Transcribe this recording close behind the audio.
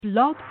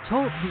Blog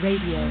Talk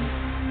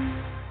Radio.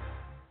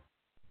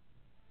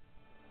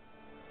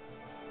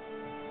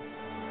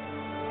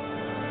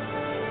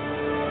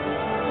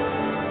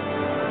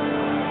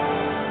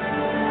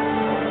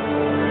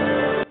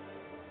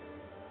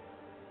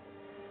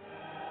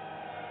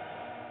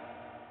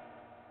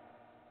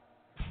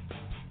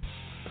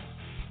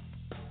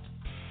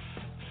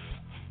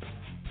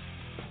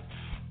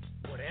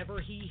 Whatever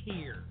he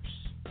hears,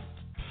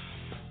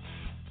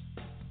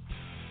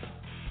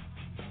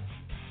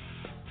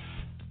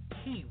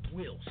 he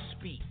will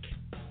speak.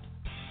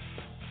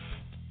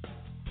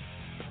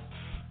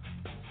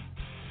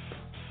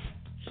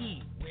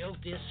 He will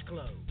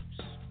disclose.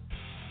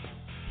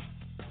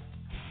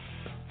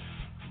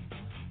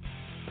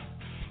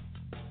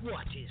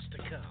 What is to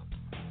come?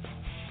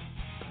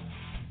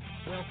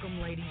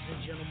 Welcome, ladies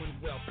and gentlemen.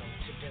 Welcome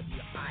to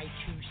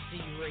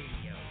WI2C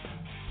Radio.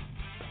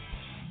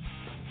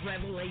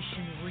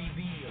 Revelation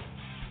revealed.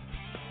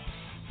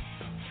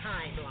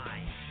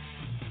 Timeline.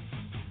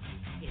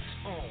 It's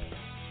all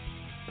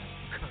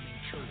coming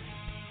true.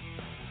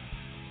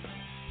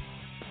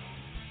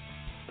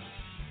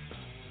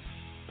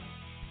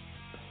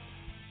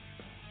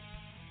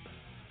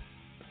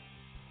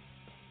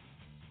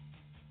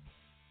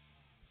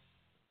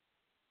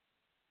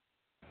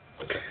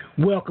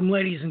 Welcome,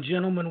 ladies and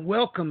gentlemen.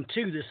 Welcome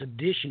to this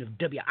edition of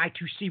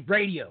WI2C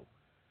Radio.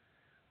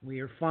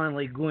 We are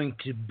finally going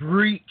to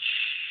breach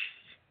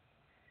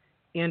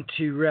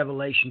into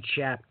Revelation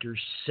chapter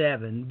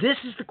 7. This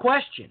is the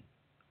question.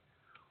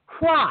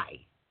 Why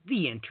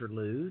the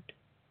interlude?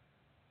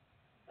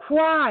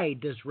 Why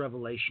does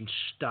Revelation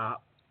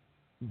stop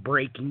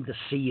breaking the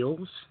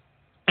seals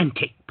and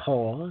take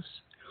pause?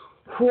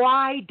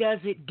 Why does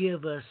it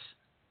give us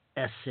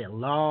a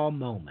Selah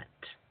moment?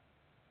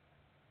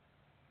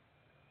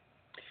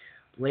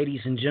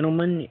 Ladies and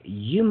gentlemen,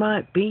 you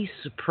might be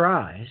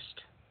surprised.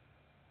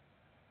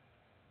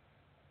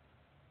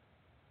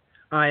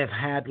 I have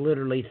had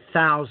literally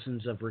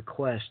thousands of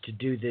requests to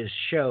do this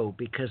show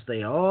because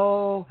they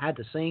all had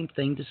the same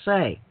thing to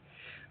say.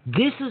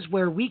 This is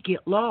where we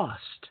get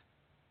lost.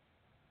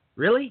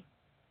 Really?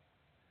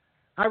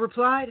 I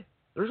replied,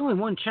 there's only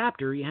one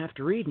chapter you have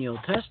to read in the Old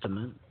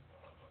Testament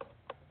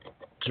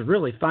to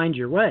really find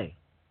your way.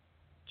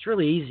 It's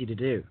really easy to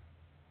do.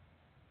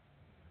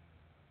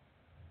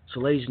 So,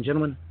 ladies and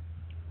gentlemen,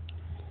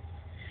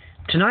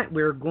 tonight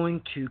we're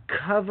going to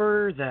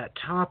cover that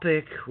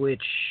topic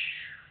which,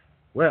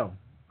 well,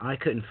 I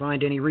couldn't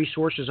find any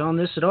resources on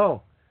this at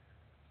all.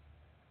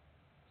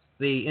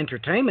 The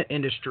entertainment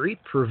industry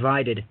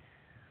provided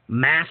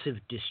massive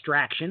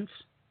distractions,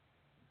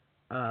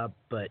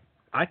 but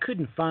I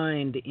couldn't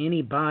find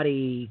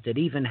anybody that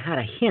even had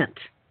a hint.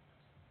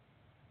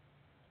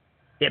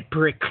 It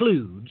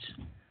precludes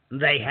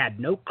they had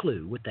no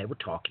clue what they were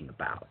talking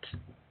about.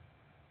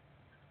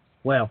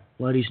 Well,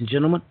 ladies and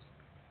gentlemen,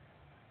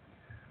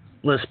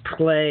 let's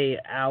play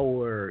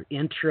our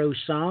intro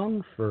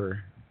song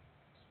for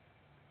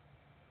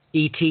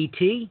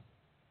ETT.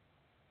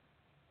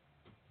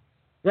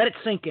 Let it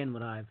sink in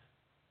what I've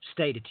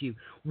stated to you.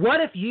 What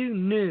if you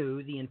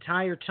knew the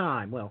entire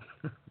time? Well,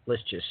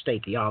 let's just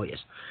state the obvious.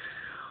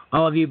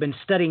 All of you have been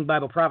studying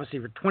Bible prophecy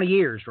for 20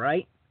 years,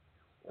 right?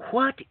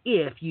 What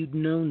if you'd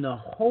known the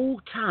whole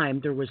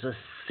time there was a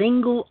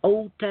single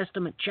Old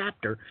Testament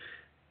chapter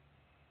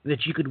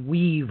that you could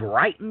weave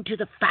right into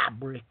the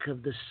fabric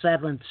of the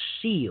seventh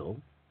seal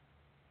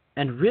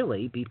and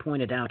really be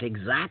pointed out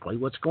exactly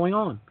what's going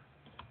on?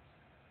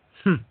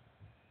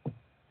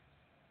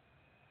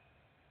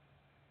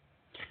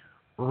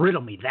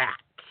 Riddle me that.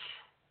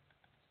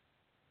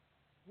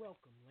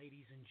 Welcome,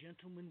 ladies and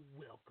gentlemen.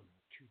 Welcome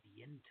to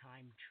the End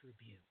Time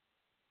Tribune.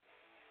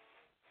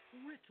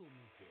 Riddle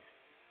me this.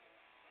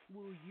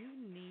 Will you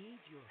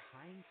need your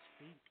hinds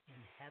feet in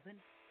heaven?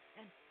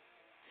 And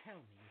tell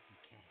me if you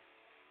can.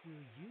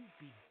 Will you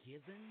be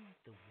given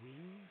the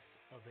wings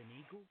of an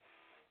eagle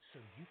so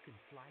you can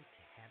fly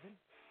to heaven?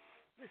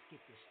 Let's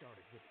get this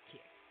started with a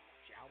kick,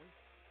 shall we?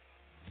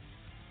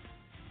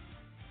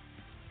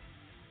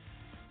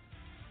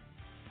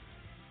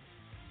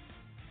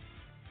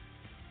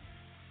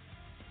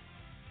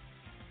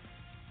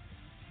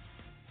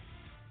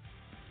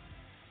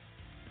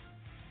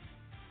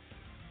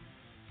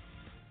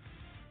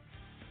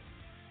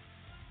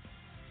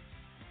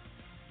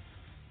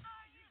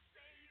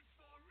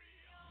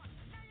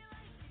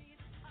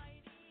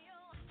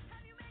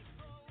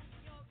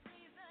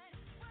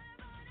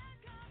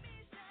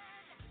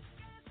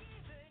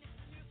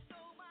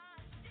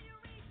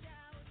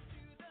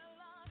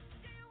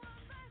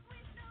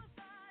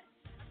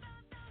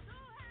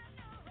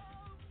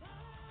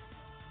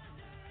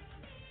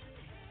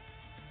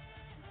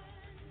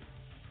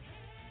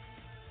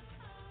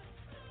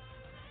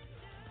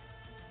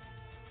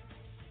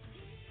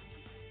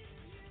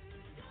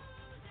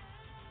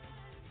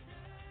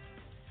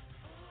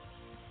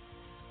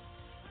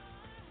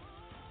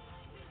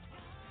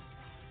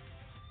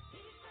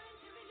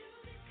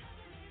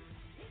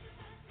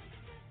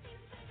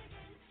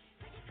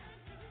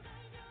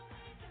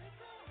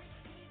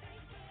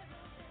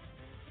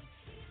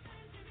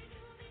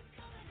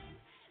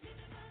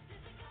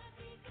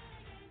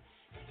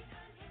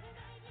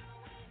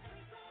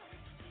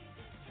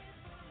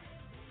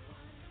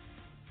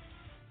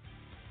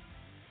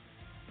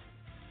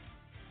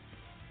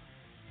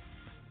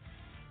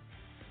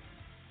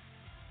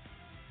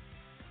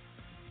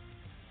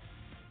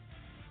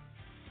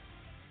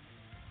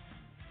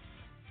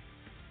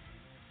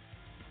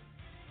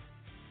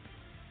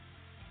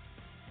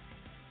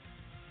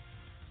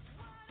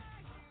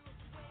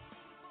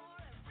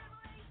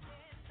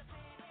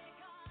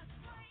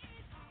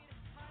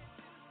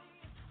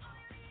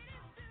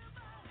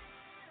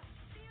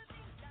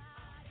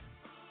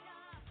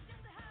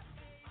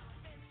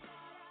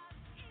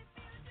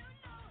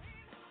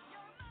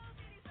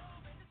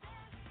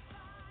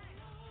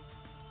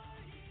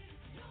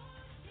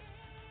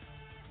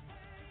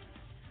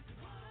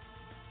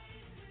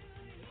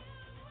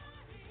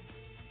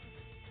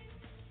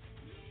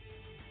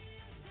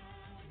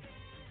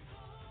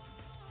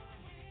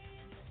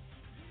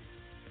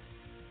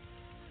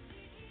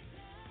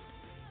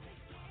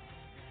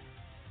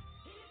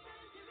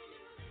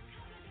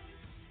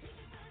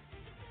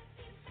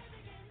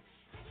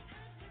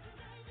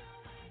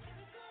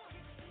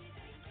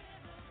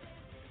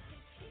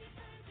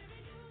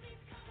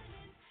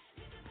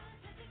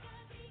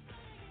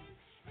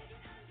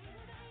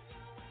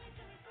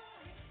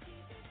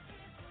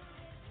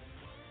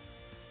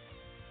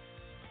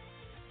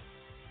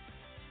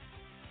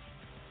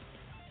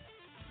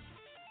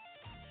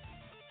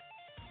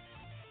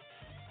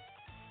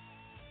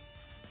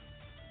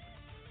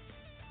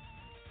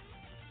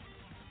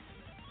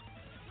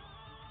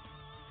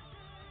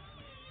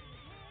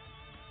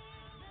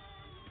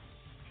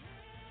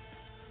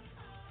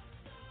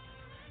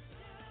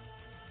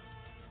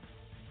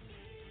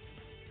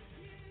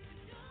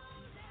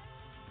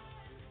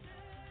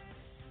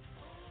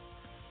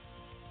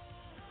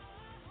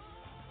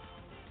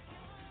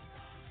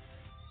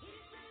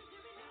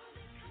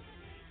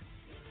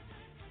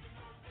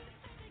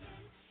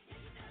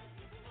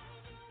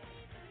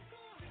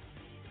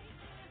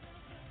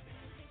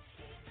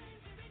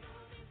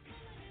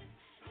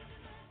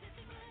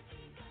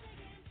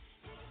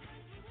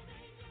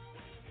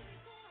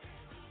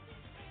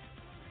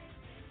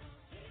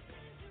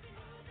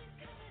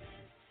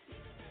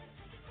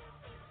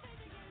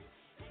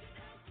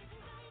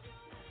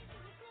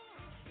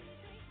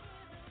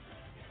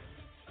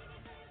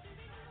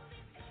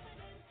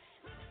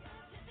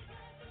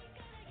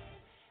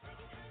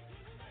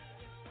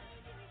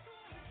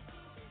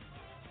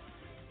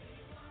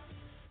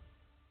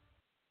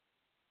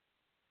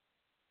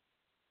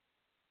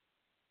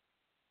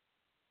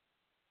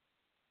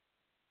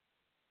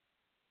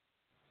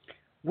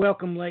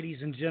 Welcome, ladies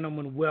and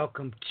gentlemen.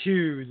 Welcome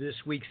to this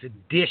week's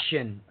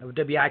edition of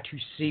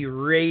WI2C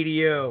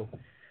Radio.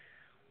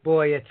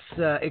 Boy,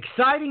 it's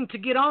exciting to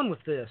get on with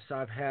this.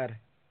 I've had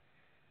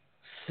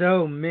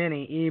so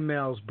many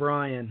emails,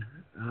 Brian,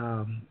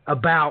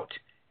 about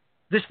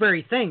this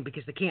very thing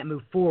because they can't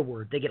move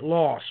forward. They get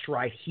lost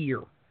right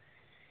here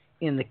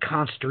in the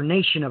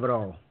consternation of it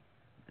all.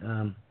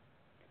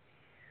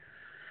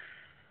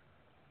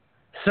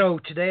 So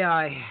today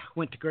I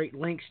went to great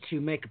lengths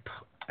to make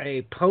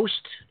a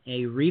post,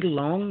 a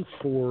read-along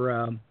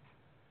for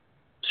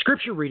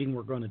scripture reading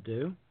we're going to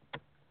do.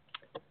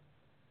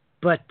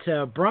 But,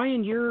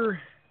 Brian,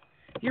 your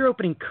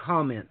opening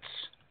comments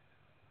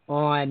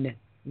on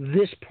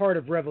this part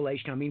of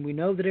Revelation. I mean, we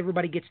know that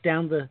everybody gets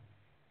down the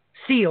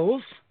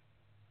seals,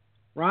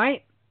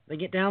 right? They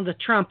get down the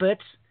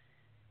trumpets.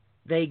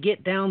 They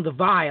get down the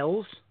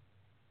vials.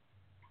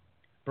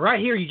 But right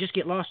here, you just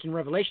get lost in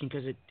Revelation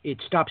because it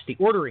stops the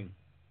ordering.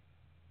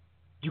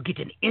 You get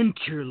an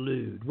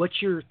interlude. What's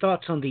your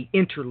thoughts on the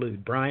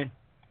interlude, Brian?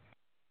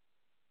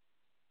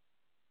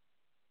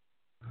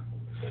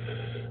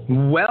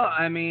 Well,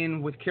 I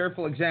mean, with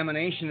careful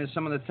examination of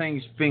some of the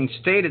things being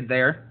stated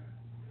there,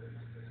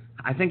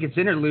 I think its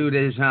interlude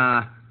is,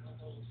 well,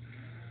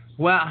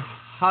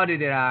 how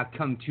did it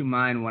come to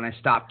mind when I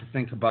stopped to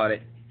think about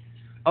it?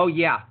 Oh,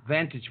 yeah,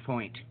 vantage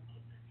point.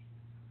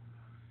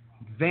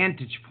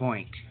 Vantage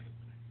point.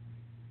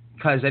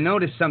 Because I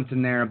noticed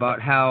something there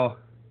about how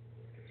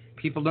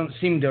people don't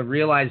seem to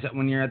realize that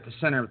when you're at the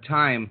center of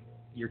time,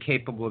 you're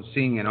capable of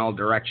seeing in all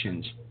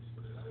directions.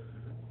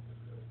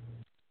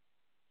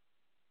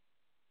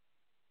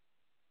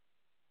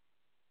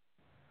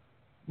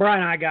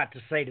 Brian, I got to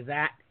say to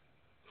that,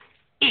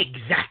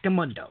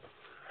 exactamundo.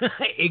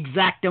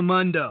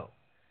 Exactamundo.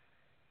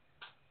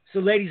 So,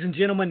 ladies and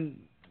gentlemen,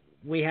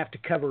 we have to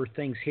cover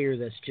things here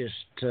that's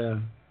just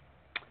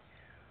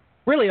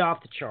really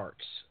off the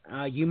charts.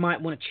 You might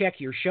want to check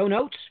your show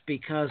notes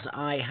because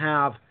I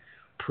have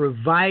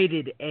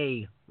provided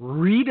a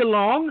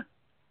read-along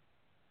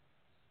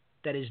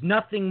that is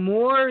nothing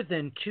more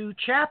than 2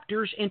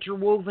 chapters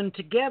interwoven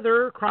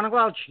together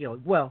chronologically.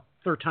 Well,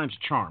 third time's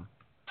a charm.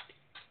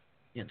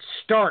 It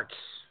starts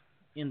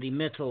in the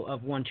middle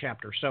of one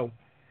chapter. So,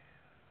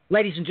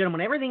 ladies and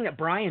gentlemen, everything that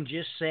Brian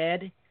just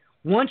said,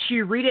 once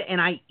you read it, and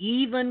I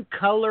even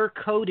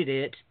color-coded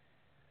it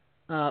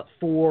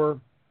for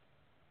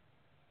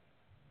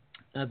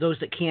those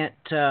that can't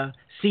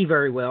see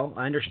very well.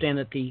 I understand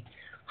that the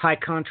high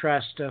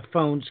contrast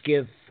phones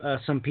give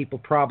some people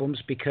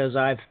problems because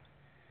I've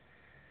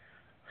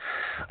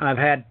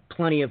had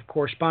plenty of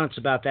correspondence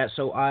about that,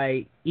 so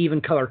I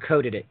even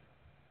color-coded it.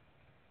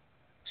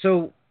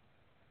 So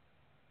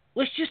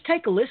let's just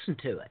take a listen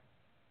to it.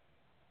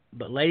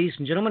 But ladies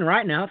and gentlemen,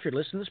 right now, if you're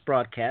listening to this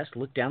broadcast,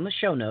 look down the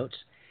show notes,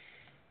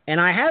 and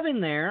I have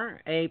in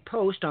there a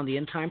post on the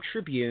End Time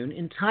Tribune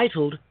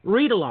entitled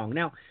Read Along.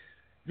 Now,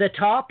 the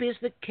top is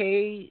the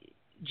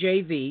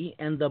KJV,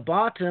 and the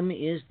bottom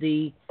is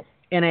the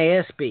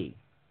NASB.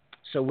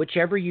 So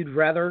whichever you'd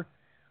rather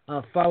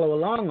follow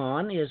along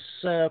on is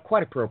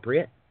quite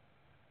appropriate.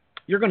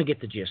 You're going to get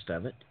the gist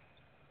of it.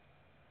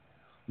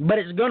 But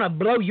it's going to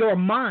blow your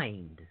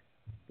mind,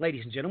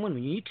 ladies and gentlemen,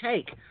 when you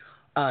take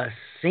a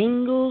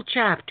single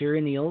chapter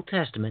in the Old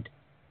Testament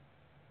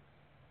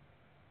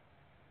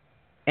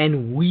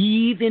and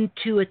weave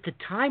into it the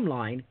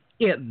timeline.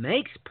 It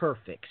makes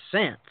perfect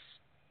sense.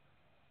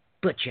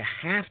 But you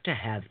have to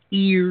have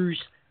ears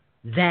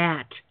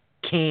that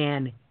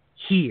can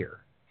hear.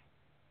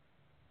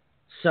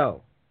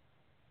 So,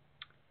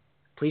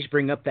 please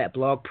bring up that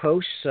blog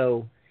post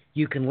so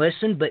you can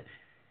listen, but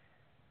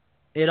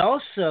it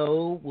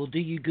also will do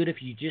you good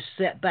if you just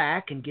sit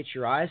back and get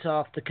your eyes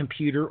off the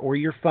computer or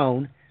your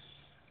phone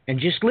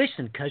and just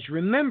listen, because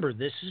remember,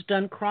 this is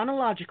done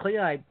chronologically.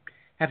 I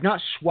have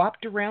not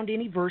swapped around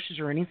any verses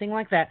or anything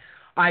like that.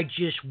 I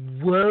just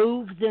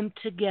wove them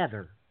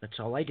together. That's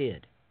all I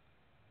did.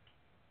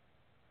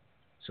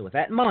 So with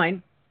that in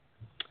mind,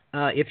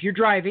 if you're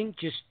driving,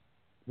 just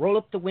roll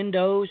up the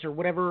windows or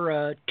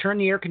whatever, turn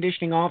the air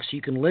conditioning off so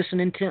you can listen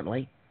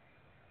intently.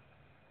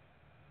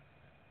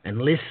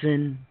 And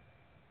listen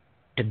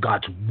to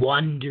God's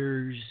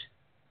wonders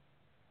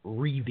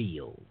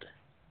revealed.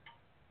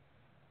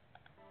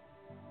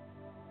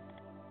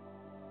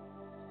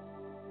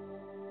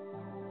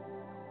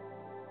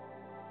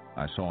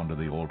 I saw under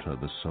the altar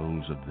the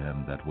souls of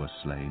them that were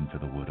slain for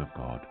the word of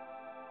God,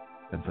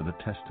 and for the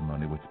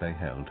testimony which they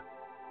held.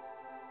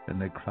 And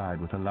they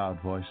cried with a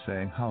loud voice,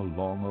 saying, How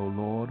long, O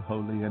Lord,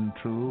 holy and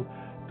true,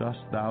 dost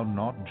thou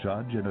not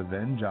judge and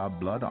avenge our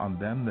blood on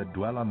them that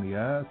dwell on the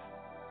earth?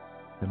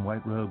 Then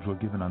white robes were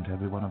given unto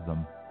every one of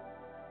them,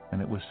 and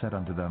it was said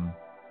unto them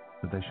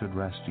that they should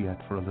rest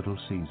yet for a little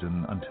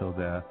season, until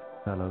their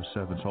fellow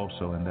servants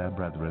also and their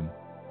brethren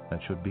that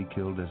should be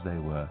killed as they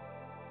were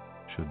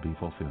should be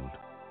fulfilled.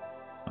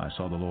 I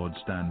saw the Lord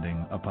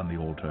standing upon the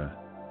altar,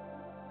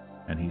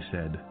 and he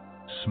said,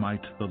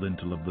 Smite the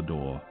lintel of the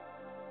door,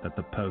 that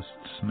the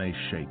posts may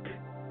shake,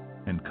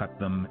 and cut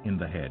them in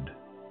the head,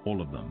 all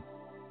of them.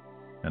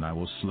 and I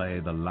will slay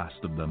the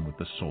last of them with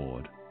the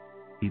sword.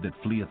 He that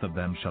fleeth of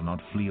them shall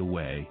not flee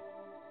away,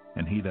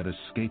 and he that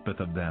escapeth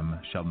of them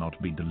shall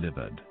not be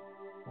delivered.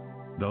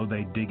 Though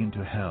they dig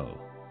into hell,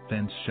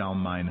 thence shall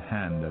mine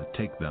hand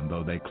take them.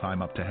 Though they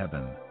climb up to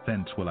heaven,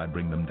 thence will I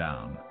bring them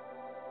down.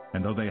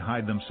 And though they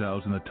hide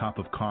themselves in the top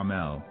of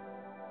Carmel,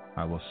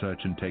 I will search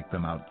and take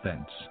them out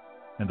thence.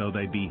 And though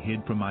they be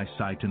hid from my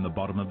sight in the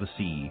bottom of the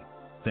sea,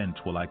 thence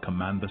will I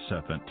command the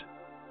serpent,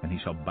 and he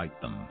shall bite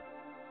them.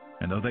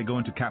 And though they go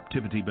into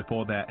captivity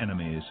before their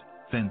enemies,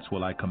 thence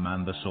will I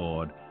command the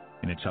sword,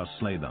 and it shall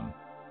slay them.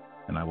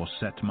 And I will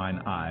set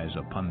mine eyes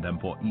upon them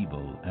for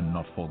evil, and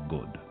not for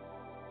good.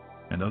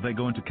 And though they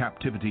go into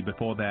captivity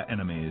before their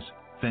enemies,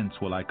 thence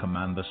will I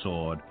command the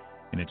sword,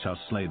 and it shall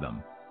slay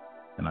them.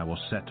 And I will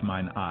set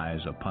mine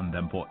eyes upon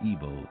them for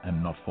evil,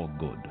 and not for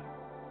good.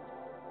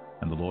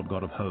 And the Lord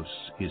God of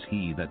hosts is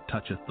he that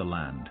toucheth the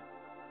land,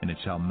 and it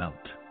shall melt,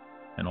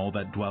 and all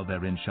that dwell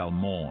therein shall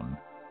mourn,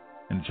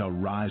 and it shall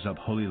rise up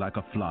wholly like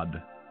a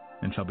flood,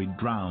 and shall be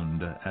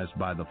drowned as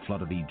by the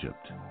flood of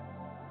Egypt.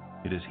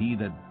 It is he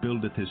that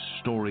buildeth his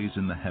stories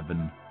in the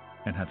heaven,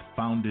 and hath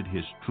founded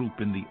his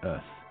troop in the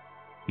earth.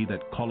 He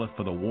that calleth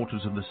for the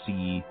waters of the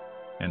sea,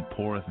 and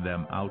poureth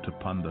them out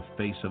upon the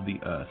face of the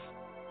earth.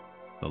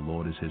 The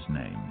Lord is his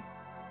name.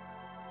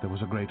 There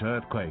was a great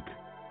earthquake,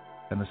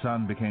 and the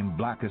sun became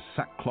black as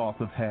sackcloth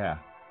of hair,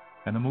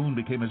 and the moon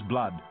became as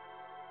blood.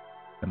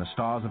 And the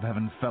stars of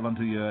heaven fell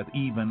unto the earth,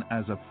 even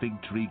as a fig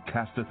tree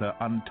casteth her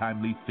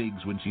untimely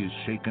figs when she is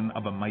shaken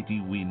of a mighty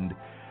wind.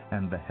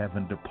 And the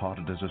heaven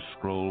departed as a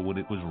scroll when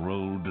it was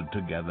rolled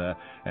together,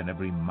 and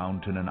every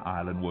mountain and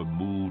island were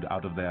moved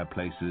out of their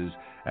places,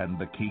 and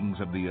the kings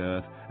of the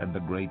earth, and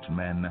the great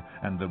men,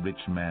 and the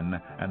rich men,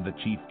 and the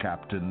chief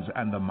captains,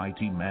 and the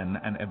mighty men,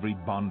 and every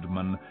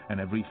bondman,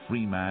 and every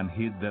freeman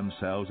hid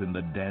themselves in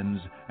the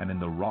dens and in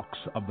the rocks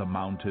of the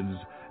mountains,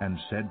 and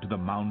said to the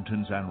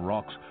mountains and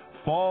rocks,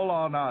 Fall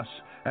on us,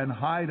 and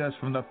hide us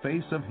from the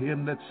face of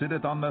him that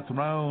sitteth on the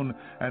throne,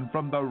 and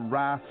from the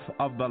wrath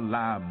of the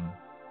Lamb.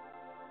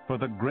 For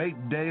the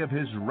great day of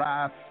his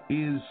wrath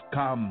is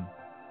come,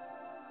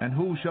 and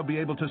who shall be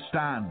able to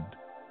stand?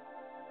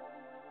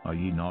 Are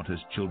ye not as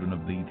children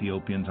of the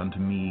Ethiopians unto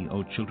me,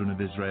 O children of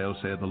Israel,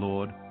 saith the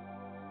Lord?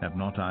 Have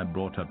not I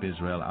brought up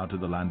Israel out of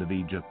the land of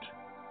Egypt,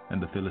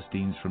 and the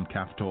Philistines from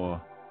Caphtor,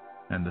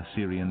 and the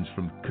Syrians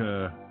from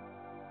Kir?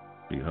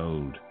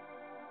 Behold,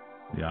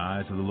 the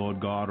eyes of the Lord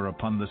God are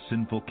upon the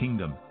sinful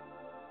kingdom,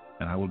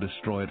 and I will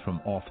destroy it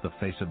from off the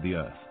face of the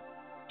earth,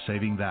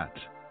 saving that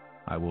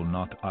I will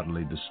not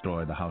utterly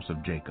destroy the house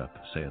of Jacob,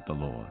 saith the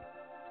Lord.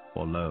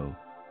 For lo,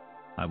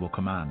 I will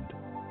command,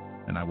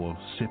 and I will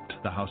sift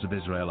the house of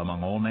Israel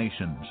among all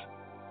nations,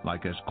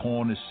 like as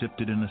corn is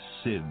sifted in a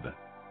sieve,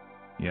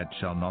 yet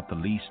shall not the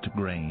least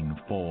grain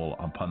fall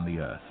upon the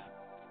earth.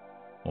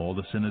 All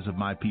the sinners of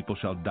my people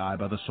shall die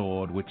by the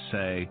sword, which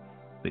say,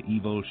 The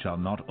evil shall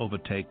not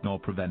overtake nor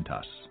prevent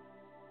us.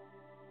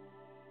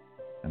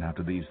 And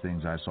after these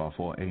things I saw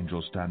 4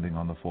 angels standing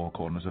on the 4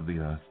 corners of the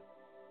earth,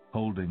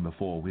 holding the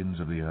 4 winds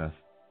of the earth,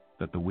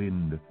 that the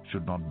wind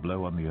should not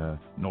blow on the earth,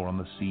 nor on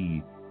the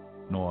sea,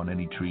 nor on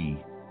any tree.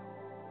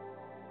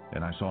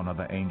 And I saw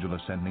another angel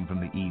ascending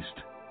from the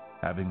east,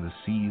 having the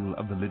seal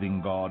of the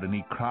living God, and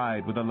he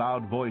cried with a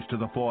loud voice to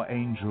the 4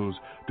 angels,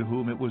 to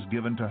whom it was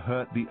given to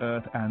hurt the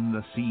earth and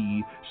the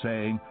sea,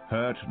 saying,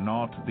 Hurt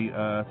not the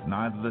earth,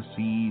 neither the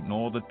sea,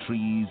 nor the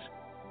trees,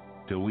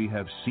 till we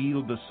have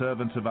sealed the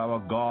servants of our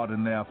God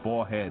in their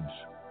foreheads.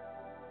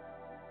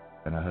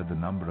 And I heard the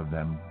number of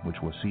them which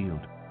were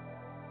sealed.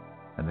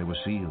 And they were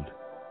sealed,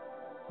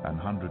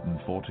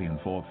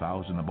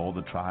 144,000 of all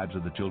the tribes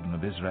of the children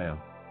of Israel.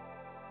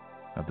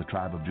 Of the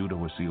tribe of Judah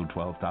were sealed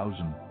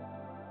 12,000.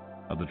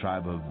 Of the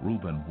tribe of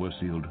Reuben were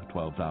sealed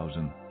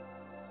 12,000.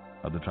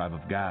 Of the tribe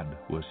of Gad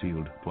were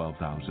sealed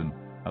 12,000.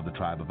 Of the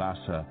tribe of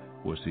Asher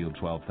were sealed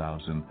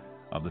 12,000.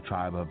 Of the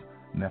tribe of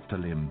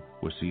Nephthalim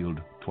were sealed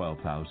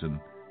 12,000.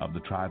 Of the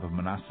tribe of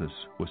Manasseh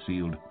were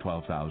sealed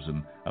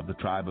 12,000. Of the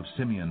tribe of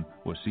Simeon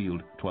were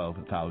sealed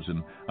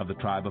 12,000. Of the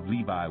tribe of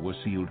Levi were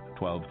sealed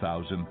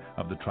 12,000.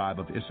 Of the tribe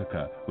of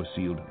Issachar were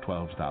sealed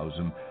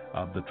 12,000.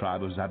 Of the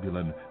tribe of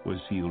Zabulon were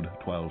sealed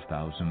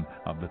 12,000.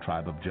 Of the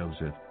tribe of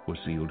Joseph were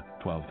sealed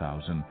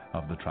 12,000.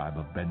 Of the tribe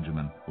of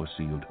Benjamin were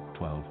sealed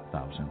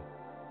 12,000.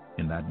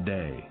 In that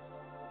day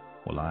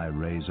will I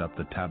raise up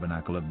the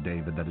tabernacle of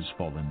David that is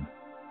fallen,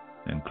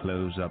 and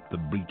close up the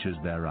breaches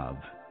thereof.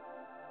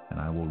 And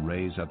I will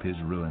raise up his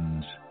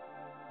ruins,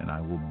 and I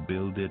will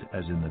build it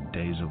as in the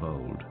days of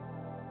old,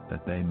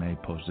 that they may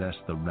possess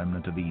the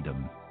remnant of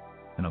Edom,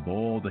 and of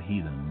all the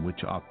heathen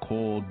which are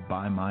called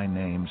by my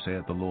name,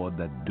 saith the Lord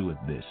that doeth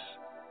this.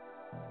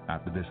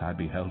 After this I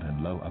beheld,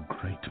 and lo, a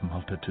great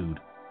multitude,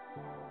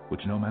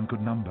 which no man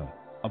could number,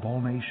 of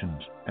all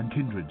nations, and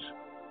kindreds,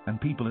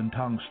 and people and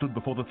tongues, stood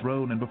before the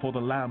throne and before the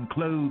Lamb,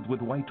 clothed with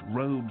white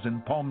robes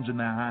and palms in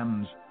their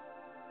hands,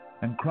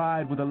 and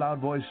cried with a loud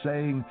voice,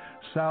 saying,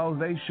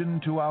 Salvation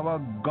to our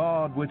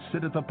God, which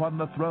sitteth upon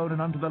the throne,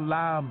 and unto the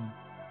Lamb.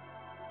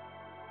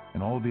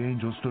 And all the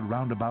angels stood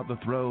round about the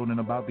throne and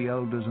about the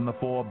elders and the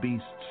four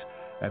beasts,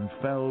 and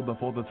fell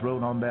before the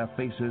throne on their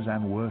faces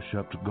and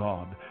worshipped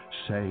God,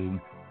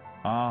 saying,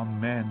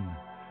 Amen.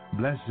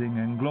 Blessing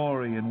and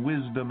glory and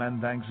wisdom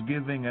and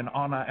thanksgiving and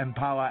honor and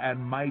power and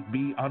might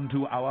be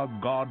unto our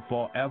God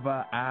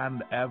forever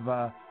and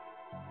ever.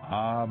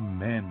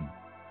 Amen.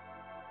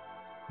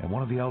 And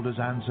one of the elders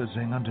answered,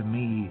 saying unto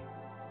me,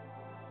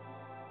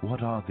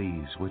 What are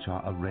these which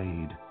are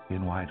arrayed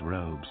in white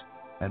robes,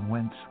 and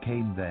whence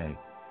came they?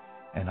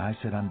 And I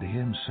said unto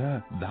him,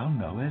 Sir, thou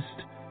knowest.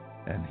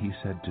 And he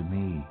said to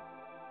me,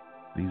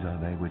 These are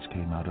they which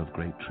came out of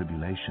great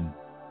tribulation,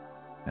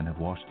 and have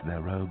washed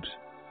their robes,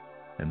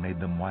 and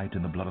made them white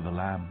in the blood of the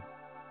Lamb.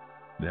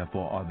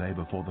 Therefore are they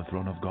before the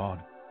throne of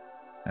God,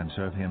 and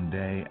serve him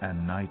day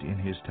and night in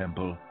his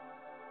temple.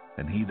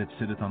 And he that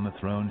sitteth on the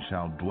throne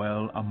shall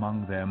dwell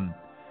among them.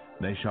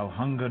 They shall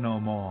hunger no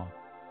more,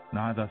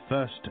 neither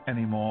thirst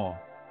any more,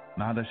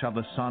 neither shall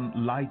the sun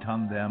light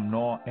on them,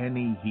 nor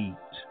any heat.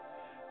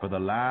 For the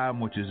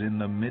Lamb which is in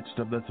the midst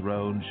of the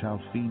throne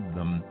shall feed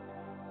them,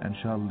 and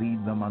shall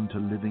lead them unto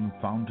living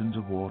fountains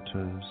of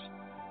waters,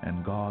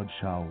 and God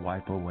shall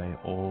wipe away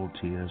all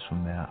tears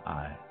from their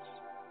eyes.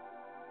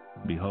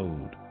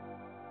 Behold,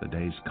 the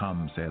days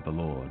come, saith the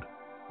Lord,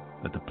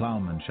 that the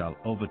plowman shall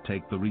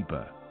overtake the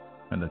reaper,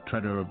 and the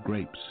treader of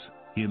grapes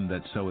him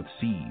that soweth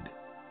seed,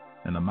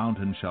 and the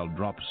mountain shall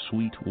drop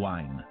sweet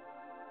wine,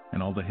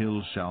 and all the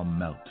hills shall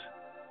melt.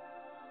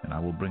 And I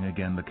will bring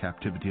again the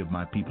captivity of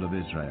my people of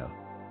Israel,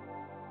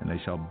 and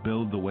they shall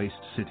build the waste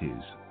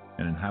cities,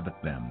 and inhabit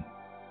them,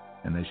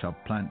 and they shall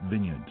plant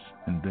vineyards,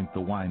 and drink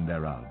the wine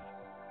thereof.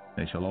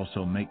 They shall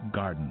also make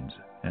gardens,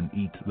 and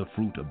eat the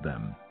fruit of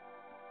them.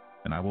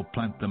 And I will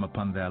plant them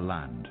upon their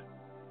land,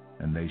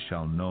 and they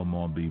shall no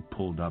more be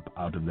pulled up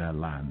out of their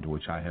land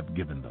which I have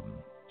given them,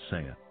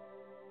 saith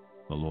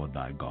the Lord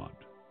thy God.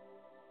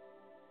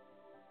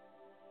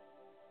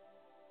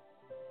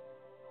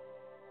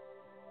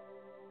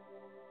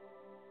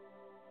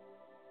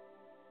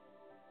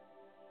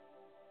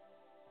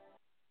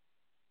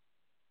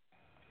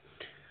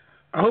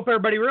 I hope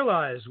everybody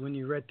realized when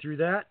you read through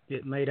that,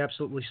 it made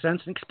absolutely sense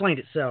and explained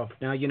itself.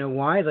 Now you know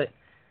why that.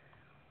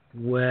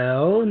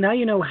 Well, now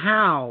you know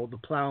how the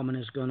plowman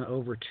is going to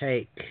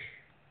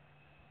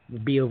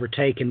be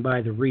overtaken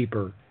by the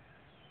reaper.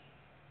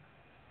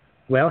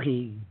 Well,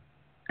 he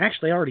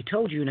actually already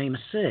told you in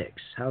Amos 6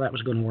 how that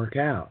was going to work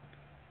out.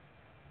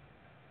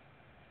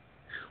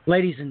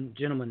 Ladies and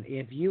gentlemen,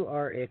 if you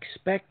are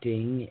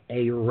expecting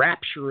a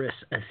rapturous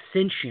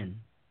ascension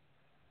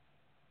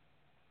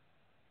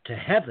to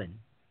heaven,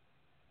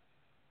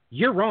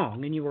 you're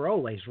wrong, and you were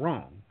always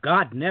wrong.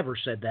 God never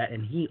said that,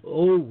 and he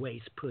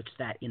always puts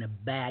that in a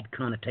bad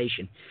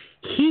connotation.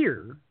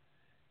 Here,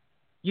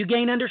 you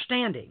gain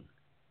understanding.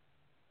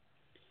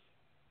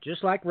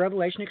 Just like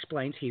Revelation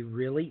explains, he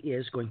really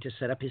is going to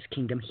set up his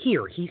kingdom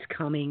here. He's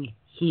coming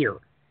here.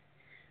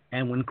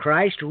 And when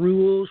Christ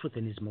rules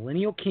within his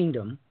millennial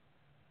kingdom,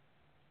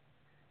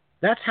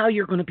 that's how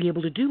you're going to be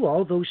able to do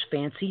all those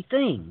fancy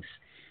things,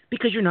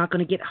 because you're not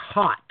going to get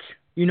hot.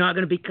 You're not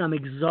going to become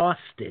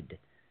exhausted.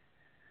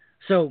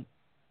 So,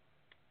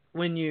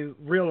 when you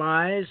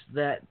realize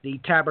that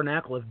the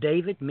tabernacle of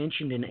David,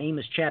 mentioned in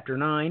Amos chapter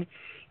 9,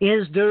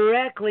 is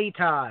directly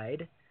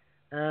tied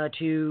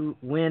to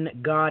when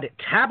God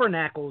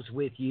tabernacles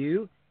with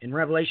you in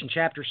Revelation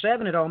chapter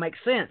 7, it all makes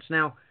sense.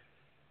 Now,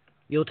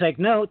 you'll take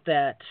note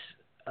that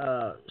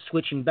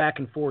switching back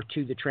and forth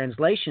to the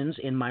translations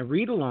in my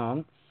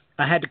read-along,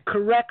 I had to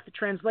correct the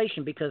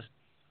translation because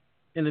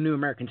in the New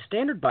American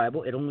Standard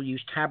Bible, it only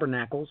used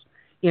tabernacles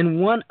in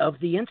one of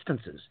the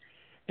instances.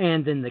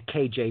 And then the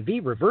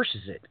KJV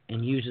reverses it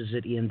and uses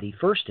it in the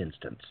first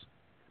instance,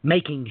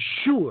 making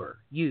sure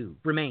you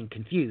remain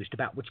confused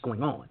about what's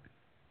going on.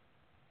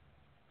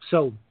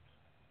 So,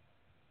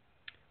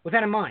 with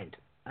that in mind,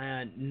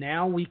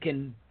 now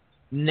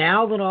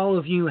that all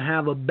of you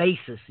have a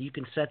basis, you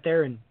can sit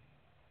there and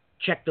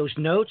check those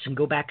notes and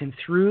go back and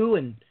through,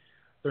 and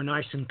they're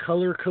nice and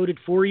color-coded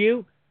for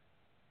you.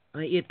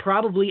 It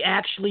probably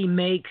actually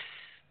makes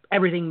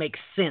everything make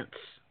sense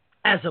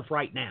as of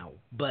right now.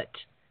 But,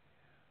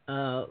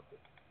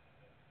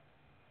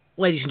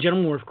 ladies and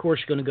gentlemen, we're of course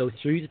going to go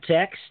through the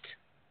text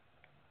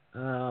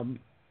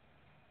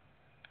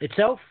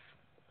itself.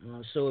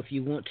 So if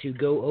you want to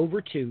go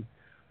over to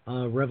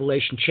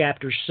Revelation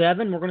chapter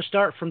 7, we're going to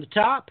start from the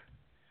top.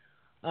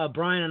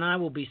 Brian and I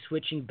will be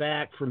switching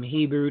back from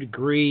Hebrew to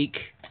Greek.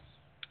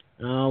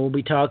 We'll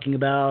be talking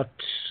about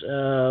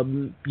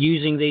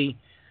using the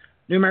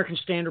New American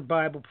Standard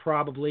Bible,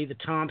 probably the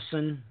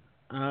Thompson.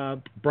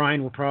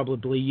 Brian will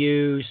probably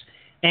use,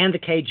 and the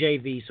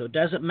KJV. So it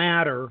doesn't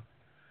matter.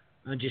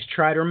 Just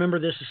try to remember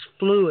this is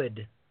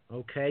fluid.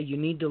 Okay, you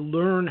need to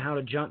learn how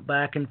to jump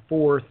back and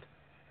forth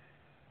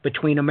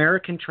between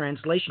American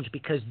translations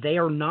because they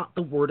are not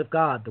the Word of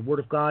God. The Word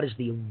of God is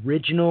the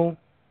original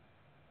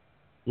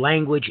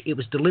language it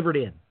was delivered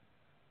in.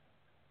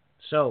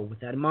 So, with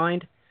that in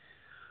mind,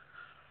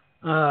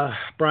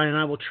 Brian and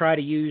I will try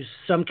to use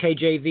some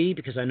KJV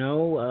because I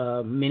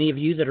know many of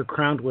you that are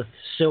crowned with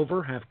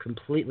silver have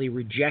completely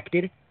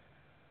rejected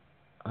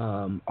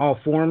all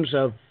forms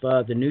of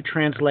the new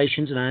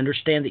translations, and I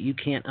understand that you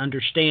can't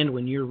understand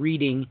when you're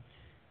reading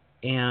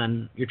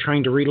and you're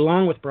trying to read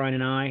along with Brian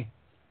and I,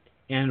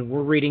 and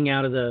we're reading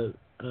out of the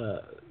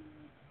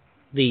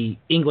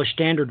English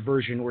Standard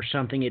Version or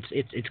something.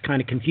 It's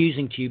kind of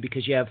confusing to you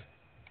because you have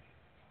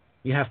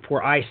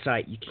poor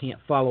eyesight. You can't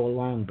follow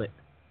along, but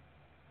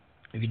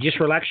if you just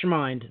relax your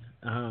mind,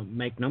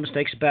 make no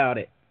mistakes about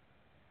it,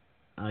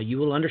 you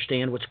will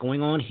understand what's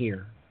going on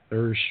here.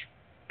 There's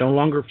no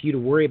longer for you to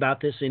worry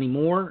about this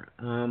anymore.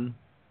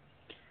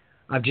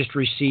 I've just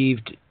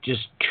received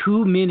just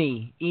too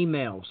many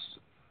emails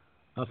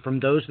from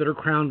those that are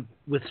crowned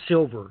with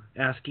silver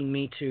asking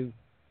me to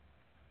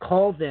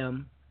call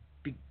them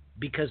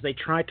because they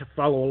try to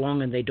follow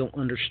along and they don't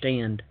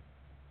understand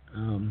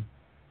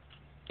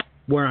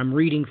where I'm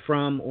reading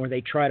from, or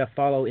they try to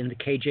follow in the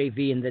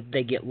KJV and that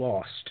they get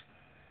lost.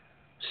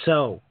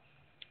 So,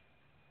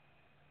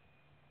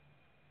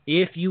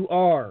 if you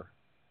are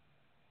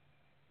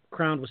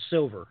crowned with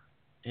silver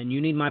and you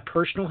need my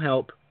personal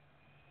help,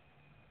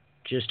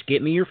 just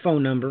get me your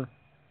phone number,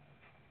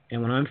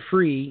 and when I'm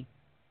free,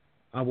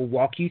 I will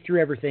walk you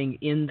through everything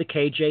in the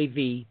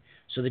KJV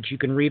so that you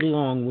can read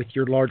along with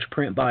your large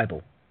print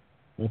Bible.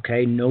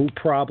 Okay, no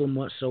problem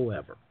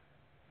whatsoever.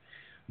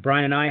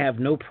 Brian and I have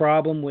no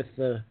problem with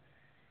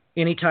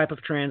any type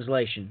of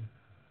translation.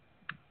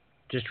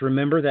 Just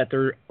remember that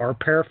there are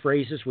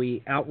paraphrases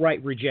we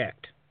outright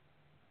reject.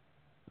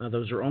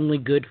 Those are only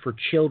good for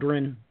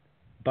children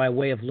by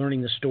way of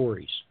learning the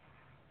stories.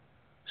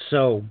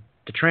 So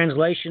the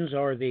translations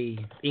are the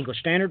English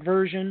Standard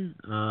Version,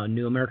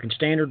 New American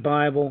Standard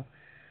Bible,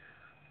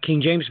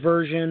 King James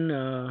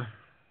Version,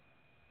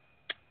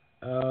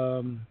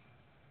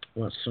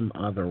 what's some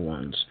other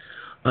ones?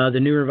 The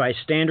New Revised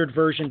Standard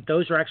Version.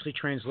 Those are actually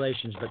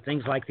translations, but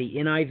things like the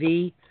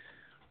NIV,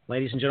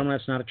 ladies and gentlemen,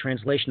 that's not a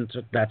translation.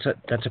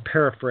 That's a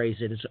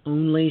paraphrase. It is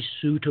only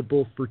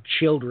suitable for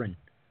children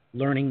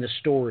learning the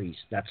stories.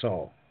 That's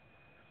all.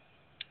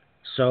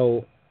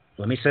 So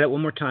let me say that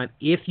one more time.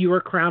 If you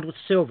are crowned with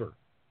silver,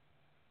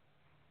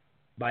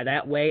 by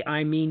that way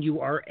I mean you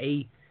are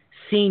a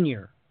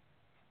senior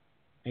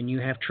and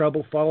you have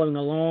trouble following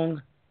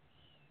along,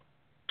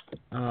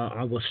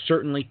 I will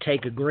certainly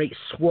take a great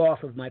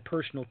swath of my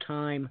personal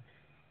time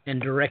and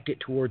direct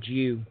it towards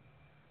you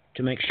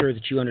to make sure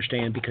that you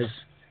understand, because,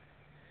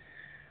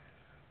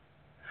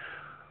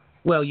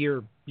 well,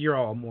 you're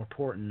all more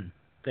important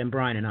than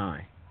Brian and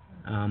I.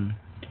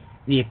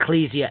 The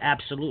ecclesia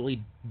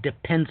absolutely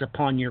depends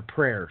upon your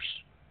prayers.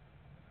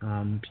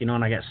 And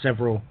I got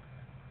several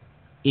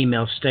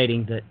emails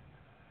stating that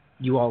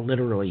you all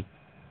literally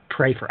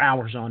pray for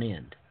hours on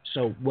end.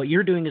 So what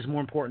you're doing is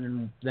more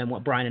important than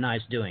what Brian and I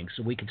is doing.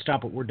 So we can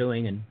stop what we're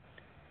doing and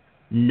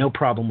no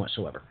problem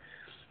whatsoever.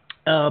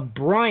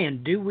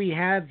 Brian, do we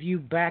have you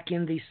back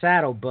in the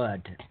saddle,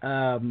 bud?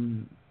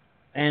 And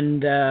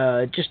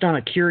just on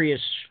a curious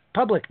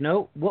public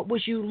note, what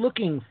was you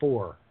looking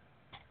for?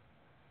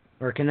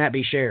 Or can that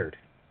be shared?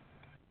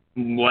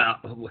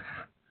 Well,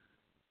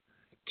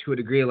 to a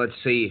degree, let's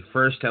see.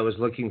 First, I was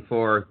looking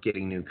for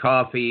getting new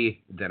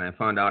coffee. Then I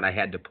found out I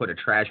had to put a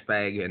trash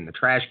bag in the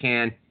trash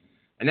can.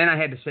 And then I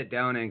had to sit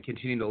down and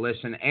continue to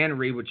listen and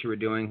read what you were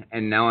doing.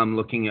 And now I'm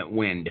looking at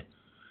wind.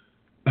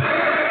 Was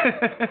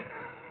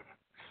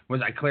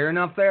I clear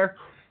enough there?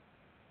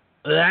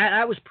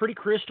 That was pretty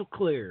crystal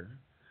clear.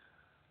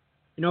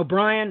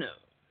 Brian,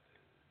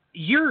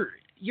 your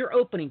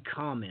opening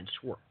comments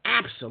were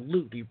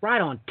absolutely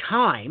right on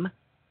time,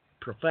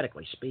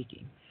 prophetically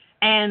speaking,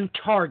 and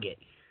target.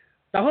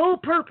 The whole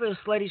purpose,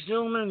 ladies and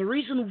gentlemen, the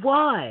reason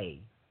why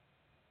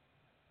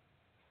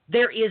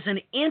there is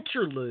an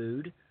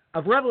interlude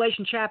of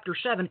Revelation chapter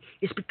 7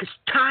 is because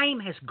time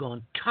has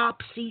gone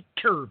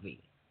topsy-turvy.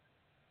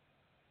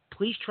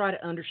 Please try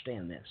to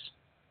understand this.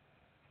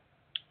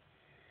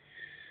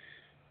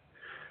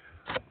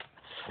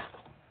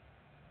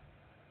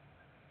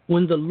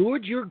 When the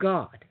Lord your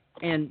God,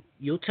 and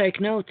you'll take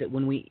note that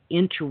when we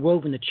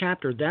interwoven the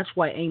chapter, that's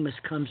why Amos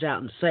comes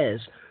out and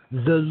says,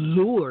 the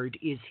Lord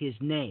is his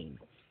name.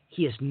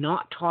 He is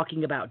not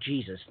talking about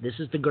Jesus. This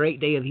is the great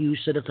day of he who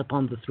sitteth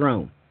upon the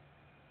throne.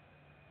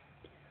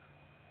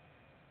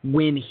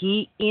 When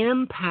he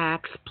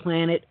impacts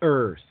planet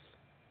Earth,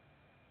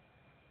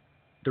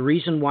 the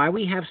reason why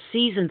we have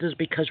seasons is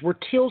because we're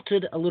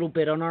tilted a little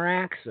bit on our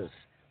axis.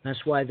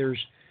 That's why there's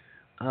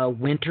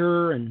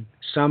winter and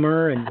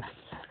summer and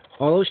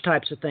all those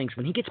types of things.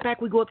 When he gets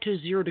back, we go up to a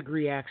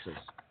 0-degree axis.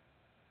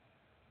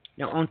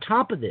 Now, on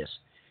top of this,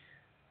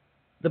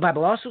 the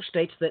Bible also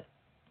states that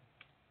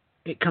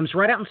it comes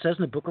right out and says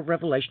in the book of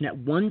Revelation that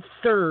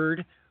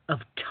 1/3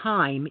 of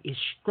time is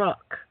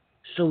struck.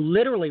 So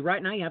literally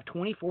right now you have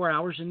 24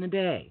 hours in the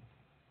day.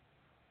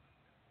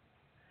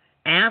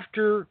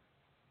 After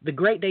the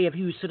great day of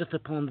he who sitteth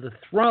upon the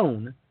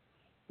throne,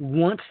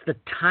 once the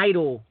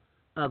tidal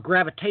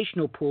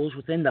gravitational pulls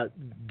within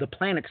the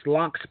planets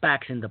locks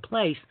back into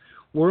place,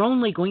 we're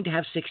only going to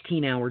have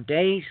 16-hour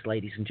days,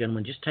 ladies and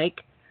gentlemen. Just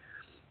take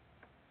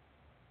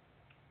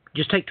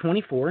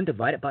 24 and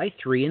divide it by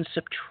 3 and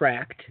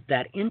subtract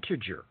that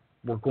integer.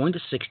 We're going to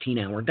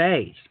 16-hour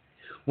days.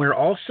 We're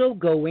also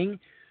going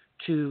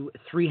to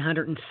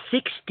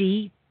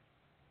 360-day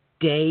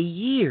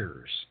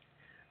years.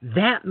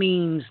 That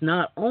means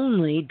not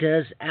only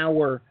does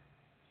our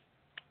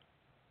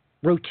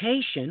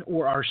rotation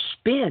or our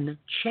spin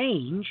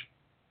change,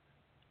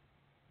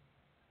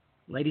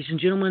 ladies and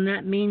gentlemen,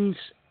 that means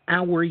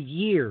our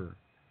year.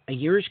 A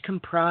year is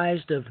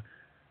comprised of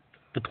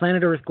the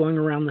planet Earth going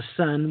around the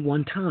sun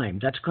one time.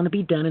 That's going to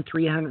be done in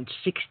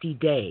 360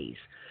 days.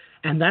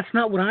 And that's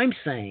not what I'm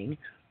saying.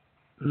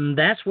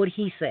 That's what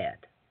he said.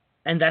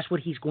 And that's what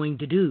he's going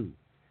to do.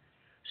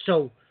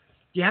 So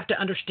you have to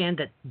understand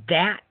that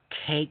that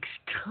takes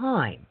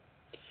time.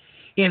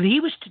 If he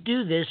was to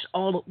do this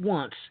all at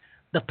once,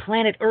 the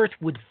planet Earth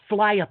would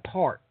fly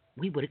apart.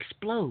 We would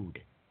explode.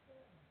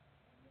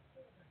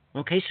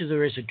 Okay, so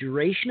there is a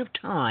duration of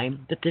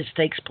time that this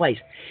takes place.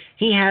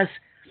 He has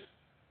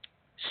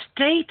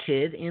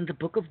stated in the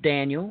book of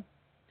Daniel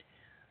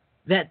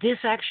that this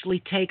actually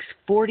takes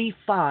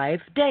 45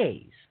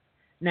 days.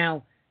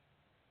 Now,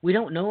 we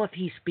don't know if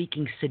he's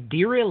speaking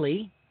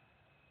sidereally.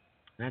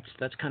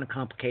 That's kind of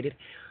complicated.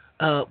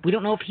 We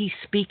don't know if he's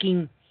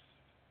speaking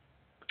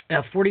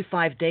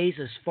 45 days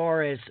as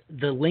far as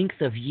the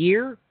length of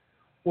year,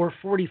 or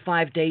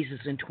 45 days is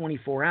in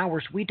 24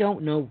 hours. We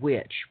don't know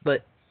which,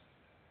 but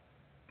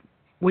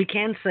we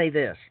can say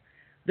this,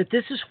 that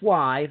this is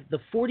why the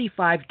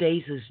 45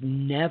 days is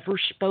never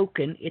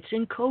spoken. It's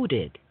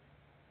encoded.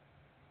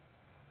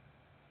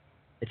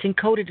 It's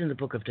encoded in the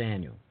book of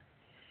Daniel.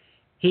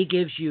 He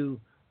gives you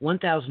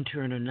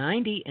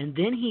 1,290, and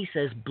then he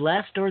says,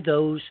 blessed are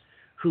those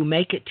who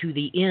make it to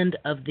the end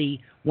of the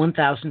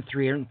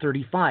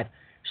 1,335.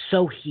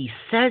 So he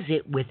says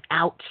it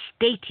without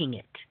stating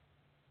it,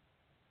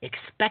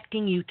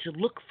 expecting you to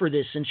look for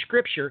this in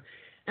Scripture.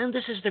 And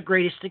this is the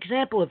greatest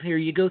example of here.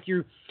 You go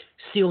through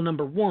seal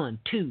number 1,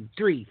 2,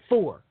 3,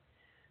 4.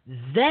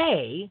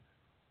 They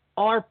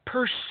are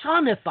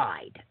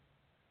personified.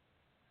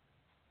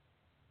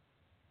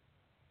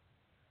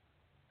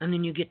 And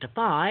then you get to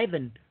 5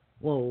 and,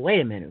 well,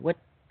 wait a minute.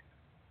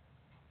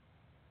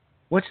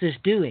 What's this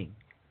doing?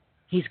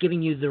 He's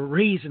giving you the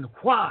reason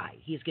why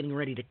he's getting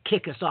ready to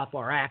kick us off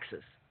our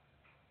axis.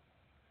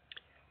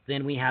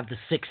 Then we have the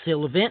 6th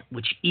seal event,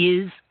 which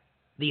is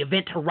the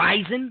event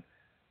horizon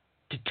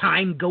to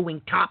time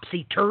going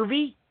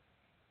topsy-turvy.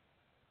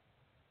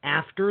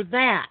 After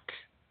that,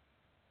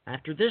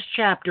 after this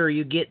chapter,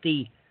 you get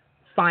the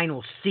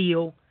final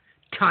seal.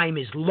 Time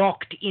is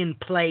locked in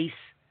place.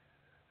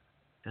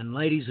 And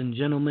ladies and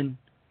gentlemen,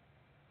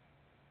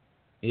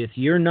 if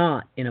you're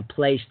not in a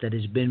place that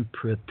has been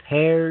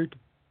prepared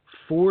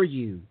for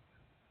you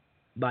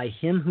by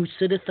him who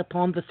sitteth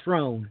upon the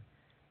throne,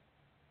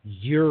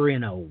 you're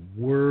in a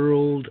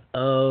world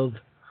of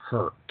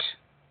hurt.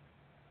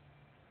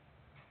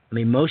 I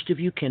mean, most of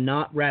you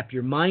cannot wrap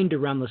your mind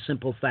around the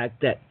simple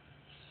fact that,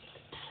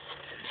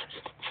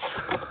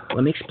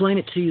 let me explain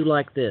it to you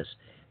like this.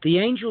 The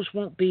angels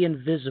won't be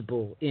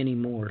invisible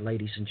anymore,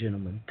 ladies and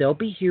gentlemen. They'll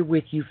be here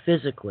with you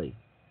physically.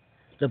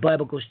 The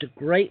Bible goes to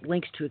great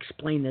lengths to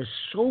explain this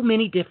so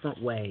many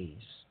different ways.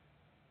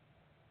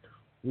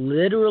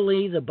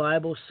 Literally, the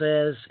Bible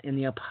says in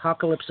the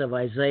Apocalypse of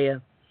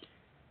Isaiah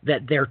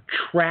that they're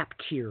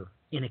trapped here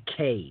in a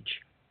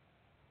cage.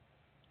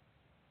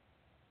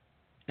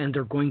 And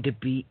they're going to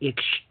be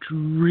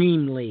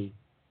extremely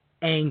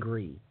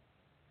angry.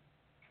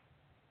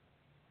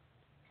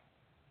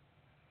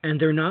 And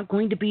they're not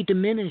going to be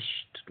diminished,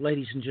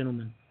 ladies and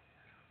gentlemen.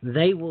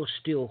 They will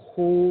still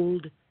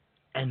hold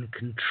and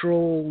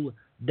control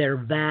their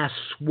vast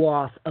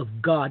swath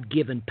of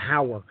God-given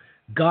power.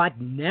 God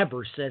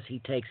never says he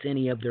takes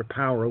any of their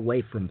power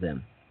away from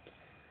them.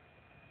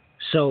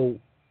 So,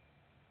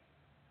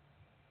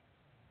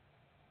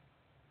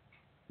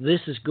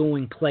 this is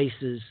going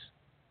places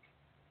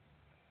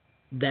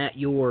that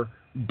your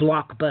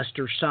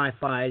blockbuster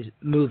sci-fi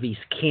movies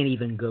can't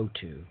even go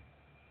to.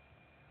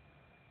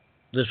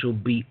 This will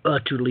be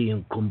utterly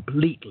and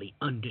completely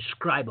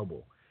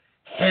undescribable.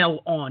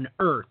 Hell on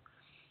earth,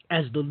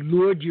 as the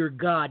Lord your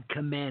God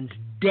commands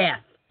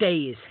death,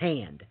 stay his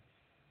hand.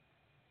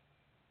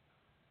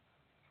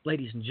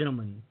 Ladies and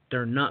gentlemen,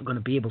 they're not going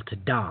to be able to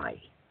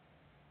die.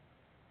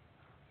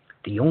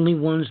 The only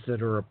ones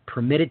that are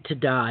permitted to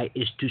die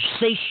is to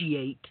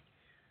satiate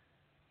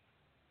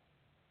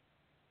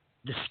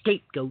the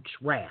scapegoat's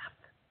wrath.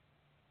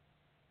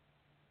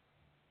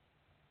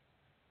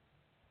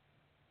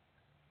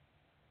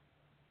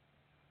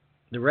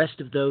 The rest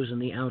of those in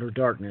the outer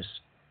darkness,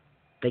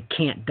 they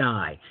can't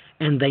die.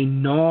 And they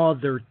gnaw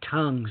their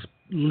tongues,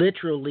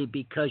 literally,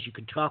 because you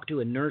can talk to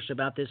a nurse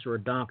about this or a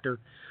doctor.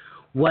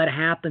 What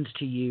happens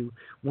to you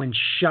when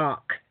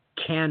shock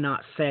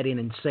cannot set in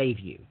and save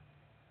you?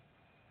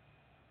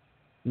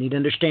 You need to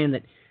understand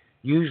that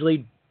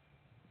usually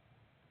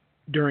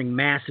during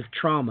massive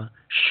trauma,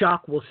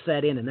 shock will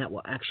set in and that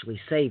will actually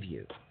save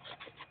you.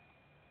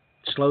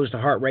 Slows the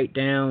heart rate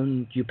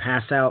down, you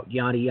pass out,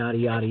 yada, yada,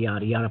 yada,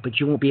 yada, yada, but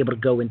you won't be able to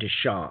go into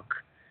shock.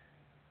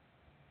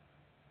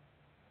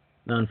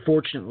 Now,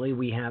 unfortunately,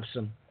 we have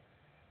some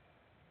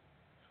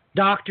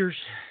doctors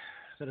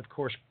that, of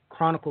course,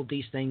 chronicled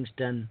these things,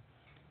 done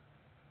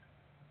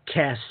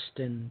tests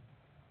and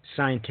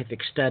scientific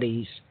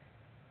studies,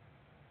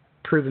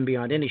 proven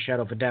beyond any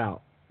shadow of a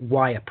doubt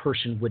why a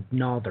person would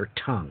gnaw their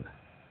tongue.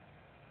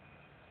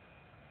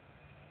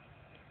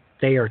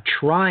 They are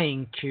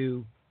trying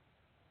to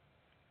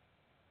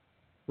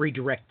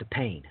redirect the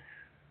pain.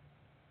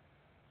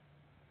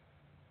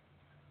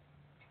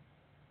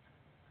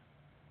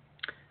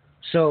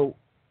 So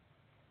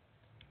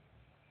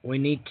we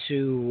need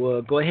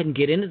to go ahead and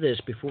get into this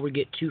before we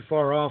get too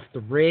far off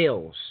the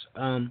rails.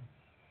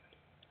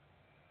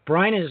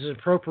 Brian, is it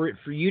appropriate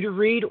for you to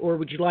read, or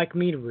would you like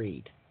me to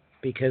read?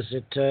 Because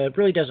it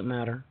really doesn't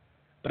matter.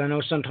 But I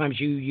know sometimes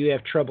you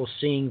have trouble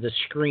seeing the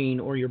screen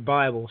or your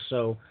Bible,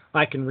 so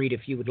I can read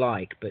if you would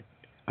like. But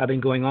I've been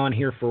going on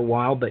here for a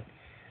while, but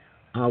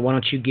why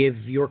don't you give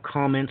your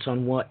comments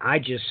on what I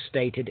just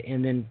stated,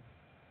 and then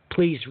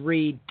please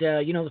read,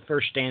 the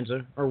first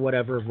stanza or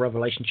whatever of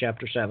Revelation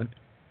chapter 7,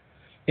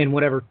 in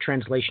whatever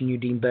translation you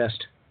deem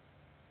best.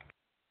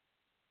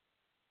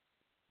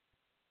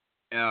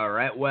 All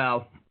right,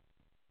 well,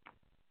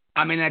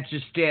 I mean, that's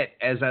just it.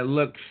 As I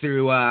look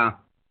through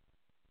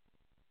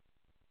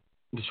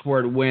this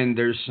word wind,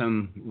 there's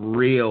some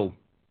real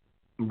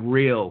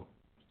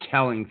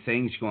telling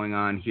things going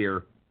on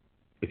here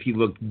if you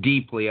look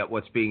deeply at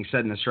what's being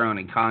said in the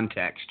surrounding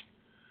context.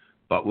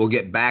 But we'll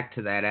get back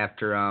to that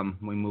after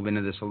we move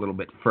into this a little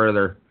bit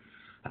further.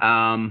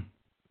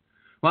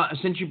 Well,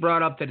 since you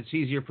brought up that it's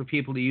easier for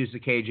people to use the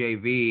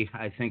KJV,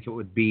 I think it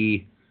would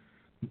be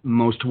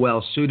most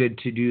well suited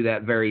to do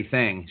that very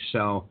thing.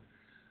 So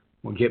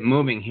we'll get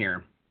moving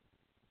here.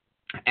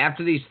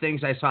 After these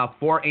things, I saw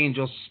 4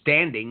 angels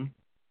standing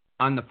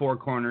on the 4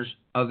 corners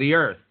of the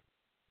earth,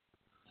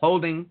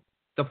 holding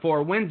the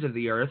 4 winds of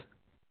the earth,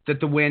 that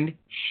the wind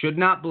should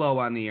not blow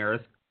on the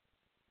earth,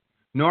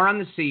 nor on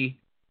the sea,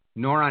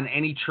 nor on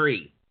any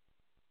tree.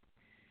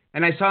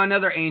 And I saw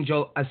another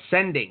angel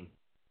ascending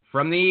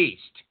from the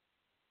east,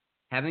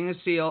 having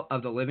a seal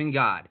of the living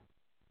God.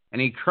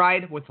 And he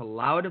cried with a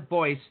loud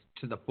voice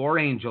to the 4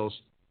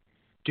 angels,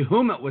 to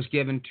whom it was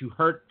given to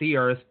hurt the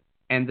earth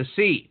and the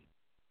sea,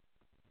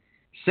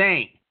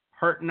 saying,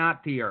 hurt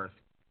not the earth,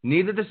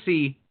 neither the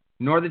sea,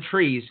 nor the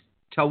trees,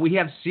 till we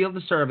have sealed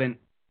the servant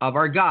of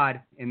our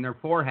God in their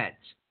foreheads.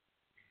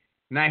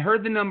 And I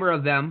heard the number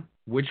of them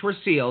which were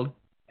sealed,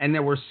 and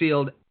there were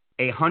sealed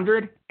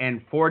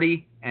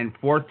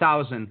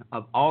 144,000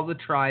 of all the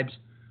tribes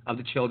of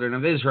the children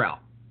of Israel.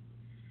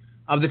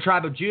 Of the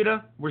tribe of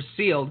Judah were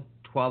sealed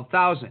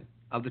 12,000.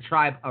 Of the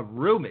tribe of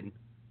Reuben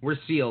were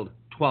sealed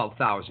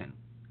 12,000.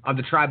 Of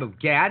the tribe of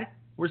Gad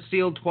were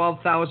sealed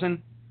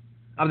 12,000.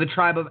 Of the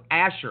tribe of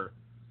Asher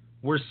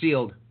were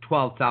sealed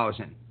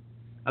 12,000.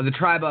 Of the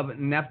tribe of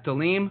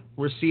Nephthalim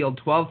were sealed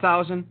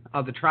 12,000.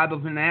 Of the tribe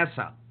of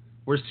Manasseh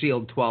were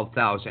sealed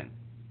 12,000.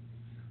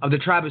 Of the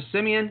tribe of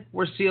Simeon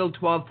were sealed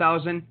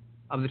 12,000.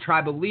 Of the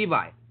tribe of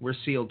Levi were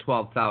sealed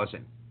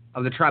 12,000.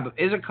 Of the tribe of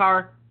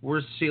Issachar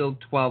were sealed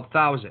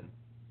 12,000.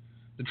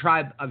 The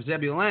tribe of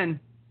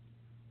Zebulun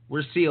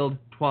were sealed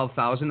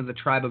 12,000. Of the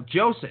tribe of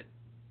Joseph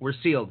were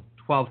sealed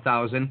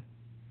 12,000.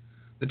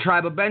 The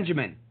tribe of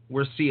Benjamin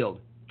were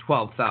sealed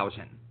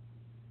 12,000.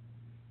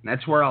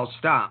 That's where I'll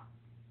stop.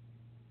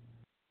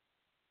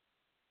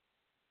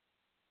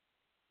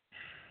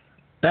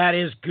 That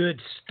is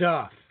good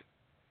stuff.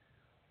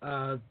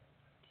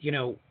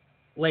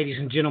 Ladies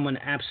and gentlemen,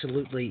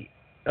 absolutely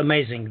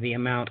amazing the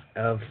amount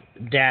of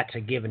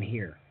data given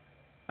here.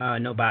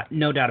 No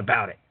doubt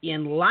about it.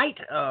 In light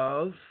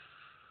of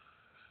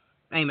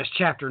Amos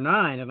chapter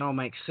 9, it all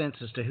makes sense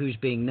as to who's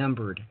being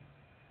numbered.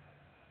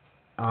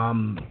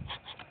 And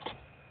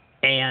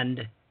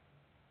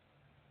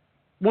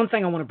one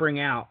thing I want to bring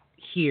out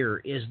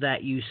here is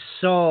that you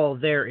saw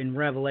there in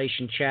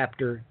Revelation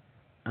chapter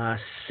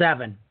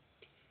 7,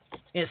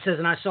 it says,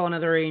 and I saw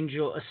another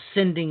angel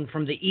ascending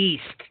from the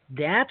east.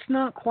 That's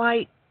not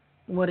quite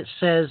what it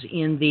says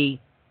in the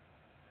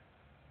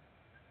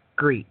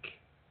Greek.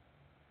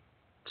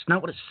 It's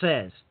not what it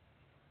says.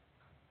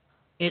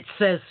 It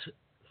says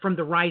from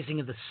the rising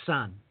of the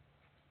sun.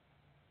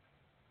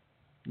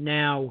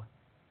 Now,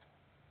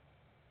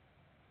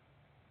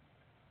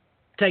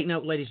 take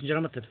note, ladies and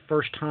gentlemen, that the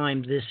first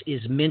time this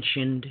is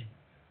mentioned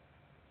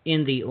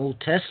in the Old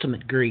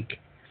Testament Greek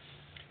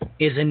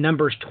is in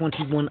Numbers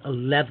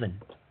 21:11,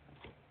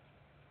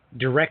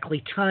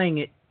 directly tying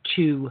it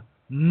to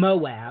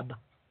Moab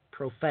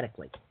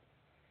prophetically.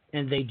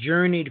 And they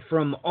journeyed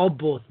from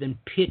Oboth and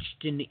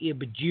pitched in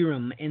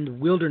Ibijerim in the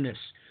wilderness,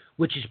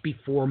 which is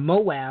before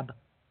Moab,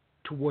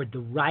 toward the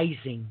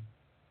rising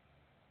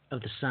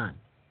of the sun.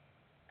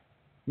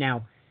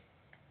 Now,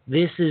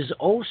 this is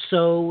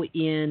also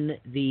in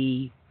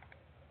the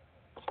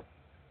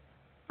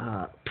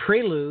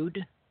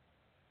prelude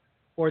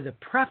or the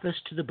preface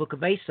to the book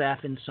of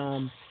Asaph in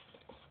Psalm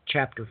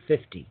chapter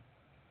 50.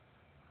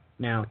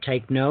 Now,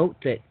 take note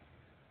that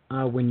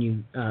when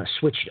you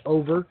switch it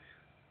over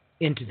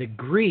into the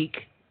Greek,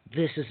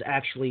 this is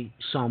actually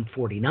Psalm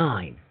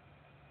 49.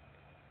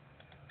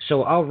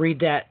 So I'll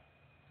read that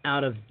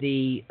out of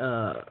the,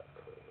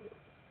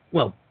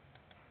 we'll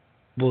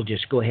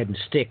just go ahead and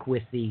stick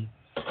with the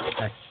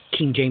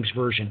King James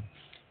Version.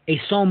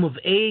 A psalm of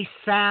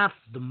Asaph,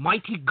 the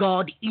mighty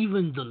God,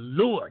 even the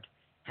Lord,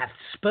 hath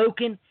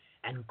spoken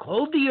and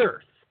called the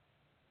earth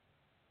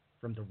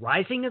from the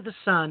rising of the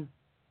sun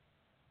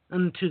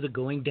unto the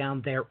going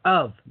down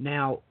thereof.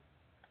 Now,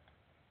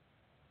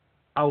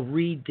 I'll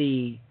read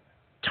the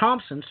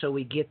Thompson so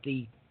we get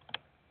the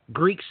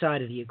Greek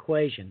side of the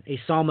equation. A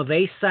psalm of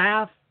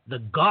Asaph, the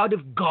God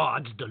of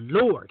gods, the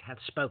Lord, hath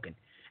spoken,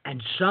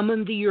 and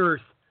summoned the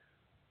earth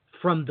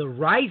from the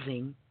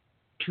rising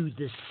to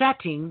the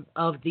setting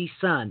of the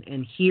sun.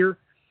 And here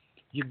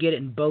you get it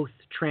in both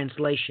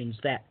translations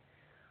that,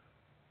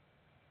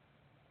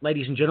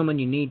 ladies and gentlemen,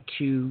 you need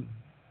to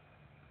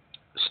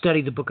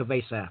study the book of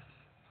Asaph.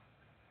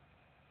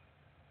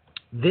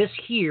 This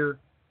here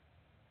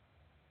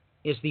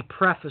is the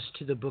preface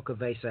to the book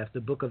of Asaph.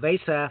 The book of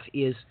Asaph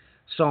is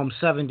Psalm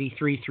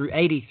 73 through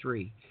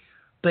 83.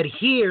 But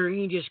here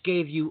he just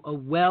gave you a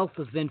wealth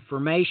of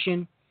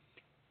information.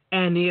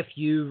 And if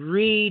you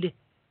read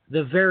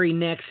the very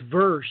next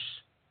verse,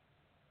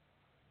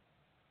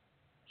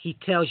 he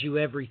tells you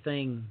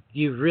everything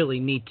you really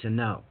need to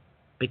know,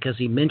 because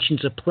he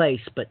mentions a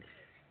place. But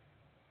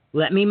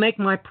let me make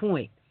my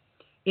point.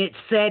 It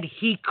said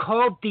he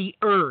called the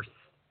earth.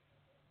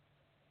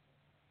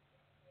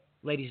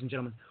 Ladies and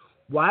gentlemen,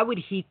 why would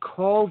he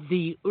call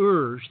the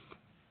earth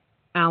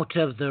out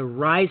of the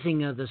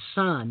rising of the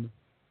sun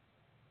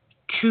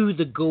to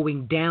the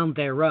going down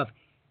thereof?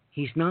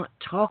 He's not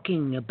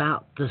talking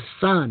about the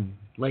sun,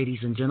 ladies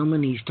and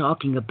gentlemen. He's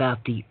talking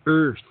about the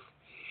earth.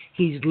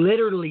 He's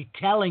literally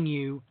telling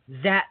you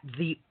that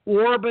the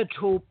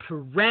orbital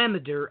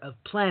parameter of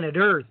planet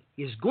Earth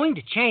is going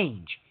to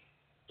change.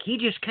 He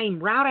just came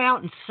right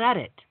out and said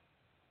it.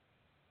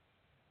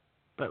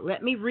 But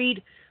let me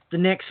read the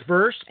next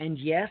verse, and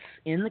yes,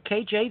 in the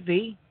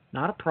KJV,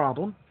 not a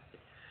problem.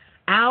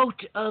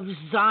 Out of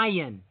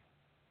Zion.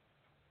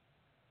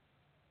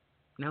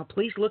 Now,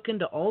 please look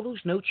into all those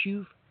notes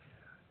you've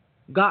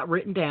got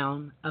written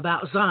down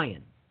about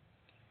Zion.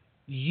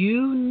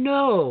 You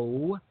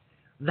know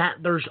that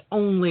there's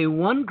only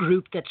one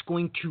group that's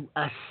going to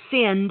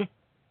ascend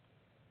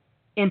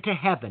into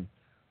heaven.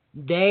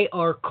 They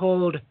are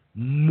called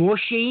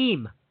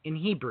Mosheim in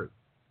Hebrew.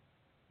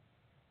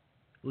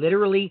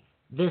 Literally,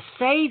 the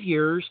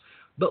saviors,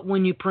 but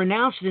when you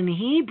pronounce it in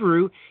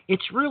Hebrew,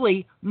 it's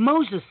really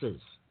Moses's.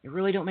 It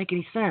really don't make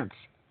any sense.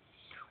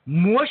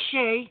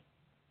 Moshe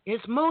is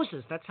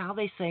Moses. That's how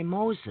they say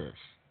Moses.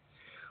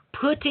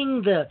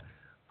 Putting the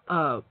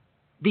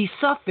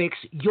suffix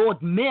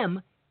yod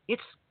mem,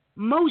 it's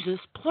Moses,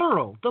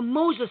 plural. The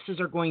Moseses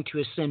are going to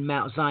ascend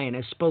Mount Zion,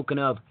 as spoken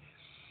of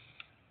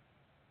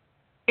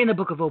in the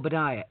book of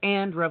Obadiah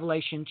and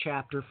Revelation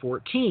chapter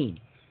 14.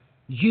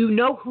 You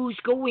know who's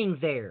going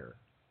there.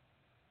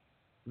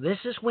 This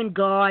is when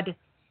God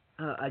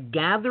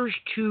gathers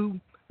to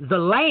the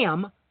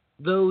Lamb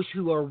those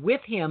who are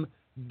with him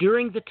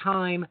during the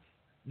time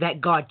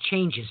that God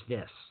changes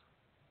this.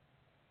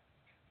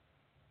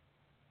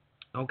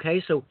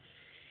 Okay, so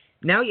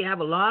now you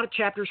have a lot of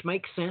chapters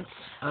make sense.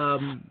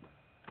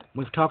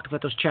 We've talked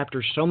about those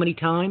chapters so many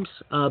times,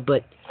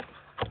 but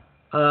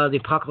the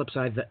Apocalypse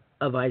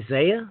of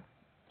Isaiah,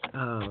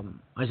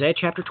 Isaiah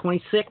chapter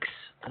 26,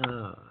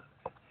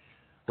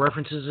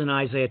 references in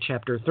Isaiah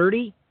chapter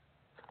 30,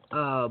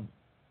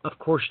 of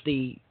course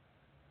the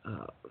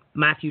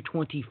Matthew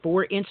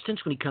 24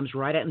 instance when he comes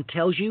right out and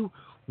tells you,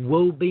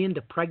 woe being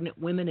to pregnant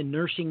women and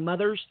nursing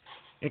mothers.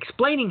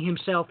 Explaining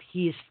himself,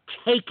 he is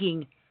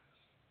taking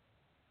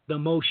the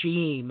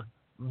Mosheim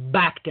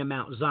back to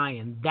Mount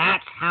Zion.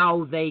 That's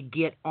how they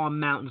get on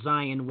Mount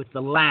Zion with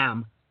the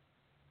Lamb,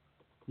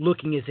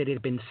 looking as if it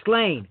had been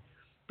slain.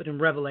 But in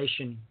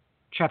Revelation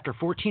chapter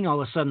 14,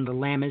 all of a sudden the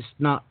Lamb is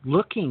not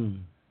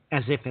looking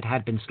as if it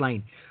had been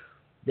slain.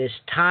 This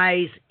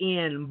ties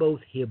in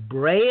both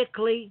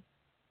Hebraically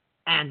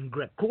and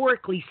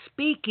Gregorically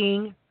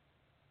speaking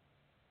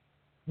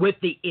with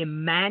the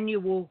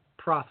Emmanuel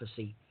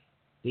prophecy.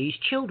 These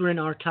children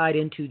are tied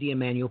into the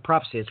Emmanuel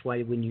prophecy. That's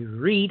why when you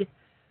read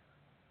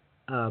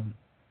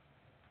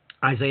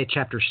Isaiah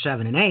chapter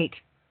 7 and 8,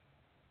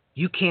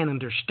 you can't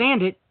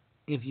understand it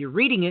if you're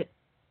reading it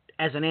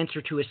as an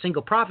answer to a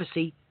single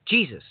prophecy.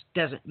 Jesus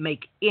doesn't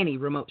make any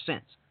remote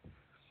sense.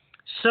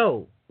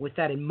 So, with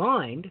that in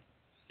mind,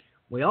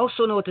 we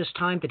also know at this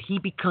time that he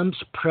becomes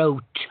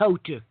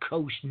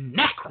prototokos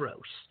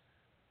nekros.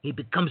 He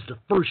becomes the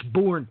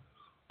firstborn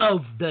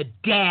of the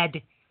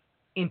dead.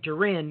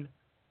 Enter in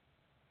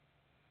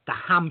the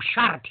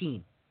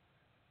Hamsharatim.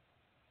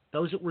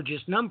 Those that were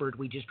just numbered,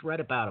 we just read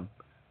about them.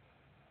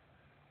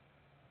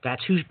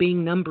 That's who's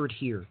being numbered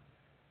here.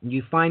 And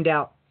you find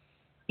out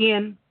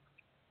in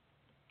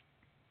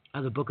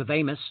the book of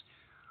Amos,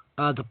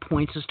 the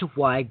points as to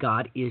why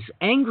God is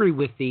angry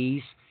with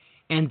these,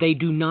 and they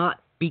do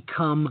not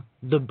become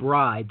the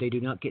bride. They do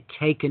not get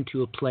taken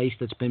to a place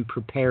that's been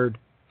prepared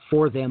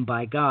for them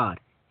by God.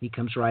 He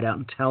comes right out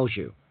and tells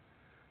you.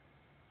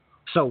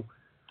 So,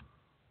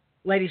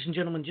 ladies and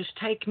gentlemen, just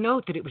take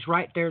note that it was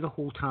right there the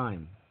whole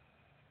time.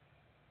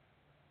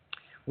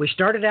 We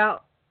started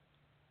out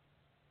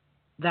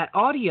that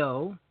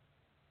audio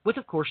with,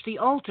 of course, the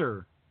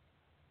altar.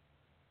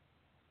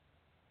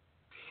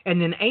 And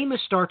then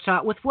Amos starts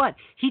out with what?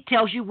 He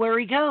tells you where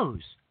he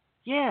goes.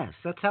 Yes,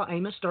 that's how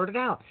Amos started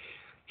out.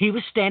 He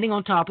was standing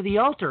on top of the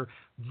altar.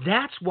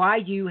 That's why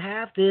you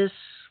have this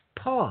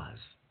pause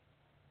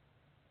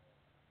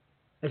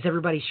as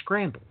everybody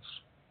scrambles.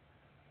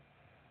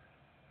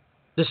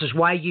 This is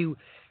why you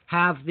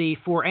have the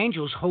four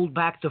angels hold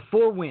back the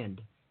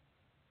forewind.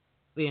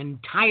 The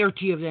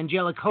entirety of the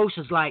angelic host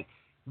is like,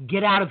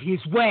 get out of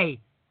his way.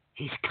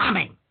 He's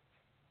coming.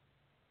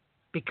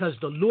 Because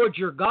the Lord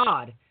your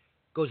God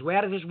goes way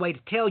out of his way to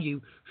tell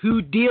you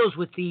who deals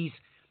with these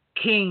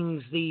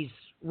kings, these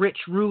rich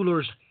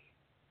rulers.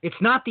 It's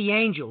not the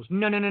angels.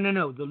 No.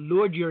 The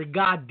Lord your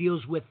God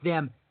deals with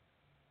them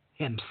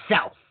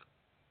himself.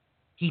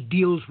 He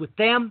deals with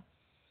them.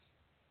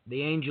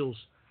 The angels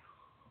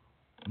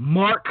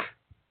mark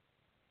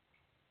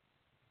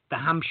the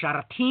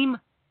Hamsharatim.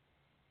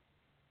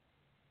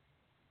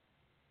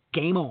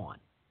 Game on.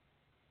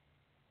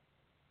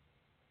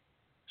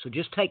 So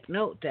just take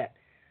note that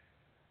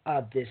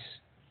this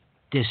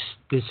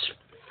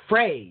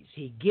phrase,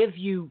 he gives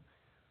you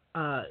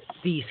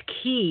these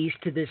keys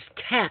to this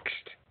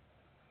text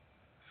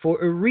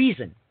for a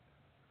reason.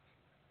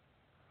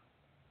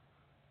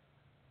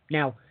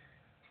 Now,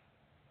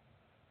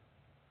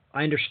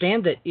 I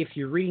understand that if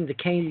you're reading the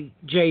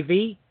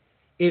KJV,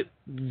 it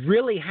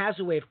really has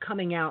a way of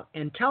coming out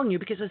and telling you,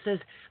 because it says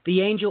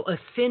the angel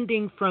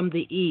ascending from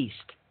the east.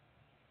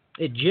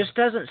 It just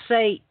doesn't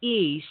say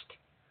east.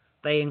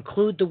 They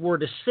include the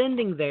word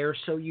ascending there,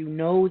 so you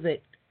know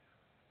that,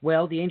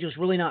 well, the angel's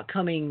really not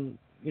coming,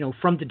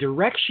 from the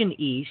direction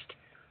east.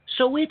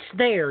 So it's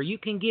there. You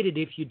can get it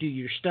if you do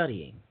your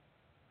studying.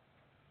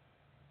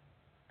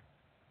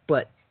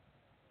 But,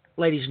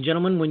 ladies and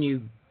gentlemen, when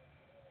you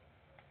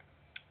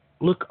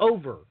look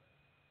over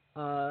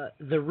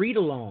the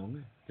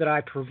read-along that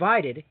I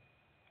provided,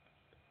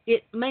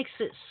 it makes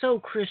it so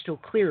crystal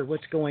clear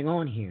what's going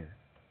on here.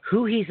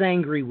 Who he's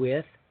angry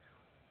with,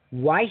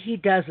 why he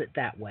does it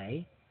that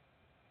way.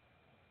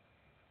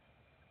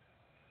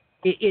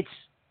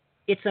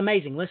 It's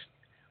amazing.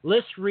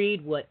 Let's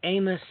read what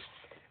Amos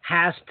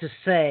has to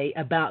say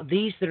about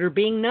these that are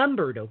being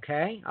numbered,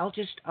 okay? I'll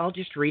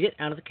just read it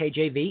out of the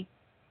KJV.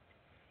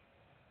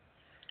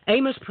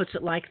 Amos puts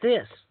it like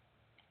this.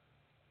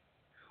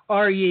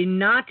 Are ye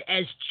not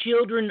as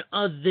children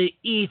of the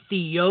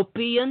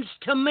Ethiopians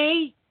to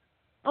me,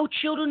 O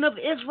children of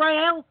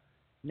Israel?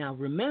 Now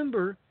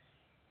remember,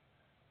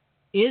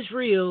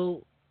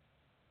 Israel,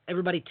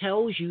 everybody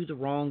tells you the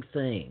wrong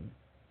thing.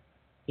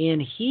 In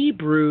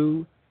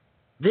Hebrew,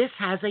 this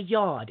has a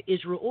yod.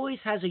 Israel always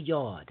has a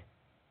yod.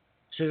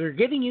 So they're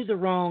giving you the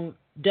wrong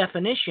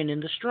definition in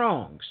the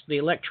Strongs, the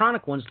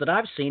electronic ones that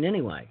I've seen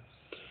anyway.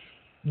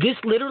 This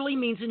literally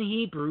means in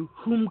Hebrew,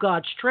 whom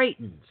God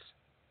straightens.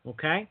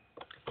 Okay?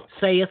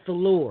 Saith the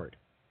Lord,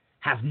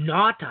 have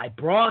not I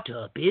brought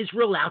up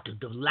Israel out of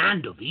the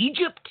land of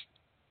Egypt?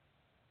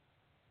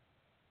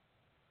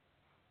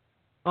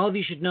 All of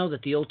you should know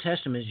that the Old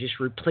Testament is just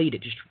replete.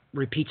 It just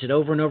repeats it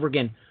over and over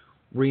again.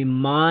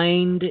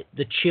 Remind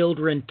the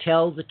children,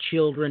 tell the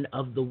children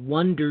of the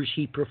wonders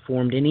he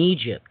performed in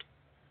Egypt.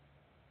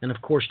 And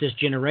of course, this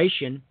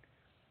generation,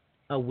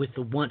 with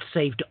the once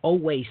saved,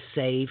 always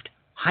saved,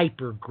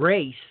 hyper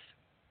grace,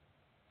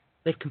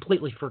 they've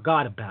completely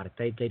forgot about it.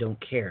 They don't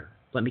care.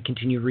 Let me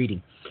continue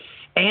reading.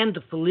 And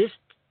the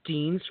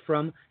Philistines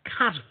from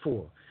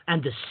Kazfor,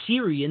 and the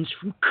Syrians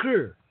from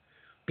Kir.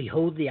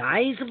 Behold, the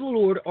eyes of the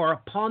Lord are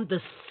upon the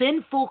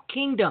sinful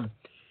kingdom,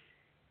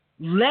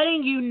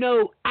 letting you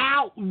know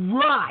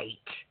outright,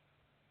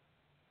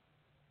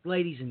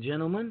 ladies and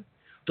gentlemen,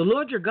 the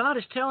Lord your God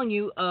is telling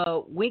you,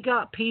 we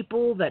got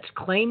people that's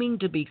claiming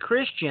to be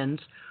Christians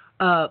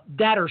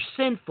that are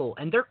sinful,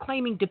 and they're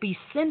claiming to be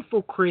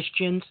sinful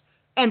Christians,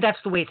 and that's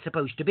the way it's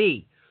supposed to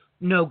be.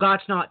 No,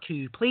 God's not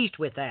too pleased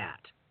with that.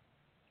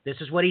 This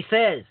is what he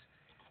says,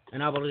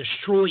 and I will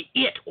destroy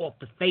it off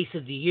the face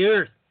of the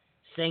earth,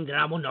 saying that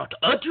I will not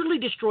utterly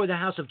destroy the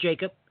house of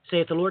Jacob,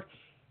 saith the Lord.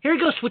 Here he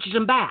goes, switches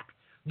them back.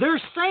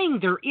 They're saying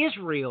they're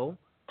Israel.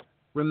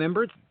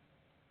 Remember,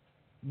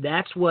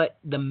 that's what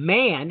the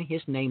man,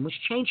 his name was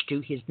changed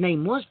to. His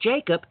name was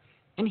Jacob,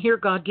 and here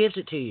God gives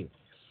it to you.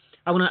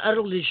 I will not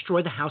utterly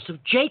destroy the house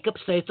of Jacob,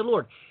 saith the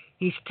Lord.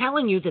 He's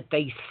telling you that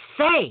they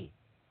say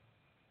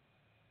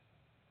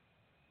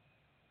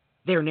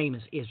their name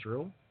is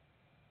Israel.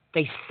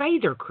 They say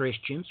they're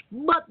Christians,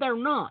 but they're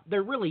not.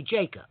 They're really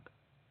Jacob.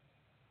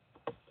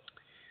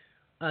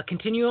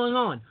 Continuing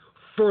on.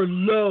 For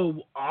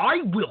lo, I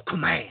will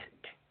command.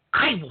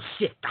 I will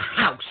sift the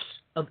house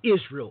of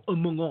Israel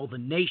among all the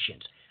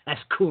nations, as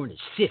corn is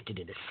sifted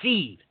in a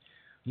sieve,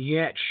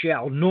 yet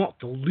shall not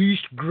the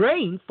least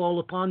grain fall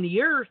upon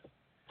the earth.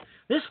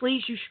 This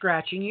leaves you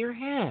scratching your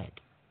head.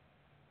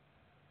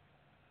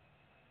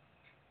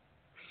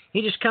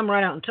 He just come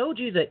right out and told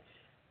you that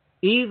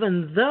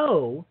even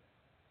though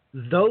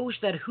those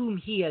that whom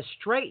he has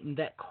straightened,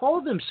 that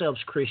call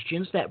themselves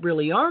Christians, that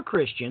really are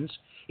Christians,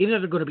 even though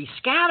they're going to be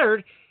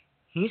scattered,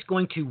 he's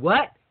going to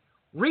what?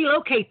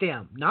 Relocate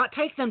them, not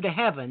take them to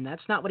heaven.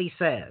 That's not what he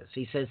says.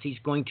 He says he's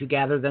going to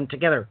gather them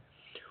together.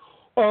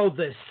 All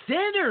the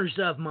sinners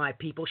of my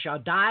people shall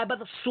die by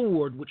the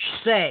sword, which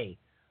say,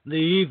 the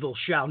evil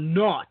shall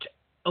not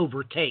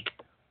overtake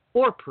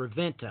or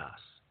prevent us.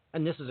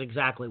 And this is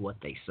exactly what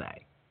they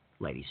say,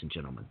 ladies and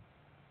gentlemen.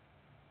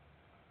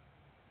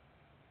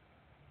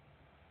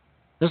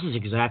 This is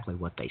exactly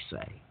what they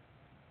say.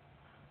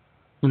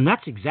 And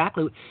that's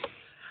exactly...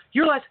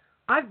 You realize,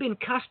 I've been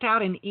cussed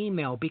out in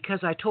email because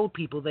I told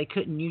people they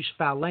couldn't use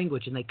foul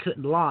language and they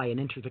couldn't lie and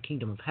enter the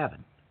kingdom of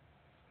heaven.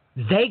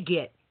 They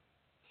get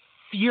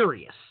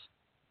furious.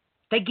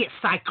 They get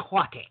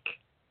psychotic.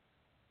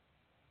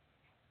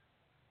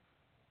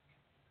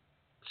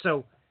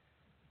 So,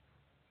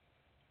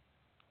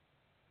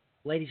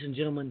 ladies and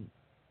gentlemen,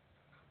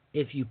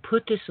 if you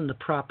put this in the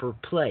proper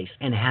place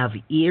and have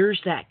ears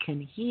that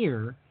can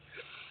hear,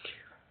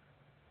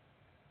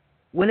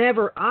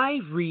 whenever I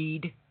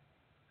read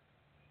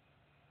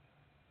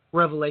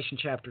Revelation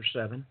chapter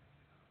 7,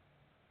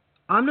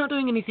 I'm not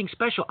doing anything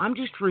special. I'm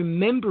just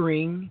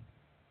remembering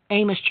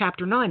Amos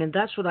chapter 9, and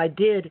that's what I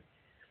did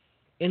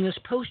in this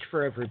post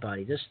for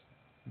everybody, this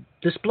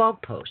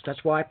blog post.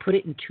 That's why I put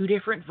it in 2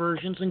 different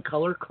versions and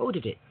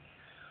color-coded it.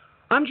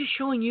 I'm just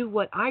showing you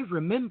what I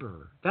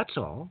remember, that's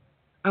all.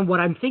 And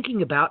what I'm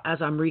thinking about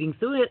as I'm reading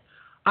through it,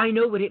 I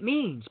know what it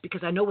means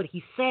because I know what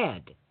he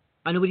said.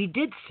 I know what he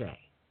did say.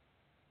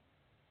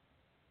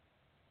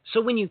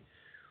 So when you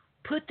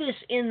put this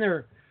in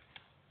their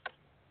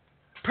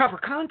proper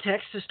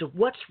context as to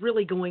what's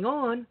really going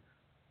on,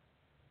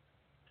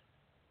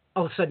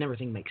 all of a sudden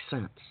everything makes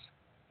sense.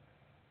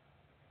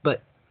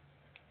 But,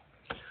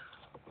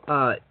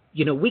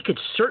 we could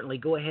certainly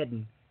go ahead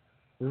and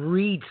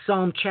read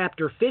Psalm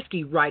chapter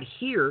 50 right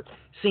here,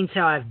 since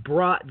how I've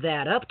brought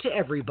that up to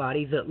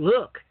everybody, that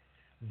look,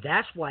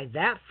 that's why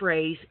that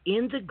phrase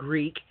in the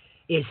Greek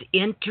is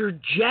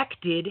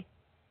interjected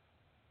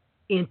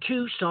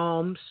into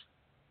Psalms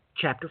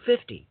chapter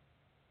 50.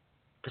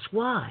 That's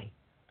why.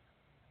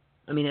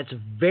 I mean, it's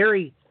a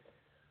very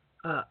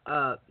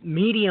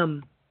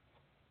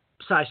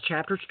medium-sized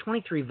chapter. It's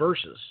 23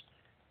 verses,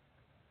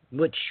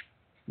 which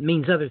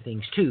means other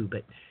things too,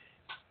 but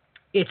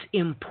it's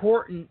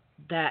important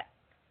that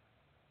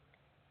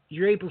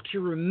you're able to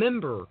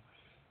remember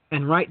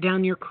and write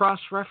down your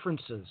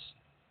cross-references.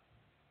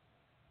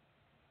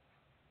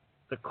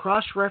 The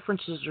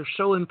cross-references are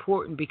so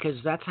important because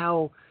that's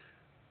how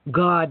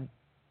God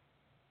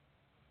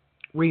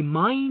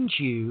reminds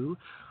you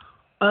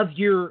of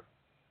your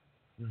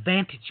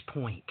vantage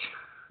point.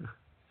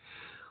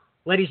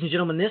 Ladies and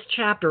gentlemen, this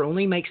chapter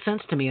only makes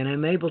sense to me, and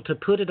I'm able to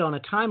put it on a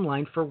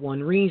timeline for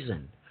one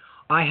reason.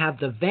 I have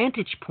the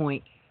vantage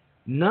point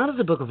not of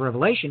the book of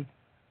Revelation,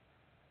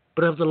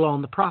 but of the law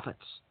and the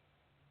prophets.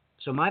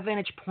 So my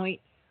vantage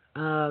point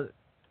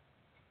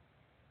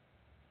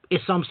is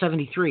Psalm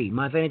 73.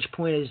 My vantage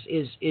point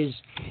is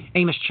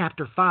Amos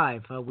chapter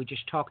 5. We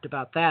just talked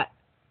about that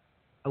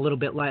a little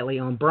bit lightly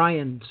on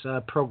Brian's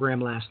program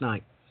last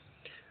night.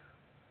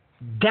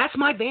 That's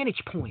my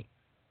vantage point.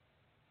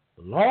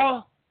 The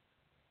law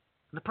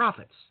and the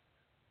prophets.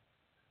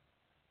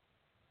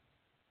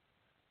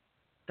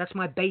 That's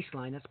my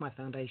baseline. That's my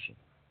foundation.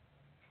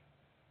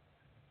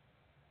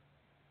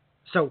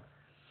 So,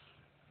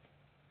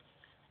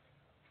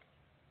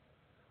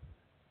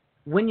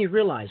 when you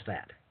realize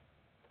that,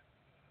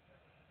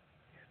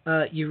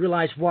 you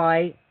realize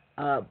why,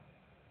 Psalms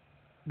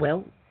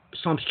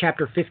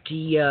chapter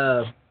 50,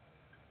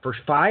 verse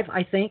 5,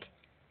 I think,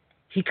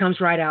 he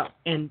comes right out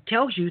and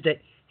tells you that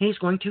he's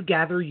going to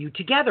gather you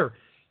together.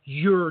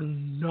 You're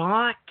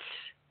not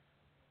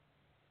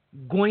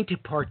going to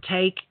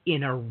partake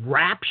in a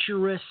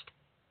rapturous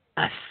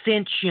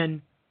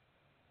ascension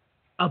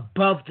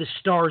above the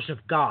stars of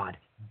God.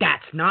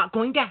 That's not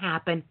going to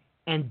happen,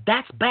 and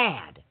that's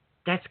bad.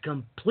 That's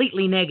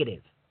completely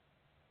negative.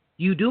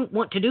 You don't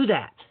want to do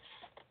that.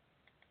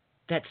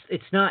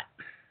 It's not.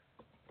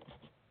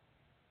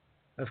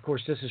 Of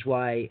course, this is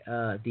why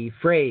the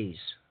phrase,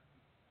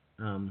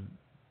 the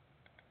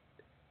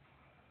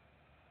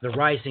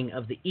rising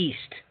of the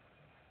east,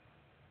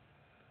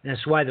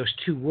 that's why those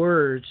 2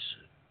 words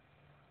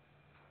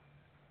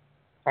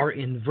are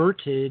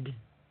inverted.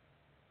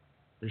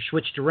 They're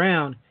switched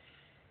around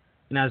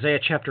in Isaiah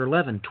chapter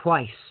 11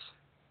 twice.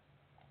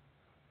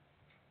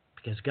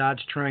 Because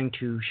God's trying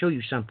to show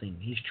you something.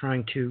 He's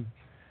trying to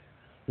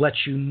let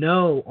you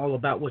know all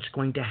about what's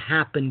going to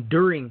happen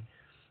during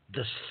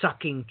the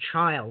sucking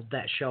child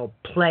that shall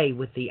play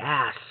with the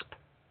asp.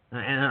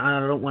 And I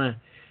don't want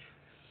to...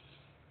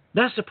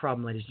 That's the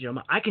problem, ladies and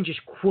gentlemen. I can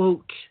just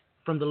quote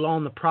from the law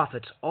and the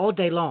prophets all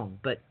day long,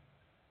 but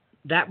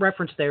that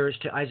reference there is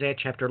to Isaiah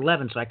chapter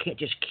 11, so I can't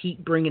just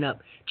keep bringing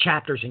up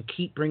chapters and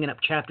keep bringing up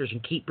chapters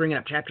and keep bringing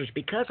up chapters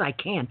because I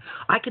can.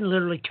 I can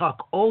literally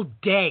talk all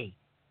day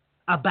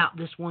about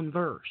this one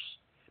verse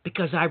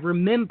because I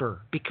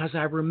remember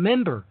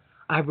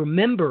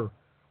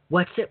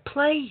what's at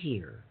play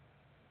here.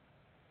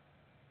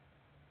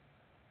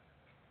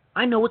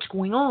 I know what's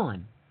going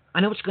on. I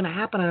know what's going to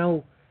happen. I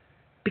know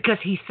because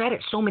he said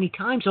it so many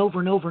times over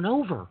and over and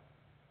over.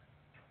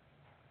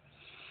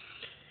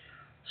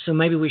 So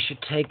maybe we should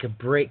take a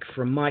break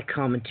from my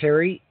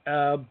commentary.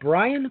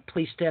 Brian,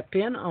 please step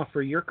in,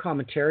 offer your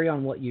commentary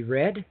on what you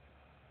read.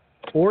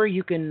 Or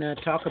you can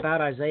talk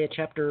about Isaiah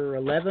chapter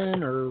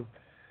 11 or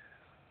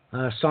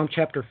Psalm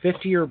chapter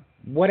 50 or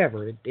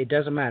whatever. It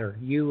doesn't matter.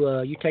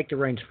 You take the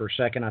reins for a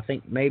second. I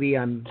think maybe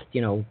I'm,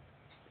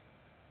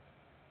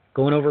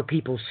 going over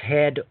people's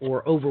head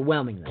or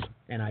overwhelming them,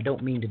 and I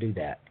don't mean to do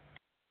that.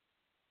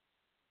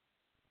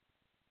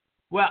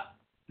 Well,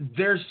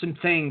 there's some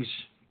things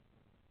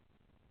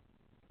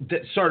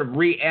that sort of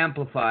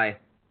re-amplify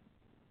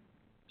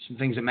some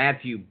things that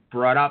Matthew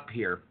brought up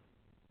here.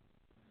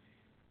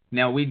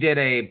 Now, we did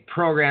a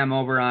program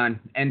over on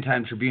End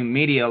Time Tribune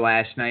Media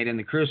last night in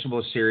the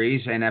Crucible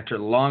series, and after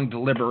long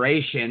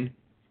deliberation,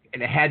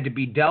 it had to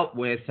be dealt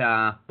with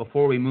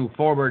before we move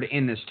forward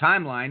in this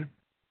timeline.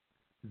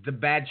 The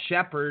bad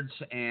shepherds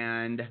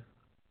and,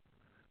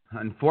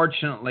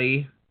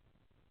 unfortunately,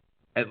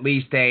 at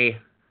least a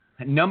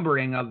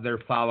numbering of their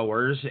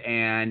followers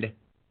and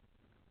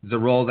the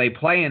role they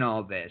play in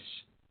all this.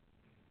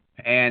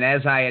 And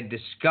as I had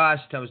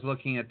discussed, I was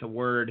looking at the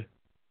word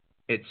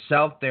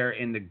itself there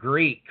in the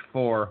Greek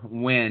for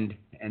wind,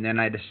 and then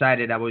I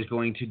decided I was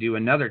going to do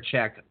another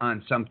check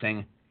on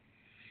something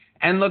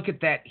and look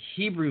at that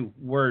Hebrew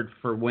word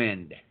for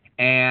wind.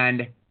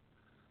 And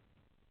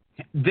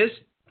this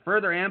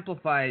further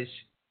amplifies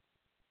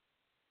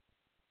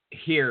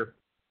here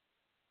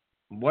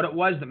what it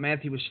was that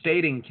Matthew was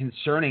stating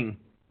concerning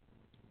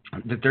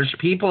that there's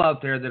people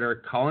out there that are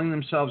calling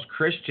themselves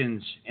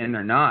Christians and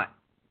they're not.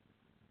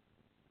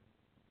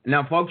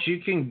 Now, folks,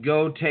 you can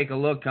go take a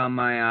look on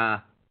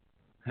my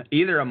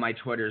either of my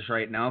Twitters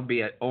right now, be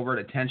it Overt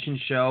Attention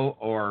Show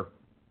or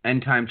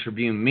End Time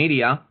Tribune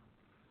Media,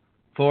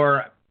 for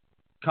a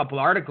couple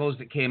articles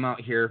that came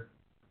out here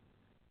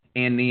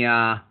in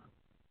the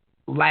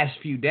last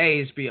few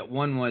days, be it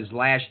one was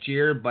last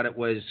year, but it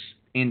was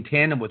in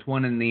tandem with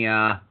one in the,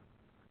 I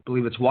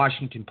believe it's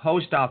Washington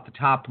Post off the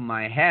top of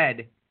my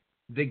head,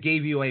 that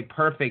gave you a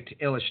perfect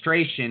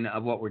illustration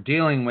of what we're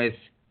dealing with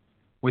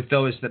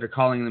those that are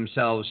calling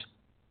themselves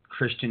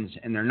Christians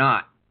and they're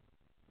not.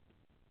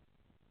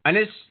 And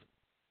this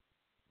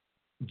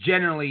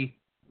generally,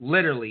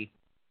 literally,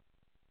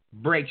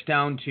 breaks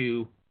down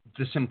to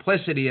the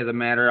simplicity of the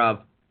matter of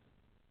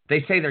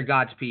they say they're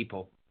God's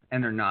people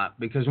and they're not.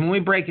 Because when we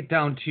break it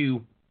down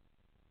to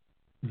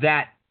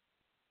that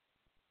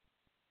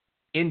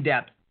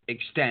in-depth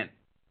extent,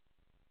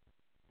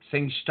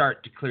 things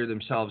start to clear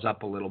themselves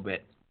up a little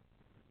bit.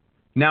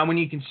 Now, when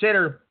you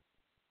consider,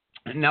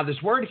 now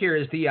this word here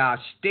is the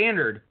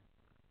standard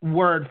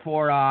word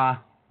for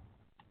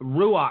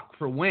ruach,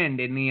 for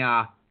wind, in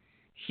the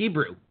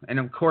Hebrew. And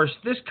of course,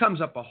 this comes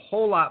up a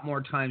whole lot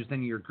more times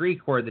than your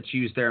Greek word that's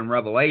used there in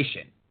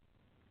Revelation.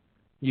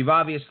 You've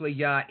obviously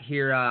got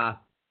here,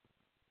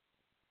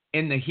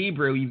 in the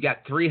Hebrew, you've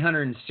got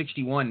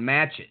 361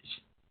 matches.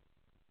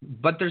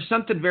 But there's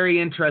something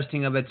very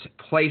interesting of its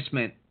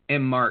placement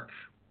in Mark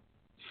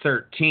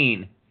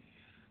 13.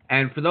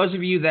 And for those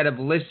of you that have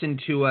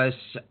listened to us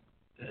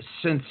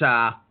since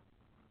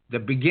the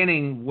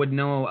beginning would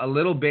know a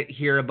little bit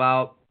here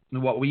about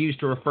what we used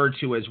to refer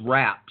to as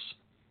raps.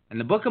 And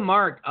the book of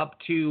Mark up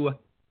to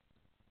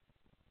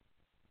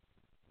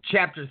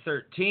chapter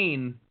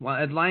 13,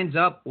 well, it lines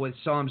up with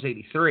Psalms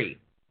 83.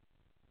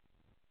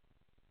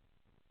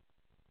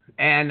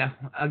 And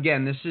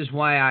again, this is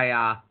why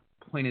I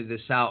pointed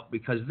this out,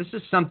 because this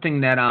is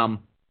something that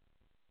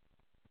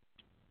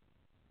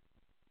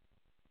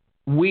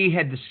we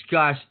had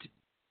discussed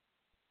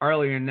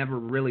earlier and never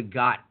really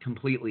got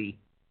completely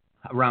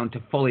around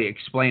to fully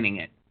explaining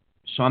it.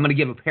 So I'm going to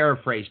give a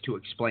paraphrase to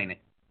explain it.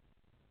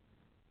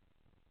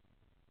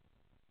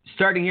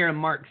 Starting here in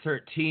Mark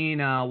 13,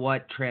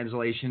 what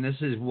translation? This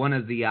is one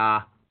of the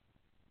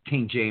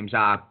King James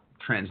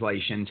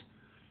translations.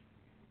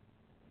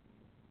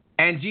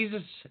 And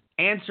Jesus,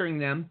 answering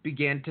them,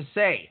 began to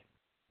say,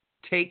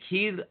 "Take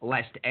heed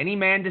lest any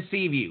man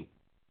deceive you.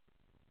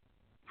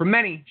 For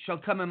many shall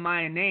come in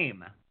my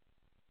name,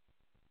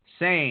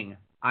 saying,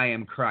 I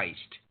am Christ,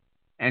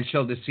 and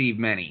shall deceive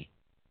many."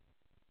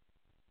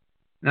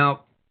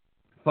 Now,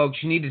 folks,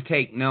 you need to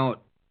take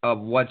note of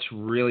what's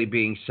really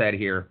being said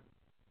here.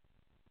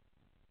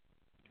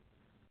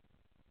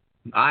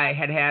 I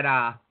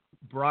had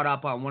brought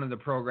up on one of the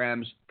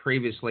programs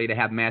previously to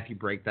have Matthew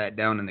break that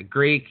down in the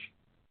Greek.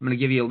 I'm going to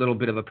give you a little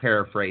bit of a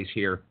paraphrase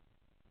here.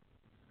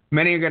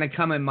 Many are going to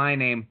come in my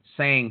name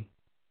saying,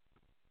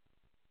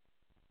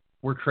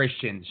 we're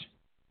Christians.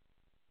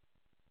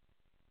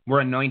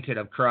 We're anointed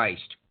of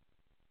Christ.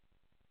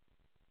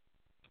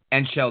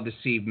 and shall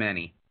deceive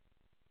many.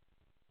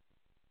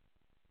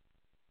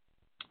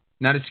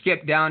 Now to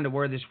skip down to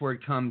where this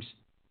word comes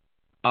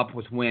up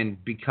with wind,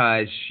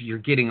 because you're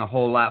getting a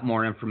whole lot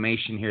more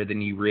information here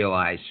than you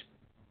realize.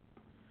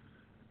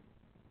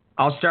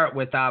 I'll start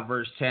with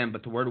verse 10,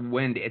 but the word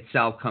wind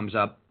itself comes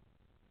up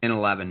in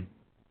 11.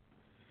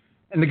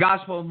 And the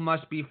gospel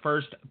must be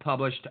first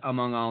published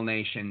among all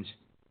nations.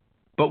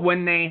 But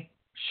when they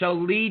shall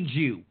lead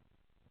you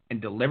and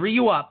deliver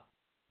you up,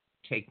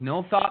 take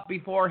no thought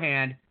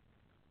beforehand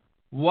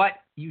what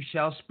you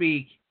shall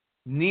speak,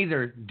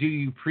 neither do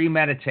you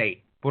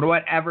premeditate. But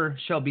whatever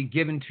shall be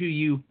given to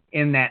you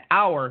in that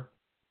hour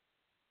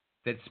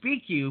that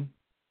speak you,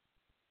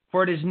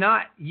 for it is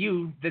not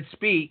you that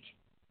speak,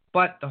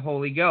 but the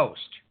Holy Ghost.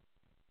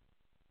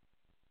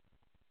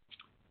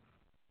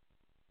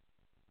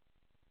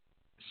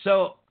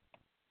 So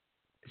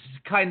this is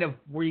kind of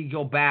where you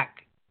go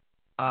back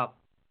up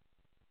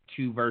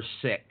to verse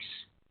 6.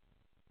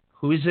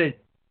 Who is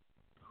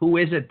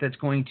it that's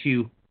going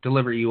to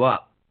deliver you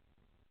up?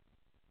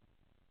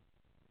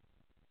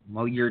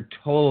 Well, you're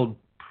told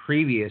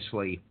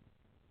previously,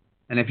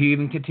 and if you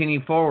even continue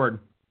forward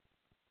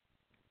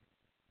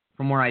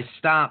from where I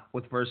stop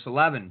with verse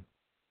 11,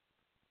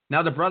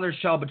 now the brother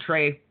shall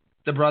betray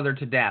the brother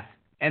to death,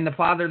 and the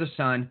father the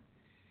son,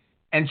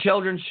 and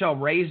children shall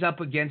raise up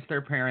against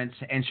their parents,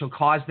 and shall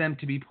cause them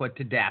to be put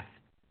to death.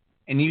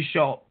 And you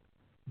shall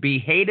be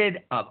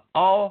hated of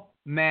all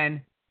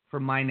men for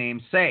my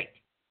name's sake.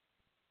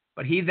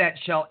 But he that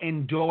shall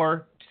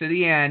endure to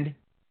the end,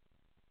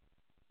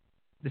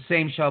 the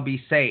same shall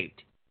be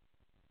saved.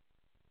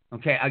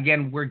 Okay,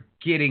 again, we're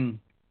getting,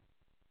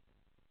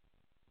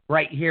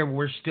 right here,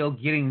 we're still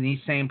getting these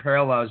same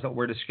parallels that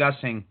we're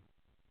discussing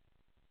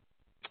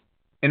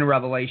in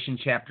Revelation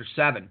chapter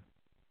 7.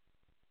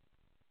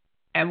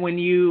 And when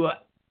you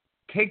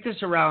take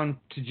this around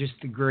to just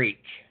the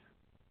Greek,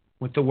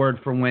 with the word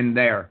for wind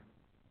there,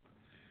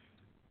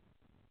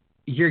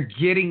 you're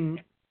getting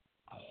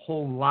a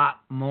whole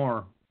lot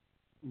more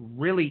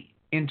really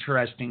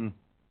interesting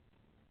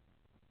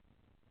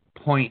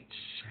points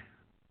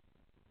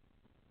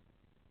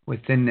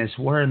within this.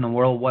 Where in the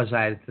world was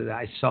I that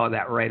I saw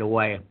that right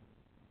away?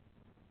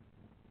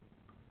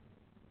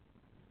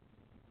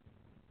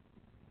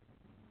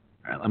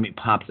 All right, let me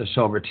pop this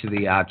over to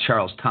the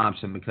Charles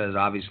Thompson, because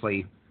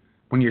obviously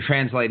when you're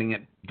translating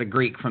it, the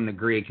Greek from the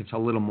Greek, it's a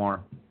little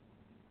more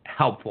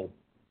helpful.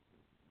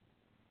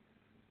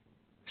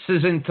 This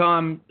is in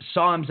Psalms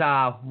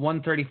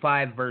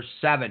 135, verse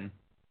 7.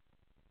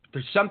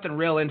 There's something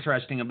real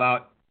interesting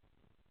about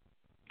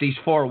these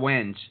four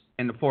winds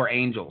and the four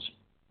angels.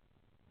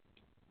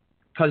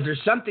 Because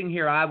there's something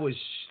here I was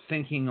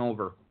thinking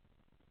over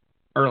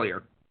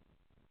earlier.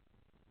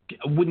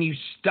 When you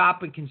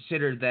stop and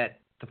consider that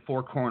the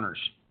four corners,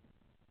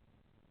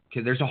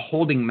 okay, there's a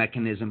holding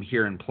mechanism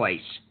here in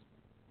place.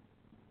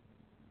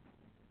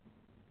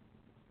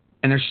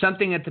 And there's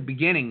something at the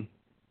beginning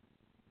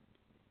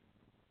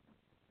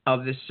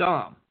of this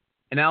psalm.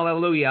 And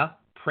hallelujah,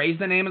 praise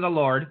the name of the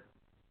Lord,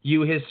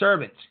 you his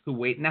servants, who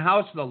wait in the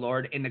house of the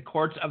Lord, in the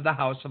courts of the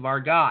house of our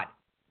God.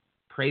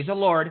 Praise the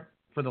Lord,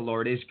 for the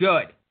Lord is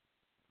good.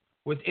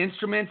 With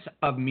instruments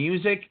of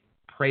music,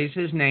 praise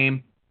his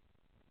name,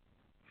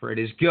 for it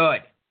is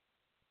good.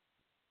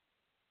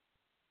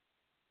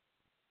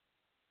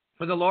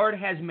 For the Lord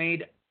has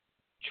made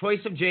choice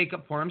of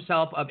Jacob for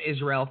himself, of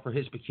Israel for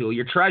his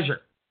peculiar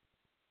treasure.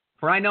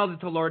 For I know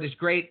that the Lord is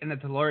great, and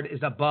that the Lord is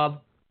above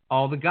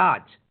all the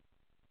gods.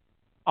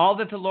 All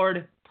that the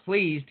Lord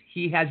pleased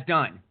he has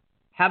done,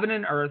 heaven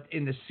and earth,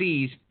 in the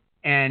seas,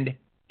 and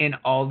in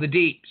all the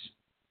deeps.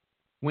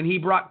 When he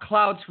brought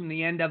clouds from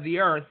the end of the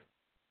earth,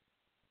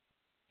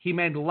 he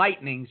made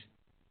lightnings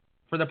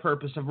for the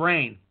purpose of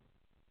rain.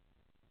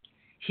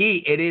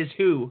 He it is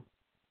who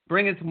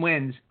bringeth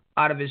winds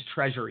out of his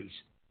treasuries.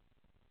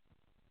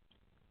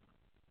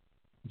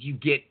 You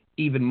get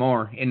even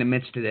more in the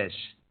midst of this.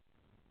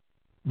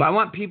 But I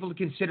want people to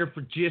consider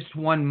for just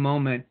one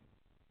moment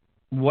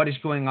what is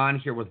going on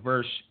here with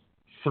verse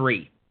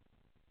 3.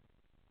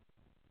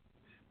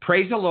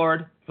 Praise the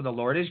Lord, for the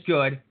Lord is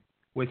good.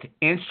 With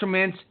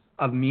instruments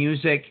of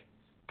music,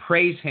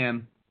 praise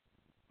him,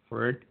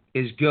 for it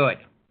is good.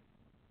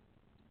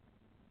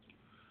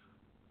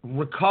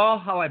 Recall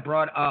how I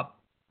brought up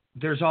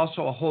there's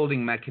also a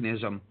holding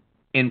mechanism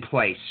in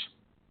place.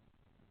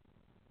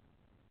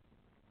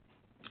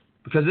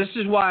 Because this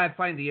is why I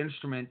find the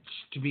instruments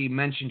to be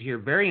mentioned here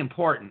very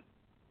important.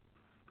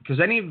 Because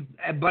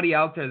anybody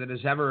out there that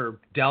has ever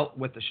dealt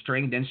with a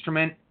stringed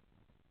instrument,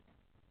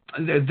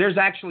 there's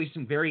actually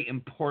some very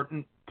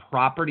important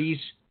properties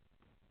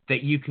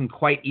that you can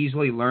quite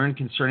easily learn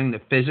concerning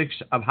the physics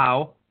of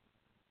how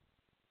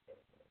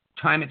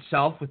time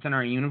itself within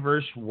our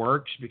universe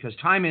works. Because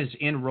time is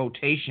in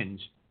rotations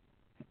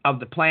of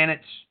the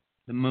planets,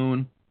 the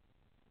moon,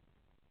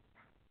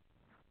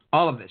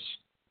 all of this.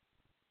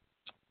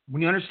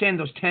 When you understand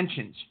those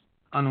tensions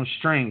on those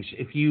strings,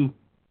 if you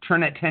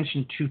turn that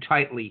tension too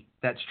tightly,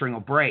 that string will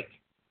break.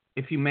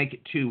 If you make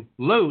it too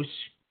loose,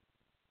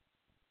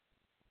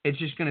 it's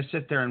just going to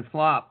sit there and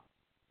flop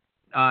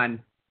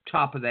on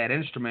top of that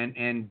instrument,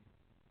 and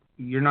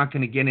you're not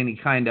going to get any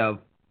kind of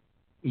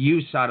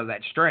use out of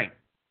that string.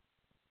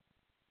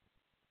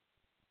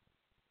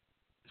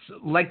 So,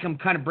 like I'm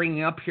kind of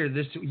bringing up here,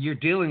 you're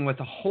dealing with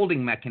a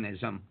holding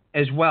mechanism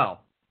as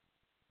well,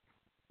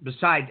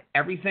 besides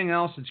everything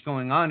else that's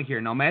going on here.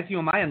 Now, Matthew,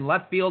 am I in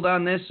left field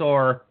on this,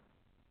 or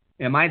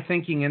am I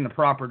thinking in the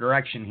proper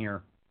direction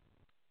here?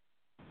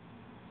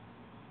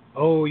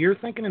 Oh, you're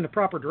thinking in the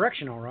proper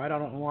direction, all right. I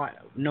don't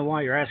know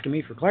why you're asking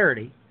me for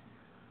clarity.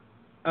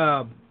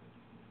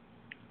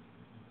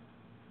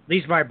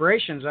 These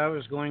vibrations I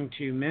was going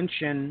to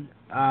mention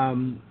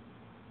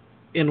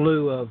in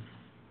lieu of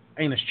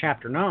Amos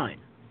chapter 9.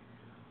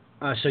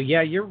 So,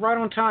 yeah, you're right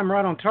on time,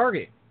 right on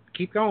target.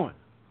 Keep going.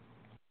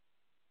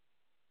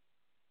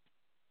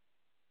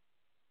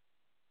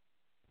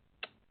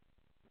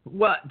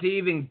 Well, to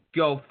even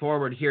go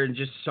forward here in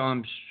just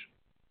Psalms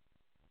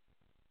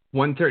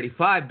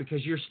 135,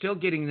 because you're still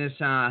getting this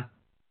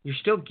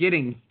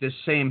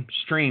same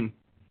stream,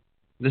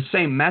 the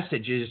same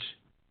messages,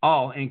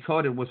 all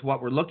encoded with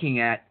what we're looking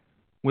at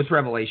with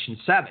Revelation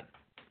 7.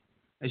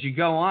 As you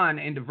go on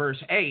into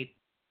verse 8,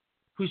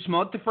 who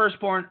smote the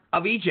firstborn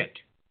of Egypt,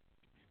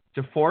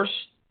 the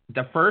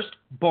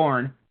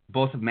firstborn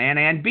both of man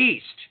and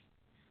beast.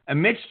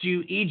 Amidst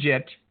you,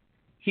 Egypt,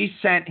 he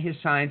sent his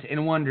signs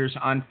and wonders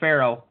on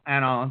Pharaoh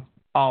and on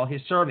all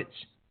his servants.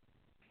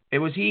 It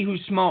was he who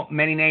smote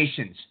many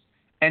nations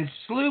and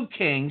slew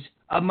kings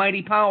of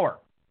mighty power.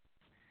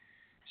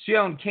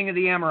 Sihon, king of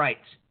the Amorites,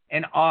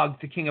 and Og,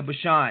 the king of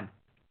Bashan,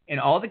 and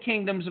all the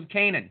kingdoms of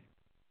Canaan,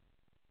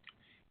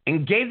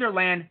 and gave their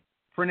land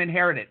for an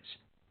inheritance.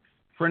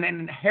 For an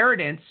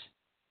inheritance,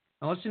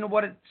 now listen to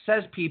what it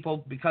says,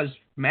 people, because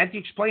Matthew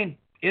explained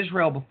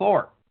Israel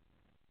before.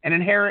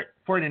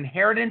 For an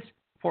inheritance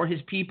for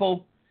his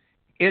people,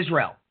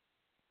 Israel.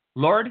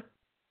 Lord,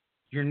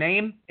 your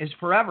name is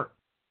forever,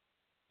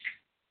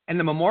 and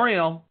the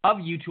memorial of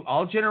you to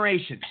all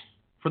generations.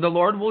 For the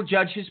Lord will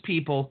judge his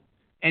people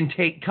and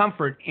take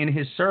comfort in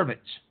his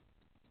servants.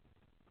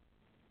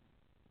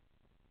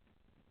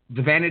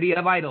 The vanity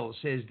of idols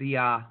is the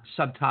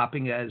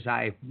subtopic as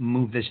I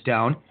move this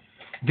down.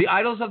 The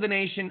idols of the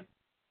nation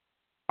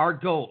are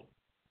gold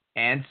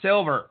and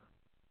silver,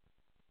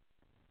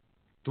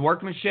 the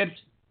workmanship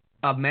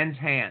of men's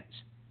hands.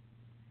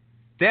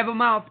 They have a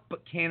mouth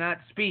but cannot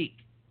speak.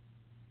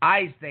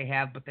 Eyes they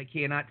have, but they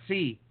cannot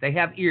see. They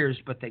have ears,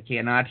 but they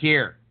cannot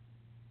hear.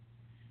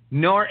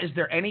 Nor is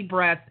there any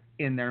breath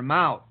in their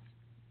mouth.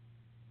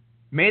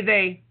 May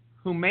they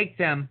who make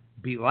them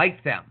be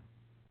like them,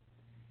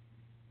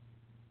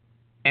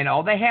 and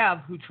all they have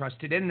who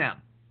trusted in them.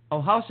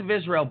 O house of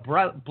Israel,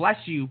 bless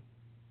you,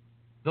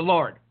 the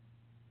Lord.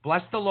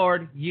 Bless the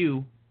Lord,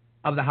 you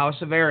of the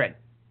house of Aaron.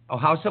 O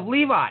house of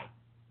Levi,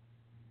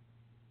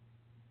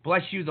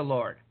 bless you, the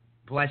Lord.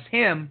 Bless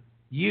him,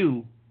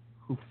 you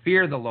who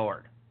fear the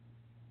Lord.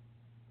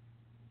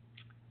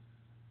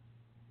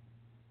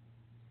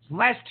 The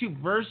last two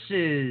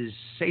verses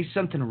say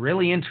something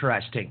really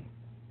interesting.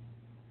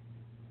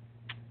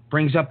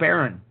 Brings up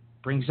Aaron,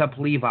 brings up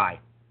Levi.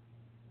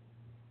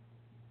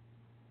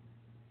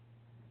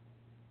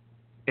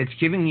 It's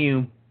giving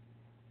you,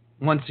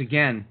 once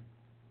again,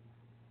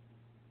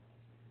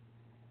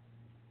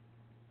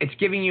 it's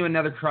giving you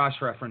another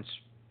cross-reference,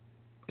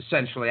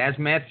 essentially. As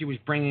Matthew was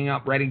bringing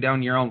up, writing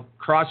down your own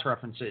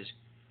cross-references.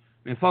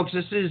 I mean, folks,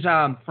 this is,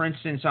 for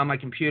instance, on my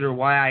computer,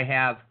 why I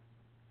have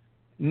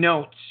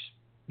notes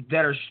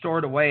that are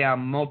stored away on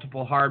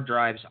multiple hard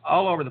drives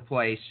all over the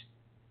place,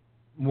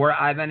 where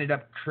I've ended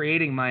up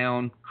creating my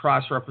own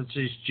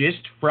cross-references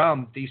just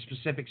from these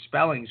specific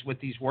spellings with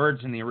these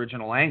words in the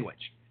original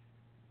language.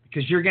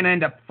 Because you're going to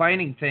end up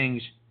finding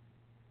things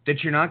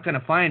that you're not going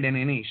to find in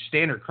any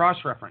standard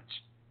cross-reference.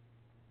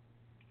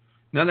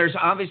 Now, there's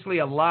obviously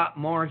a lot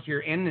more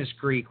here in this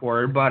Greek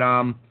word, but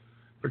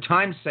for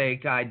time's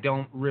sake, I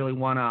don't really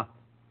want to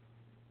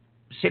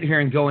sit here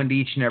and go into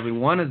each and every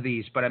one of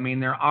these. But, I mean,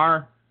 there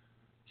are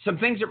some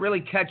things that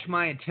really catch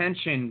my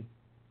attention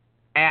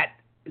at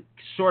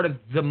sort of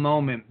the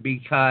moment,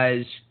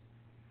 because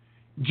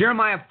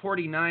Jeremiah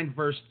 49,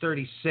 verse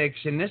 36,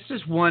 and this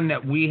is one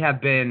that we have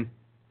been,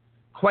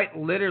 quite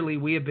literally,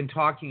 we have been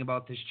talking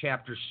about this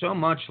chapter so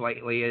much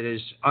lately, it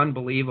is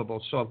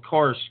unbelievable. So, of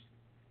course,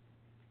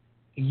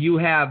 you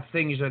have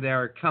things that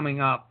are coming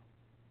up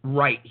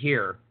right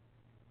here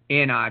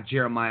in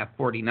Jeremiah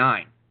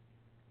 49.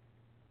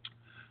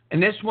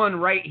 And this one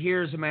right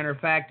here, as a matter of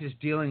fact, is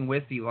dealing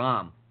with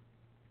Elam.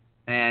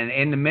 And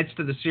in the midst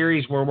of the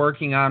series we're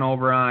working on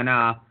over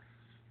on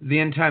the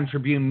End Time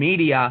Tribune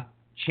Media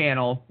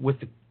channel with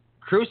the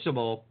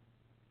Crucible,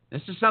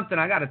 this is something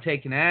I got to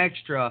take an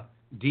extra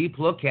deep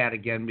look at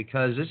again,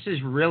 because this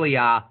is really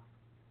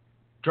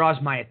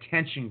draws my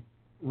attention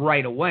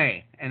right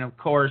away. And of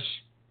course,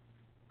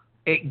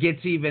 it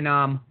gets even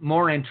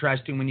more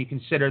interesting when you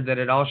consider that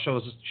it all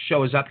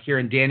shows up here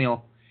in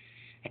Daniel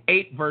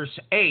 8, verse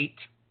 8.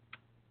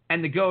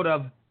 And the goat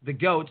of the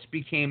goats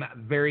became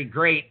very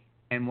great,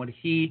 and when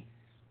he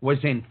was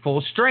in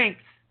full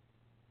strength,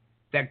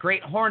 that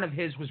great horn of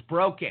his was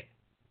broken,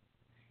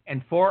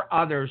 and 4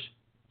 others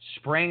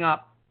sprang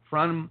up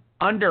from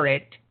under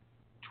it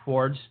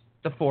towards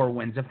the 4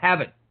 winds of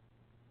heaven.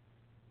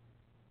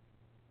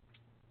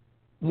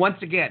 Once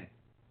again,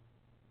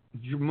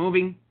 you're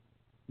moving,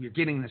 you're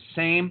getting the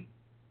same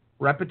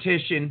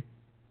repetition.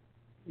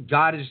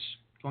 God is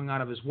going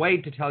out of his way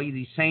to tell you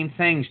these same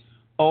things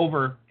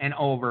over and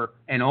over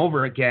and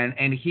over again,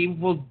 and he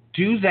will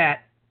do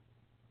that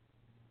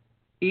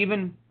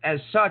even as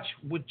such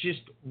with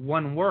just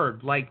one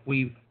word, like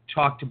we've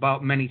talked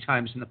about many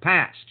times in the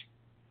past.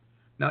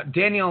 Now,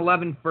 Daniel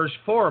 11, verse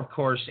 4, of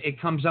course,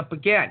 it comes up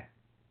again.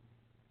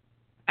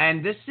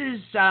 And this is,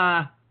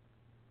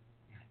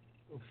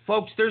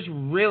 folks, there's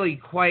really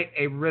quite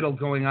a riddle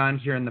going on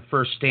here in the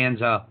first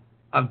stanza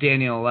of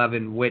Daniel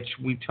 11, which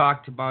we've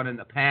talked about in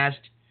the past,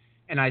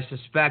 and I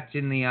suspect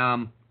in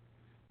the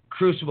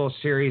Crucible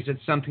series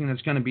it's something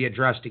that's going to be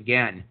addressed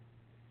again.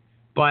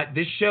 But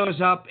this shows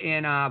up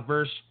in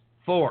verse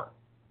 4.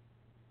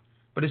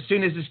 But as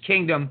soon as his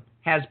kingdom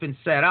has been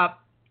set up,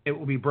 it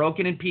will be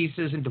broken in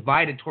pieces and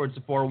divided towards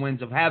the 4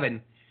 winds of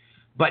heaven,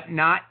 but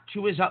not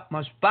to his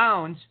utmost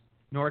bounds,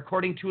 nor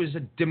according to his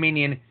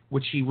dominion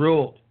which he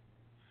ruled.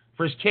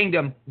 For his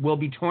kingdom will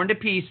be torn to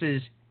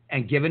pieces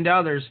and given to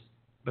others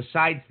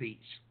besides these.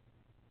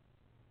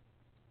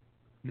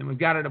 And then we've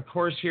got it, of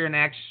course, here in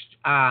Acts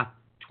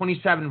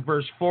 27,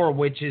 verse 4,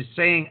 which is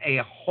saying a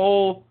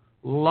whole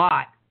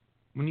lot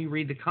when you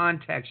read the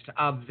context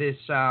of this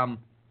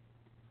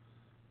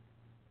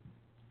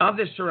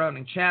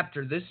surrounding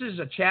chapter. This is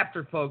a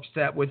chapter, folks,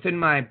 that within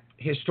my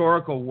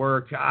historical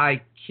work,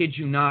 I kid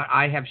you not,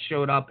 I have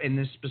showed up in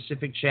this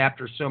specific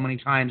chapter so many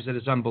times that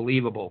it's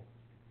unbelievable.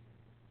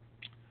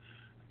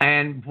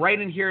 And right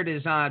in here it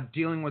is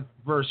dealing with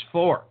verse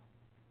 4.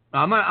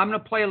 Now, I'm going to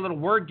play a little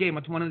word game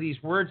with one of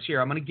these words here.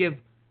 I'm going to give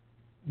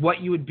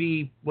what you would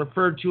be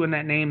referred to in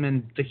that name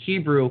in the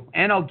Hebrew,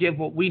 and I'll give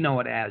what we know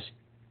it as,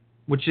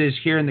 which is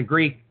here in the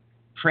Greek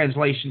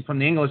translation from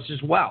the English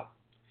as well.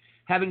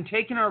 Having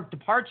taken our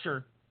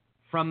departure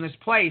from this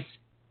place,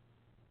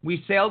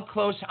 we sailed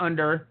close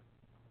under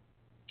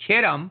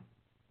Kittim,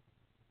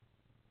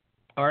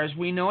 or as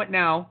we know it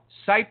now,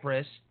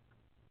 Cyprus,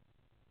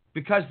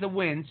 because the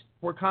winds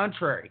were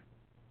contrary.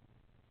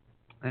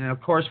 And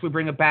of course, we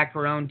bring it back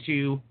around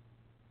to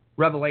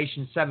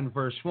Revelation 7,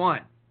 verse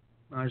 1.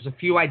 There's a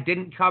few I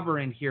didn't cover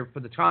in here for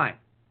the time.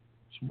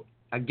 So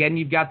again,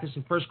 you've got this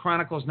in 1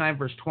 Chronicles 9,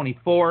 verse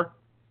 24,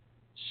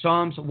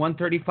 Psalms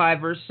 135,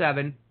 verse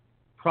 7,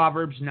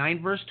 Proverbs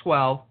 9, verse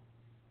 12,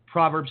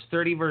 Proverbs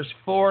 30, verse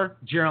 4,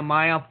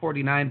 Jeremiah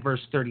 49,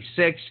 verse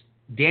 36,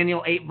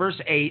 Daniel 8, verse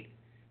 8,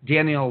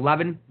 Daniel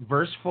 11,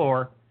 verse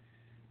 4,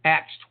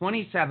 Acts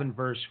 27,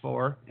 verse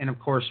 4, and of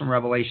course in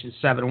Revelation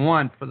 7,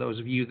 1, for those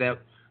of you that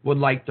would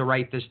like to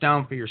write this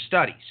down for your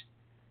studies.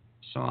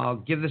 So I'll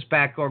give this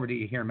back over to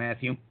you here,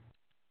 Matthew.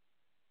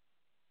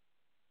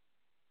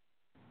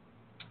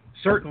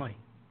 Certainly.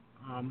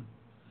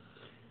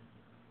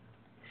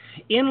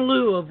 In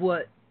lieu of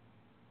what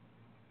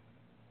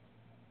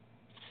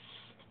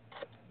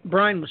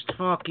Brian was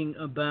talking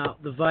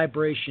about, the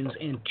vibrations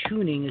and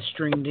tuning a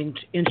stringed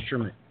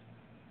instrument,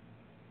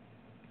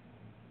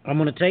 I'm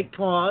going to take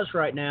pause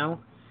right now,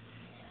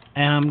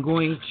 and I'm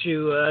going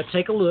to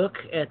take a look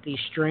at the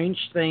strange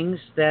things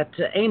that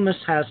Amos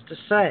has to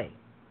say.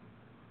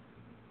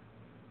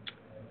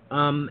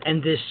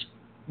 And this,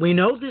 we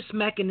know this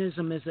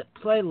mechanism is at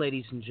play,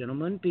 ladies and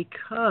gentlemen,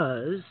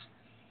 because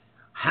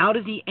how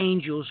do the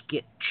angels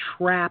get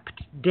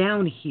trapped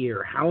down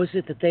here? How is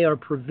it that they are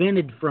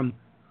prevented from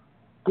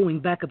going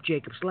back up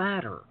Jacob's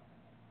ladder?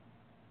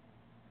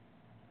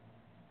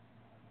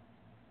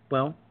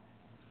 Well,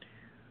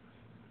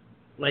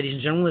 ladies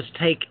and gentlemen, let's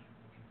take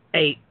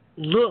a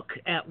look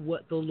at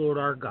what the Lord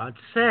our God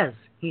says.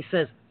 He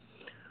says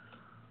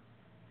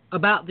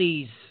about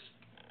these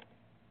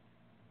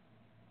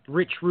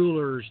rich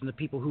rulers and the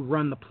people who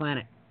run the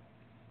planet.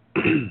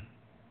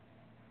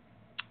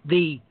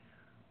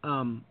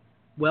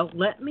 Well,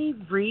 let me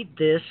read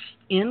this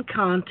in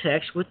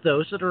context with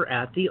those that are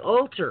at the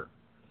altar.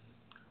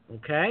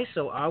 Okay,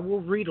 so I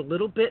will read a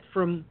little bit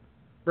from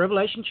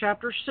Revelation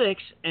chapter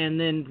 6 and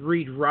then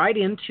read right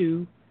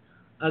into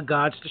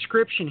God's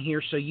description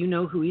here so you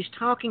know who he's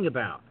talking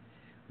about.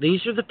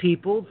 These are the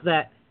people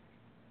that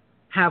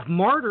have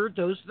martyred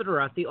those that are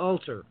at the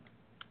altar.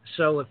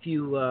 So if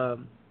you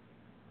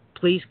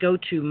please go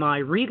to my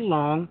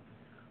read-along,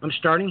 I'm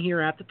starting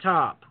here at the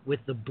top with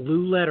the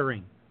blue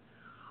lettering.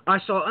 I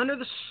saw under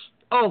the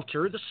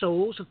altar the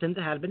souls of them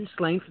that had been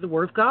slain for the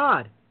word of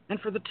God and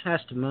for the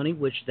testimony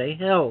which they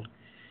held.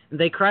 And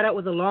they cried out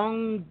with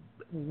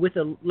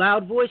a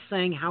loud voice,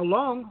 saying, How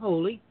long,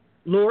 holy,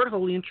 Lord,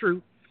 holy and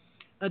true,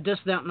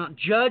 dost thou not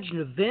judge and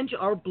avenge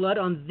our blood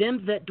on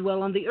them that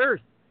dwell on the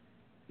earth?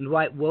 And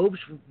white robes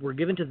were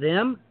given to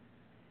them,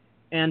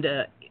 and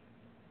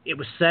it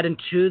was said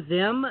unto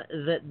them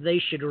that they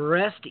should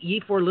rest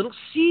ye for a little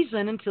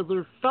season until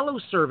their fellow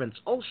servants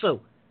also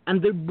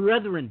and their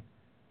brethren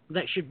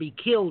that should be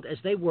killed as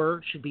they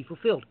were should be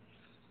fulfilled.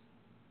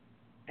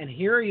 And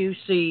here you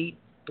see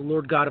the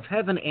Lord God of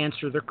heaven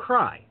answer their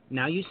cry.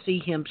 Now you see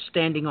him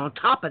standing on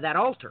top of that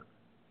altar.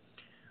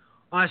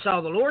 I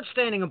saw the Lord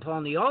standing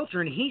upon the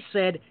altar, and he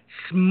said,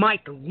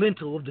 smite the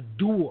lintel of the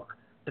door,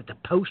 that the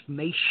post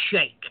may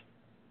shake,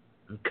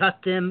 and cut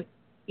them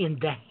in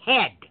the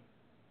head.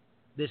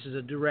 This is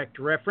a direct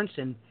reference,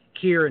 and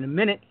here in a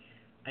minute,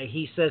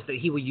 he says that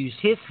he will use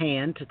his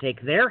hand to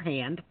take their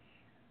hand.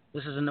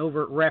 This is an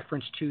overt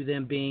reference to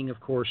them being, of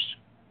course,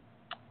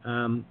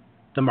 the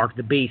mark of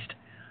the beast.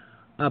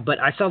 But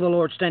I saw the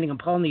Lord standing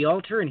upon the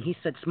altar, and he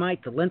said,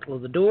 smite the lintel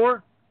of the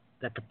door,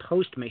 that the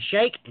post may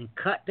shake, and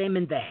cut them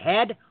in the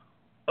head,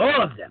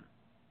 all of them.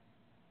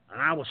 And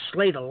I will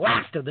slay the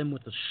last of them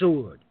with the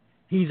sword.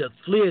 He that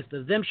fleeth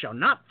of them shall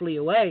not flee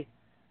away,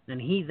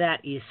 and he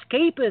that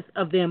escapeth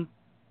of them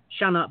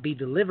shall not be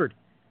delivered.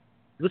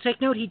 You'll take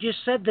note, he just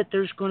said that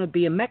there's going to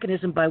be a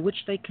mechanism by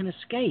which they can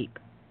escape.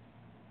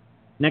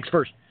 Next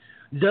verse.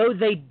 Though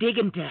they dig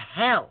into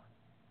hell,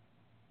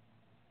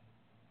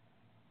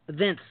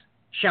 thence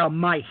shall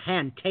my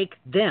hand take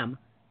them.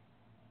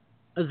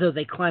 Though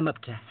they climb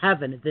up to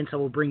heaven, thence I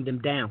will bring them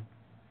down.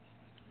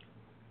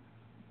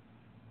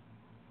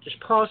 Just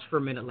pause for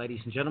a minute, ladies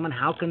and gentlemen.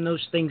 How can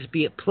those things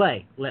be at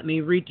play? Let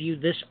me read to you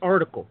this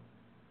article.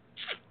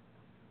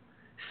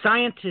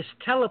 Scientists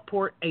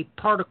teleport a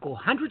particle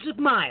hundreds of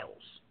miles.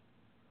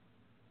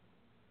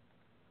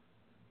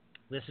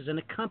 This is an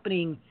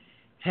accompanying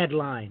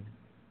headline.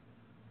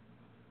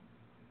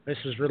 This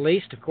was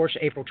released, of course,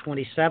 April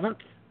 27th,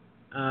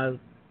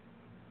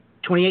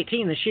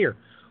 2018, this year.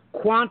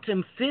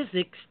 Quantum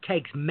physics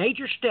takes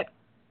major step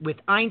with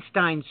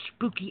Einstein's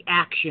spooky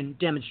action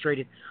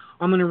demonstrated.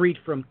 I'm going to read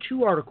from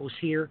two articles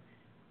here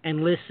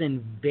and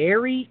listen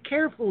very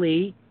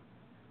carefully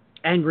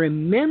and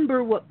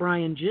remember what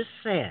Brian just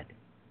said.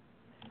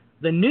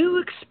 The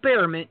new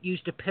experiment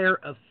used a pair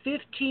of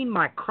 15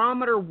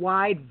 micrometer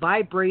wide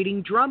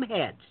vibrating drum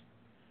heads.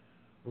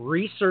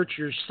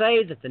 Researchers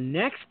say that the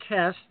next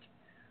test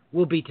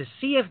will be to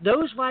see if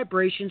those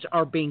vibrations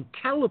are being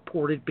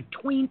teleported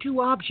between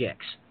two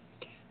objects.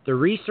 The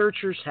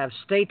researchers have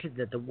stated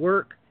that the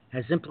work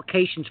has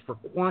implications for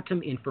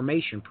quantum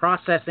information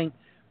processing,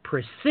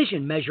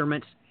 precision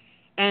measurements,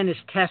 and is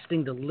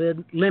testing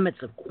the limits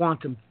of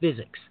quantum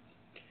physics.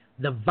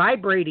 The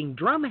vibrating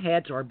drum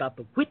heads are about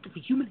the width of a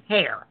human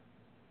hair,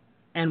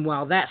 and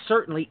while that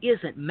certainly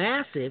isn't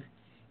massive,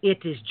 it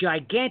is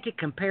gigantic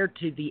compared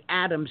to the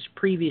atoms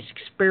previous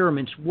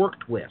experiments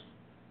worked with.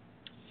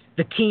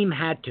 The team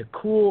had to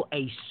cool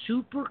a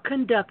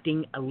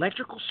superconducting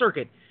electrical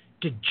circuit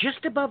to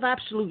just above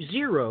absolute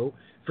zero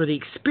for the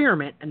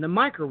experiment, and the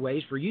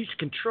microwaves were used to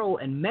control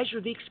and measure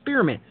the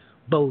experiment.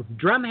 Both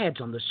drumheads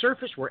on the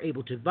surface were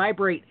able to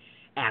vibrate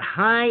at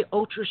high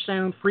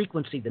ultrasound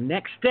frequency. The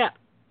next step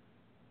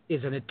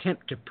is an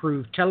attempt to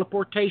prove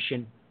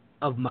teleportation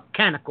of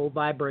mechanical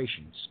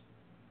vibrations.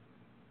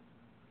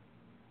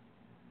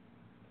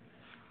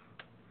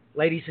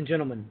 Ladies and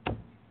gentlemen,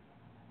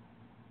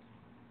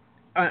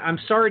 I'm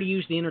sorry to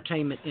use the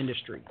entertainment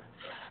industry,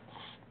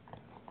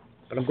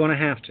 but I'm going to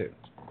have to.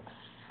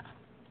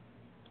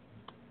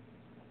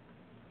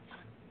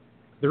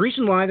 The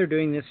reason why they're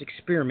doing this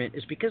experiment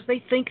is because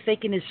they think they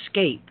can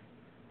escape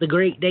the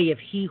great day of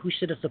He who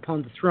sitteth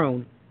upon the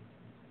throne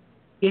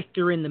if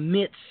they're in the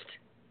midst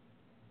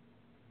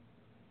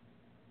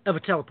of a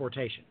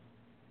teleportation.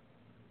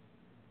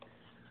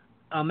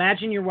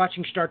 Imagine you're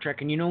watching Star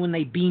Trek, and you know when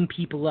they beam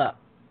people up,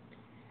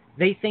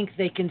 they think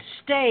they can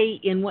stay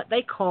in what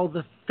they call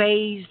the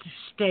phased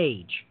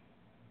stage.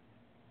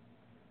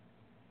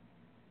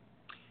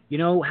 You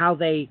know how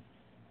they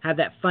have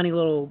that funny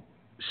little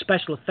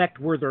special effect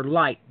where they're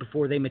light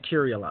before they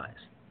materialize.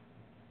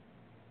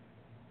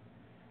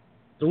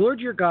 The Lord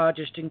your God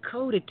just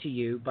encoded to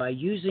you by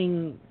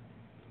using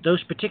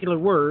those particular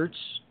words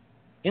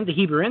in the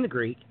Hebrew and the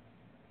Greek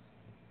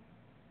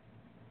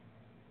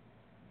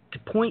to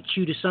point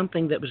you to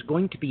something that was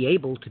going to be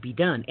able to be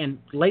done. And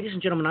ladies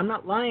and gentlemen, I'm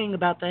not lying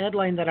about the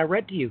headline that I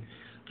read to you.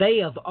 They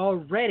have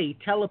already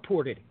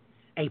teleported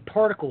a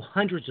particle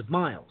hundreds of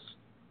miles.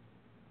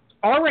 It's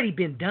already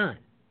been done.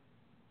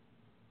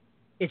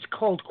 It's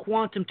called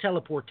quantum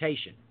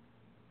teleportation.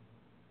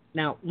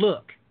 Now,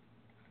 look,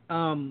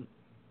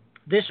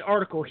 this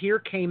article here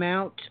came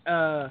out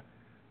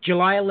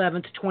July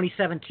 11th,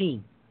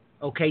 2017.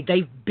 Okay,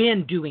 they've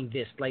been doing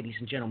this, ladies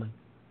and gentlemen.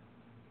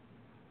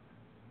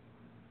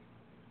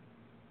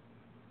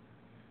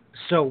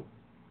 So,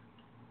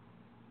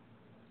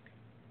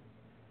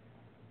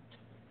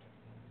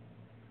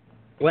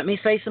 let me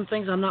say some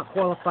things I'm not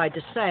qualified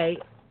to say,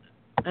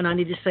 and I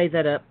need to say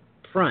that up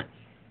front.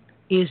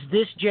 Is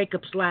this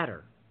Jacob's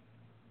ladder?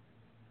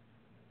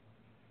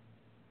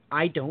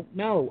 I don't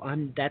know.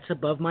 That's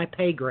above my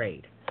pay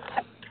grade.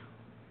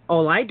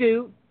 All I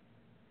do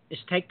is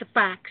take the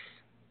facts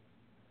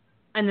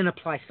and then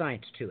apply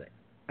science to it.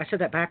 I said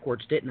that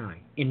backwards, didn't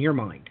I? In your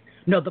mind.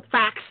 No, the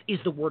facts is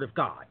the Word of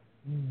God.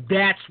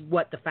 That's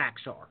what the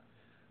facts are.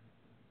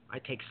 I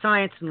take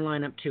science and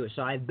line up to it.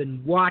 So I've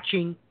been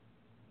watching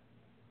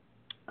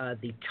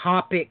the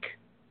topic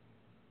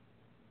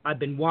I've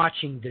been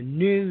watching the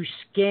news,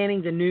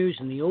 scanning the news.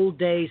 In the old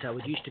days, I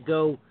would used to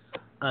go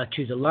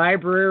to the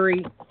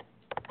library,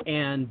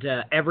 and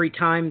every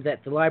time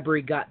that the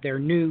library got their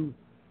new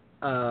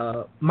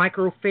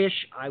microfiche,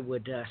 I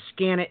would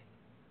scan it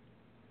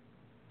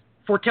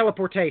for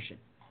teleportation.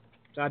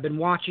 So I've been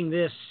watching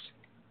this,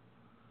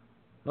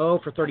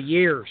 for 30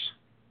 years,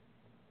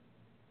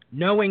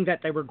 knowing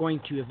that they were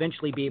going to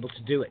eventually be able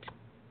to do it.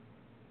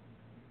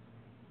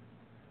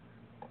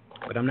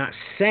 But I'm not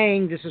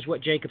saying this is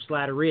what Jacob's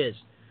ladder is.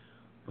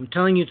 I'm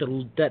telling you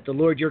that the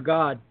Lord your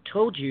God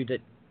told you that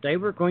they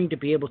were going to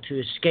be able to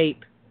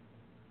escape,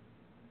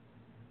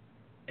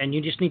 and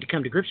you just need to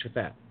come to grips with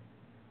that.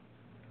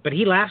 But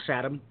he laughs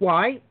at him.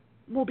 Why?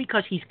 Well,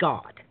 because he's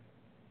God.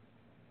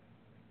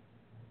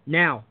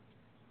 Now,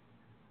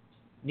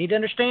 you need to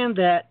understand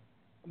that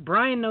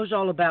Brian knows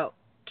all about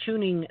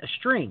tuning a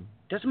string.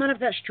 Doesn't matter if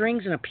that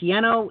string's in a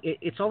piano,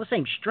 it's all the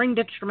same. Stringed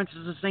instruments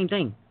is the same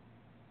thing.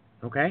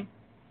 Okay?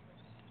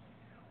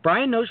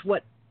 Brian knows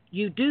what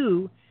you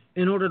do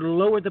in order to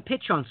lower the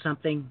pitch on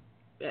something.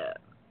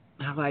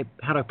 How do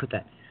I put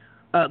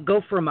that?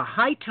 Go from a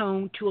high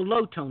tone to a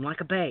low tone,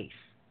 like a bass.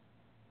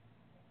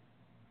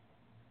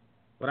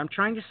 What I'm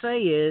trying to say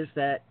is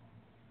that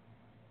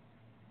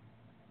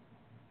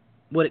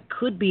what it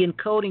could be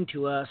encoding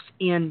to us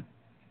in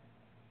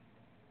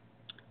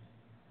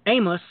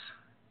Amos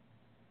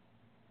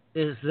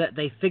is that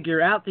they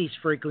figure out these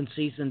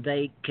frequencies and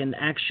they can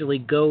actually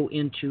go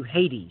into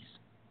Hades.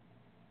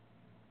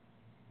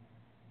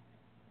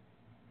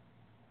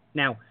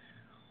 Now,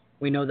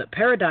 we know that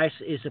paradise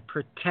is a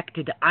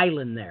protected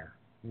island there.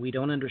 We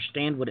don't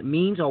understand what it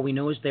means. All we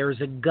know is there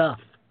is a gulf.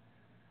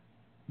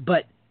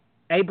 But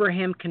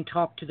Abraham can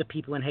talk to the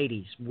people in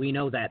Hades. We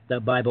know that. The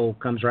Bible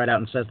comes right out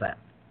and says that.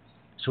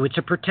 So it's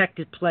a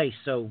protected place,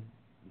 so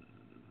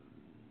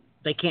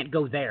they can't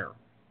go there.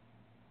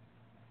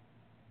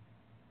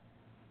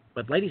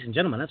 But ladies and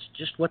gentlemen, that's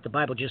just what the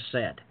Bible just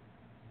said.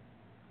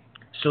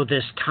 So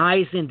this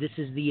ties in. This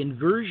is the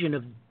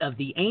inversion of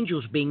the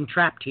angels being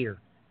trapped here.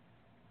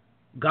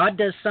 God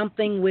does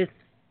something with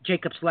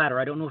Jacob's ladder.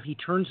 I don't know if he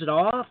turns it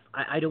off.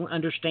 I don't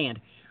understand.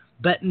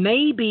 But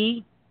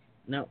maybe,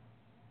 no,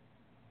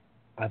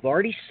 I've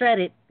already said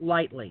it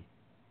lightly.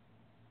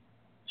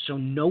 So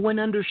no one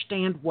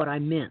understand what I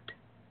meant.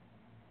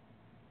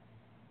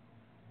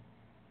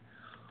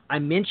 I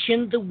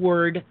mentioned the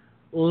word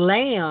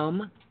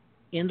lamb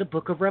in the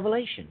book of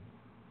Revelation.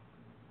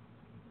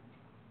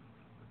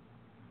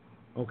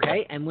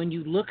 Okay? And when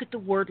you look at the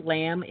word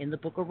lamb in the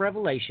book of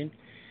Revelation,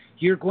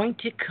 you're going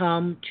to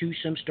come to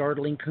some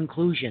startling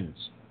conclusions.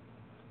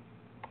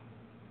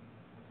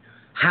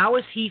 How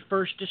is he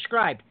first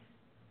described?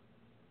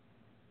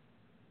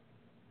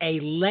 A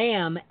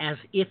lamb as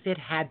if it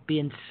had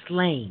been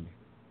slain.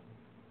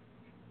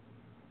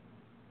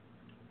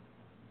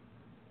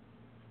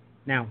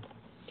 Now,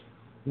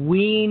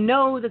 we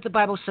know that the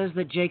Bible says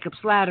that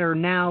Jacob's ladder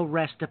now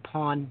rests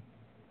upon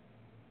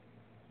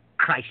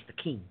Christ the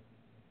King.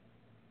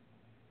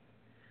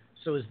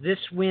 So is this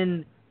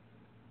when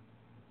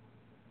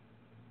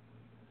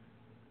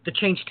the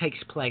change takes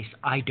place?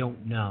 I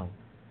don't know.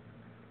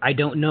 I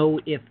don't know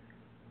if...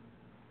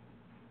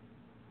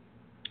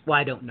 Well,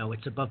 I don't know.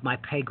 It's above my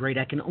pay grade.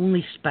 I can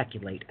only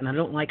speculate, and I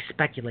don't like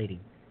speculating.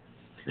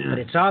 Yeah. But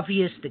it's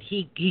obvious that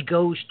he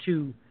goes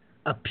to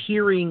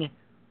appearing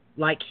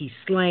like he's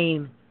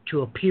slain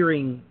to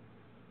appearing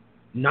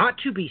not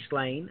to be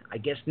slain. I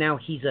guess now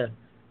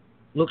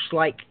looks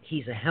like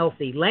he's a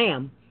healthy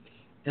lamb.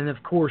 And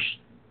of course,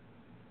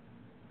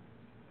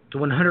 the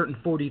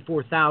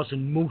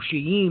 144,000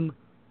 Mosheim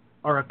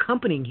are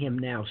accompanying him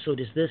now. So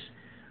does this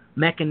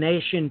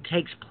machination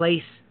takes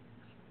place?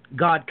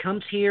 God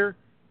comes here,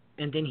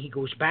 and then he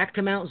goes back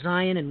to Mount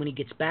Zion, and when he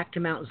gets back to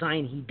Mount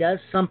Zion, he does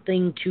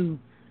something to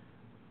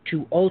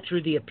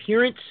alter the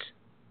appearance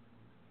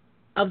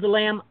of the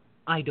Lamb.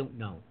 I don't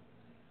know.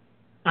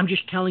 I'm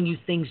just telling you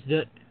things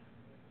that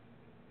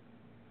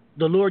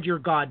the Lord your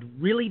God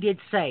really did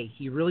say.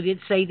 He really did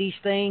say these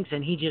things,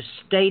 and he just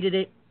stated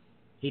it.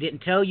 He didn't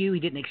tell you. He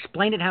didn't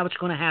explain it how it's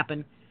going to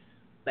happen.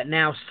 But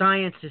now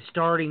science is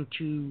starting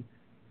to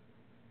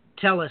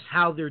tell us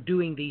how they're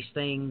doing these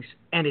things,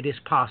 and it is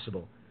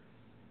possible.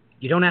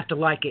 You don't have to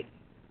like it.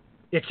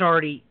 It's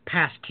already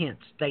past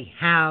tense. They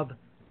have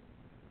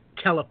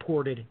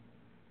teleported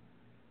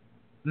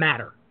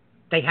matter.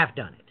 They have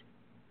done it.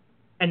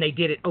 And they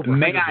did it over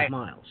hundreds of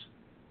miles.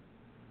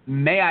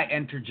 May I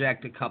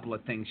interject a couple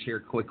of things here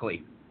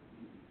quickly?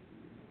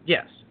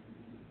 Yes.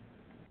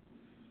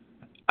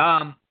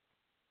 A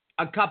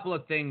couple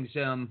of things.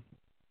 I'm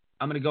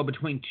going to go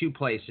between two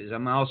places.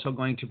 I'm also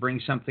going to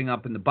bring something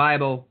up in the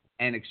Bible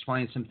and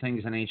explain some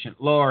things in ancient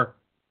lore.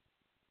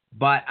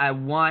 But I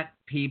want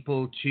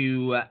people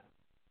to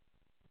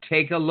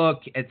take a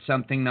look at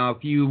something. Now,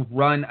 if you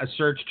run a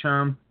search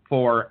term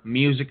for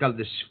music of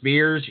the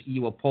spheres,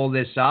 you will pull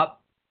this up.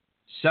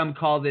 Some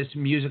call this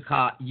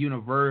musica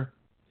universalis,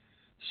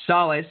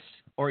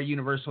 or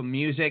universal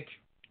music,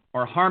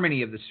 or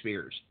harmony of the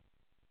spheres.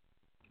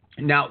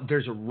 Now,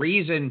 there's a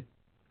reason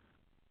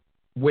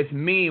with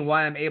me,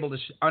 why I'm able to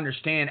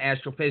understand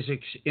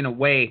astrophysics in a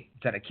way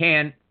that I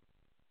can,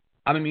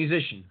 I'm a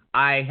musician.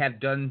 I have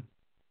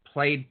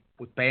played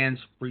with bands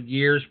for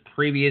years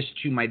previous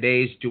to my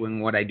days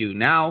doing what I do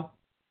now.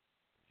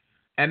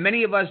 And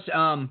many of us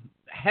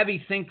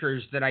heavy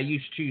thinkers that I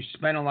used to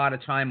spend a lot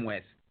of time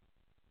with,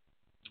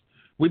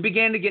 we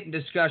began to get in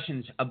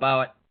discussions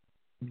about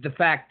the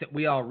fact that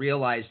we all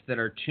realize that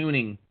our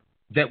tuning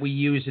that we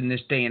use in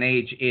this day and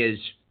age is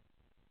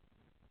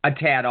a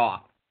tad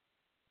off.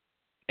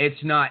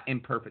 It's not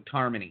in perfect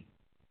harmony.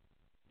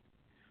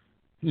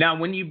 Now,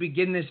 when you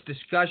begin this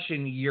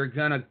discussion, you're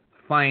going to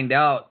find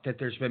out that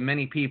there's been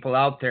many people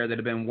out there that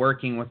have been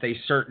working with a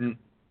certain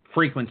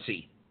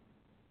frequency.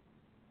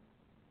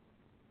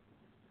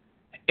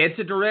 It's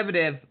a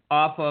derivative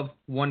off of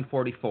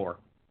 144.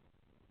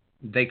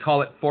 They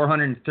call it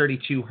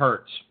 432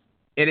 hertz.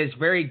 It is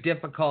very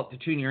difficult to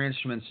tune your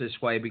instruments this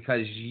way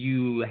because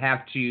you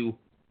have to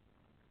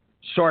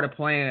sort of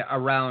play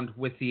around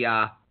with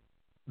the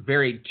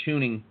varied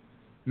tuning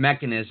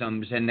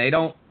mechanisms, and they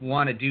don't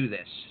want to do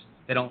this.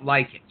 They don't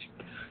like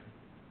it.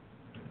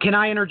 Can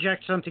I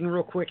interject something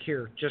real quick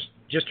here?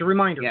 Just a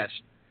reminder. Yes.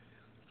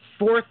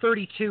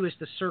 432 is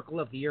the circle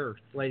of the Earth,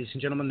 ladies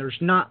and gentlemen. There's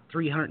not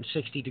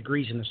 360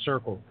 degrees in the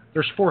circle.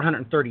 There's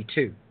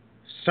 432.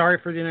 Sorry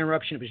for the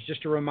interruption. It was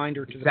just a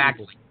reminder to the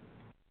people.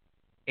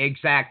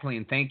 Exactly,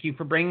 and thank you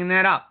for bringing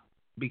that up.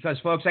 Because,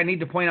 folks, I need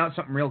to point out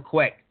something real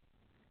quick.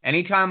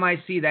 Anytime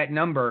I see that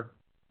number,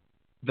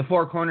 the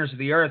four corners of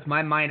the Earth,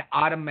 my mind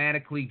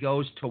automatically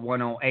goes to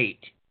 108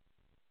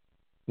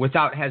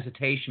 without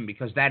hesitation,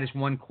 because that is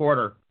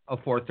 1/4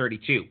 of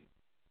 432.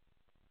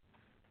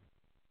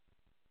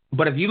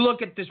 But if you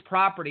look at this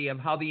property of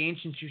how the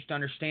ancients used to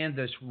understand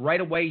this,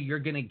 right away you're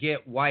going to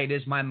get why it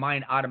is my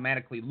mind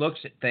automatically looks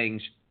at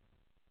things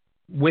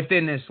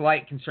within this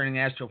light concerning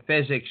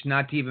astrophysics,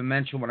 not to even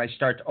mention when I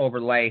start to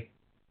overlay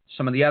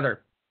some of the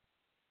other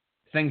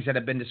things that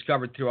have been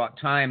discovered throughout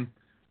time,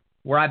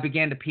 where I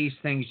began to piece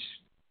things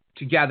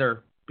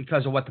together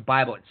because of what the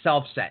Bible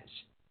itself says.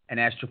 And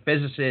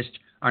astrophysicists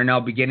are now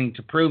beginning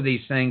to prove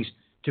these things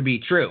to be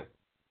true.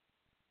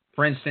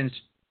 For instance,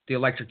 the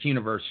electric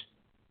universe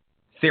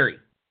theory.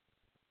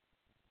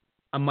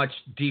 A much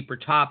deeper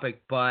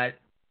topic, but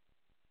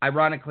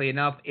ironically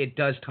enough, it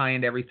does tie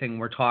into everything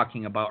we're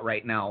talking about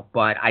right now.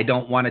 But I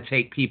don't want to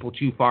take people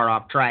too far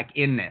off track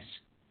in this.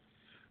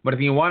 But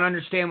if you want to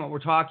understand what we're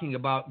talking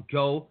about,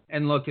 go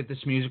and look at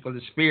this Music of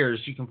the Spheres.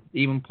 You can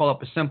even pull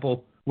up a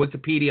simple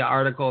Wikipedia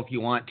article if you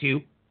want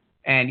to,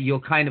 and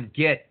you'll kind of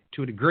get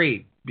to a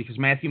degree, because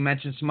Matthew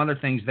mentioned some other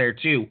things there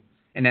too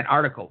in that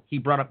article. He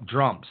brought up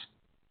drums.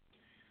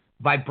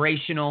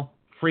 Vibrational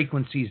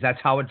frequencies, that's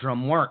how a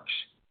drum works.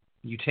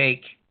 You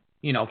take,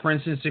 for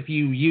instance, if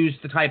you use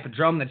the type of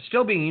drum that's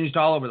still being used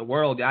all over the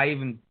world.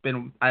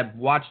 I've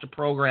watched a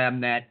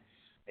program that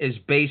is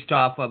based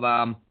off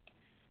of,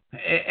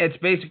 it's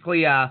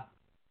basically a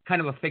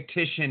kind of a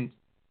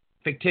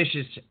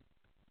fictitious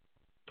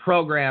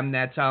program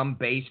that's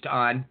based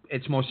on,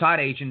 it's Mossad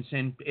agents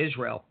in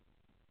Israel.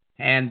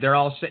 And they're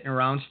all sitting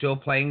around still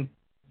playing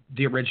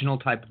the original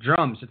type of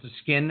drums. It's a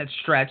skin that's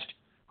stretched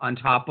on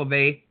top of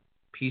a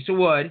piece of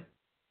wood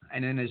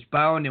and then is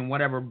bound in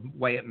whatever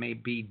way it may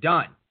be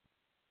done.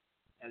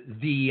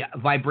 The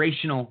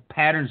vibrational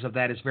patterns of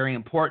that is very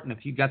important.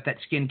 If you got that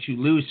skin too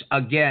loose,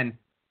 again,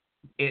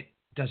 it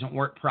doesn't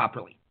work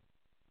properly.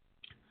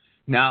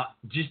 Now,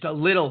 just a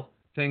little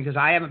thing, because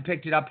I haven't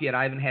picked it up yet.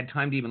 I haven't had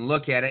time to even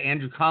look at it.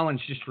 Andrew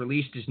Collins just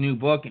released his new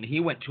book, and he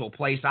went to a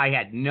place I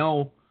had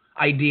no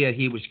idea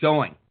he was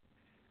going.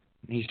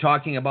 He's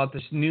talking about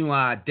this new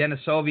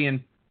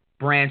Denisovian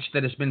branch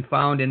that has been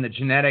found in the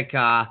genetic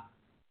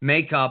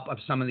makeup of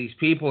some of these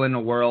people in the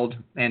world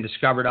and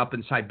discovered up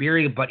in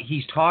Siberia, but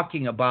he's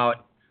talking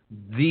about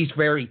these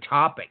very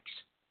topics.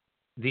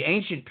 The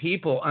ancient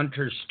people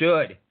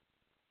understood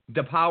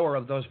the power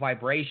of those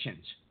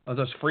vibrations, of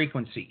those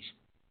frequencies.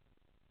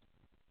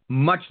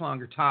 Much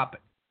longer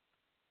topic.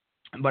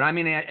 But I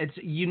mean,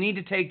 you need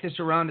to take this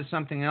around to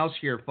something else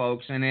here,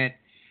 folks, and it,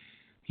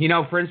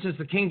 for instance,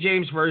 the King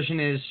James Version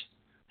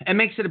it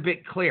makes it a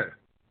bit clear.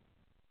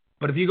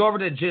 But if you go over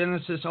to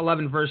Genesis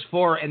 11, verse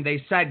 4, and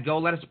they said, "Go,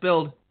 let us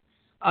build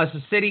us a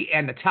city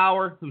and a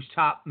tower whose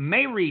top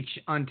may reach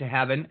unto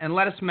heaven, and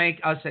let us make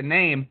us a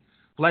name,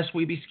 lest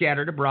we be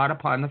scattered abroad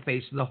upon the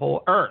face of the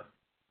whole earth."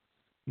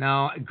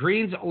 Now,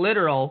 Green's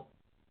literal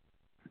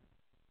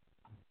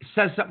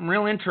says something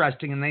real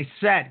interesting, and they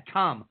said,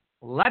 "Come,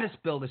 let us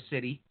build a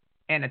city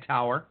and a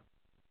tower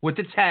with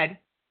its head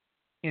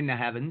in the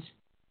heavens,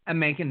 and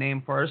make a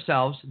name for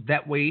ourselves,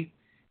 that we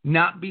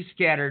not be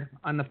scattered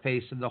on the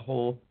face of the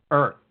whole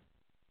earth."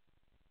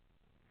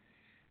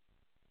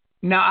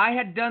 Now, I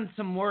had done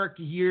some work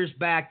years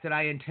back that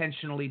I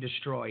intentionally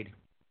destroyed.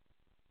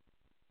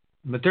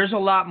 But there's a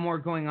lot more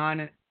going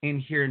on in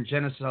here in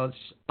Genesis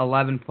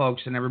 11,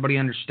 folks, and everybody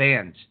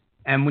understands.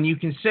 And when you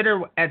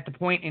consider at the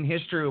point in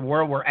history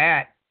where we're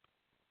at,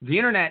 the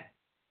internet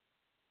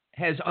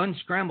has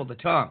unscrambled the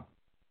tongue.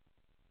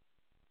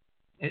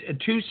 In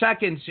 2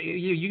 seconds,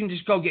 you can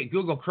just go get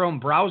Google Chrome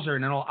browser,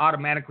 and it'll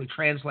automatically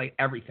translate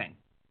everything.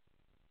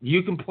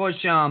 You can push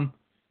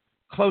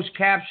closed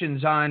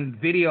captions on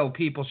video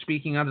people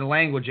speaking other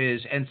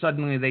languages, and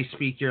suddenly they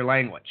speak your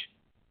language.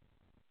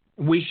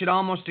 We should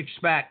almost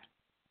expect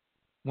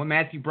what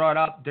Matthew brought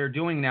up they're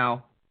doing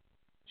now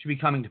to be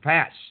coming to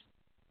pass.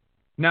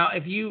 Now,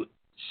 if you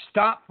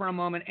stop for a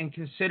moment and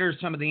consider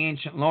some of the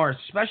ancient lore,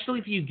 especially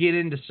if you get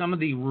into some of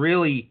the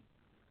really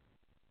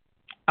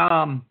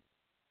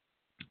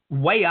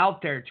way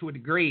out there to a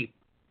degree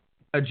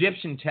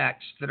Egyptian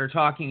texts that are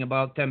talking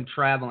about them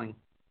traveling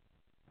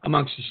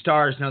amongst the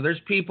stars. Now, there's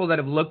people that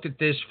have looked at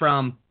this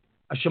from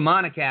a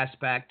shamanic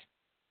aspect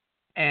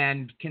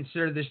and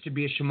consider this to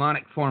be a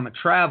shamanic form of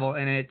travel,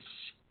 and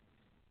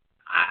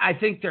I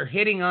think they're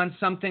hitting on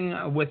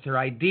something with their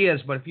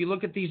ideas, but if you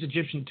look at these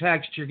Egyptian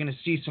texts, you're going to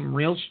see some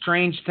real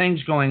strange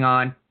things going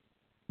on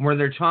where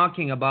they're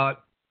talking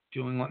about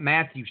doing what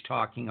Matthew's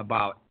talking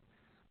about.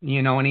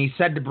 And he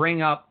said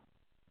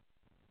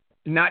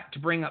not to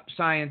bring up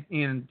science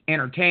and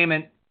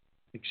entertainment,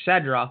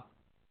 etc.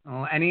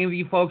 Any of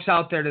you folks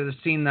out there that have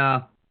seen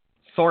the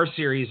Thor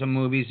series of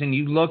movies and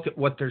you look at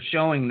what they're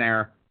showing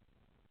there,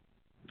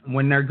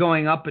 when they're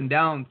going up and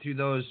down through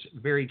those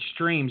varied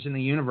streams in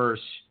the universe,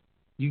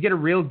 you get a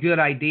real good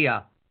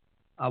idea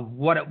of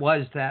what it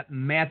was that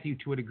Matthew,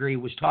 to a degree,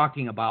 was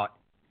talking about.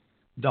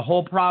 The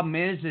whole problem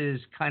is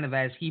kind of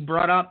as he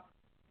brought up,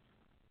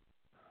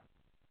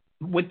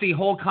 with the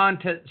whole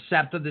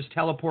concept of this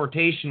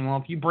teleportation, well,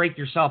 if you break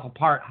yourself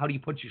apart, how do you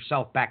put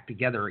yourself back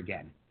together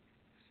again?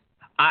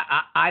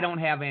 I don't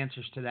have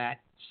answers to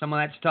that. Some of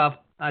that stuff,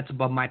 that's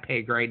above my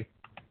pay grade.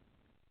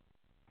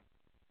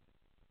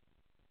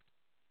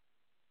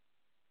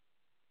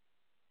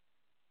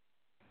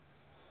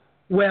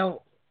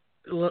 Well,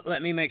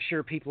 let me make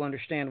sure people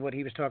understand what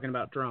he was talking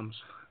about drums.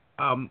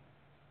 A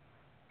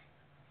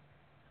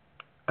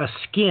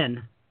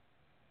skin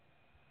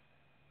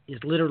is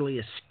literally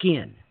a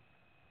skin,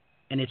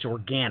 and it's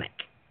organic.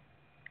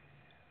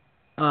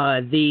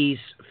 These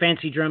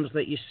fancy drums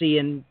that you see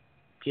in,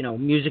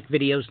 music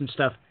videos and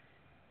stuff,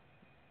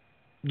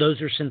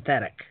 those are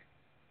synthetic.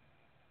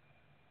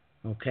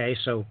 Okay,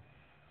 so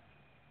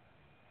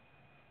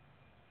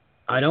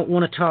I don't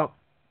want to talk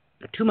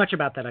too much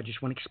about that. I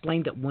just want to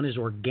explain that one is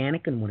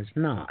organic and one is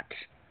not.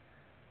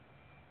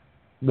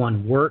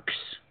 One works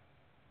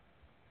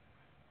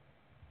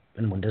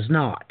and one does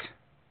not.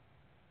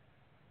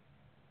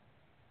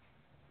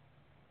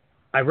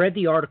 I read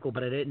the article,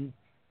 but I didn't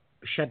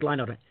shed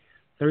light on it.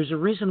 There's a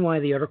reason why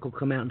the article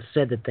came out and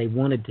said that they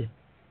wanted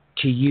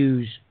to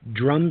use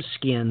drum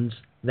skins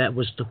that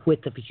was the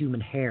width of a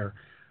human hair.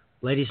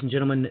 Ladies and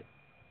gentlemen,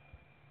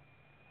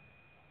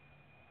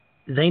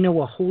 they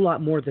know a whole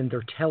lot more than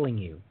they're telling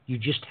you. You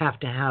just have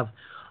to have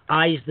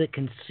eyes that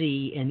can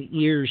see and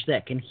ears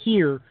that can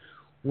hear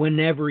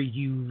whenever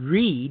you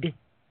read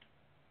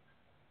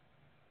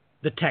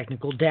the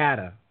technical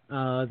data,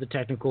 the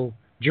technical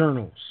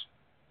journals.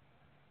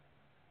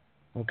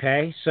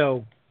 Okay,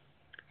 so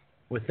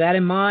with that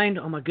in mind,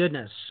 oh my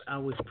goodness,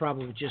 we've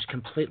probably just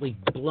completely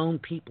blown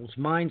people's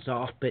minds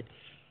off, but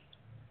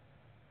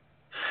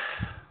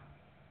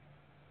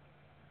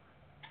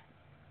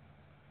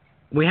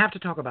we have to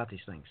talk about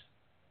these things.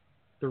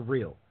 They're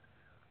real.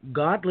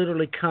 God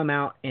literally come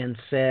out and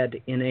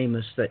said in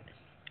Amos that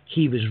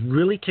he was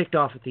really ticked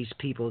off at these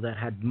people that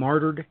had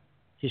martyred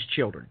his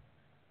children,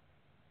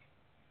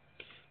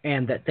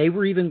 and that they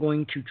were even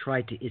going to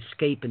try to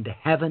escape into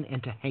heaven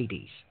and to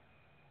Hades.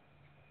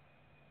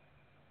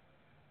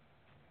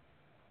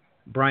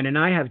 Brian and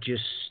I have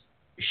just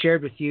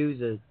shared with you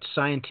the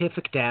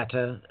scientific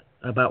data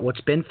about what's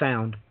been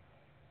found,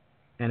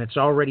 and it's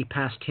already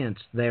past tense.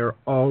 They're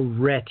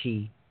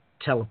already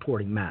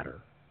teleporting matter.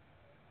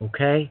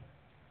 Okay?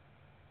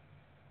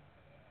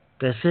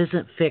 This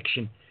isn't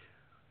fiction.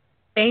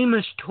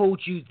 Amos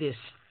told you this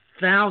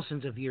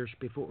thousands of years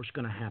before it was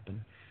going to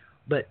happen.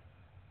 But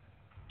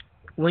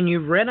when you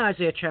read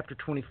Isaiah chapter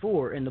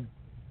 24, and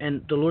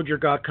the Lord your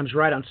God comes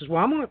right out and says,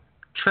 well, I'm going to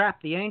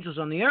trap the angels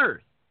on the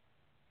earth.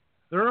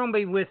 They're going to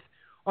be with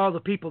all the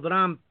people that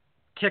I'm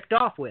ticked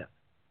off with.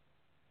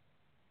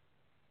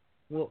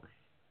 Well,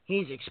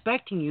 he's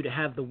expecting you to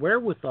have the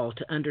wherewithal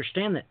to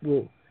understand that,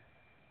 well,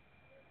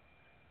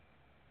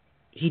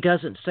 he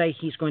doesn't say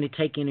he's going to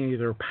take any of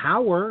their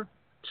power.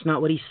 It's not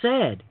what he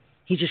said.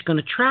 He's just going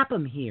to trap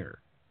them here.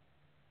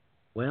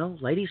 Well,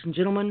 ladies and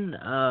gentlemen,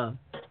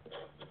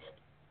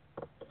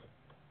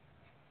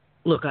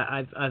 look,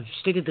 I've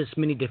stated this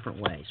many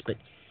different ways, but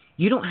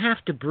you don't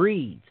have to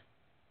breathe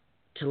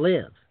to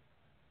live.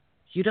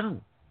 You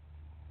don't.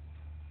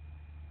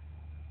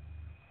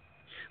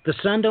 The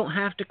sun don't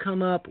have to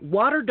come up.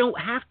 Water don't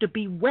have to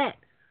be wet.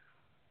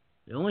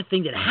 The only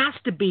thing that has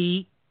to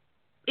be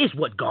is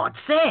what God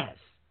says.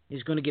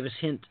 He's going to give us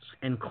hints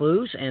and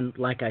clues, and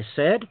like I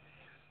said,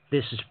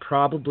 this is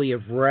probably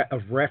of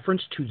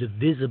reference to the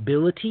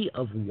visibility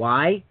of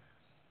why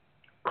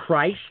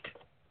Christ,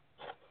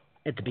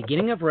 at the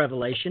beginning of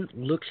Revelation,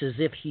 looks as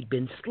if he'd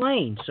been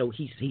slain. So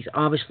he's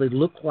obviously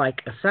looked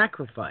like a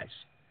sacrifice.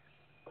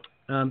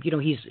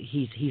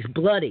 He's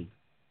bloody.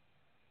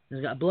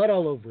 He's got blood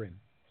all over him.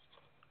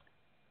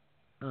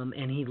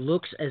 And he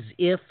looks as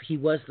if he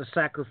was the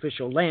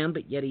sacrificial lamb,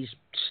 but yet he's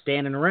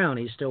standing around.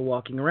 He's still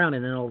walking around.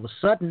 And then all of a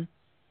sudden,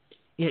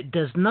 it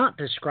does not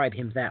describe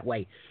him that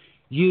way.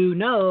 You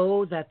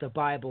know that the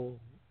Bible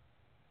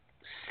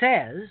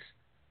says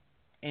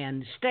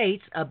and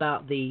states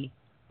about the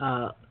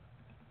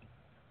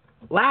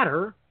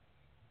ladder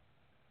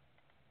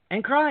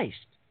and Christ.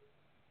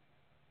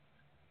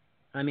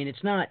 I mean,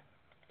 it's not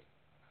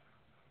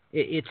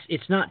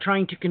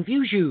trying to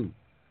confuse you.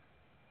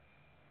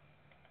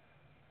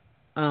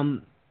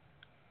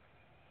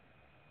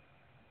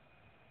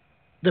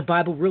 The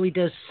Bible really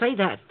does say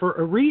that for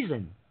a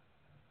reason.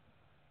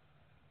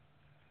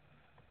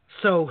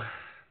 So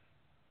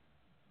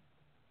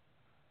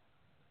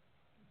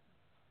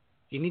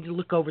you need to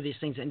look over these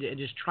things and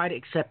just try to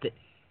accept it.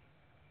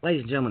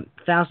 Ladies and gentlemen,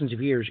 thousands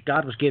of years,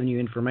 God was giving you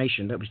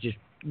information that was just,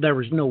 there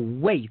was no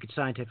way you could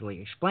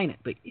scientifically explain it.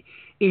 But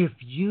if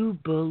you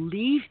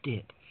believed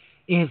it,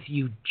 if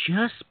you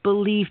just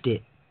believed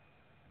it,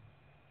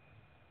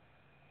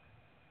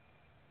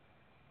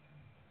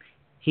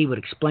 He would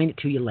explain it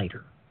to you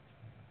later.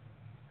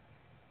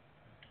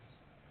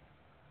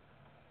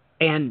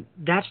 And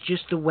that's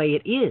just the way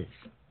it is.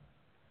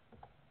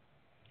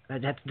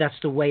 That's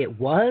the way it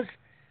was.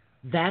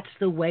 That's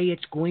the way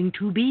it's going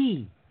to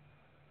be.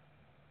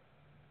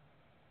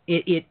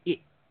 It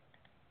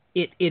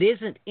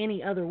isn't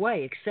any other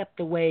way except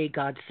the way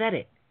God said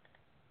it,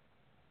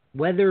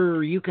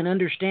 whether you can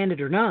understand it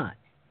or not.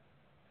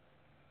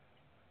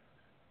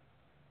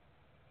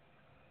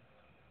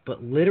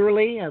 But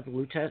literally,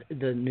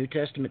 the New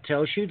Testament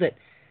tells you that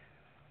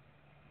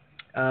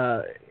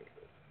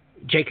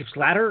Jacob's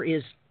ladder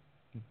is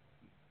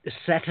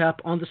set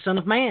up on the Son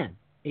of Man.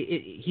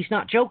 He's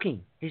not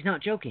joking. He's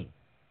not joking.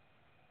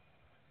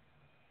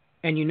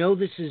 And you know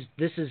this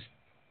is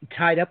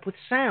tied up with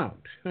sound.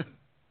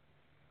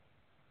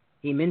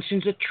 He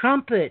mentions a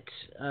trumpet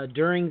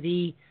during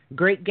the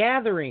great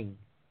gathering.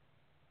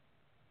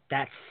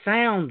 That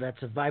sound,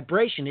 that's a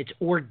vibration. It's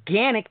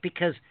organic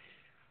because,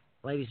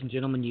 ladies and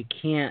gentlemen, you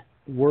can't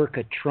work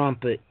a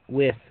trumpet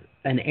with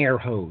an air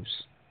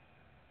hose.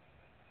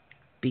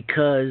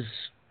 Because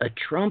a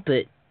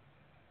trumpet,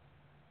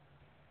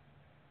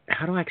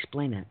 how do I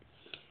explain that?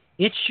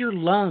 It's your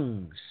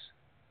lungs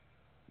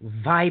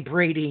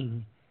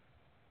vibrating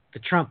the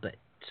trumpet,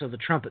 so the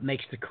trumpet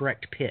makes the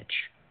correct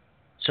pitch.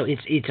 So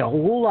it's a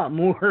whole lot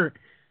more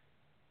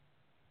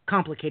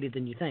complicated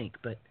than you think.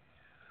 But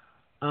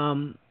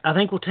I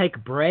think we'll take a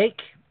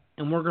break,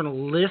 and we're going to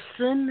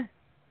listen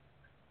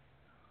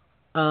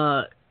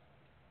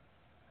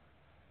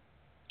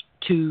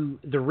to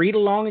the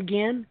read-along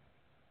again.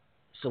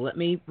 So let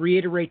me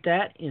reiterate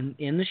that. In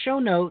the show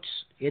notes,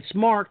 it's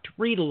marked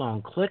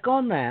read-along. Click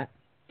on that.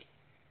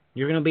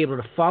 You're going to be able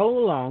to follow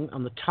along.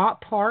 On the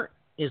top part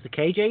is the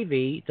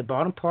KJV. The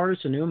bottom part is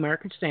the New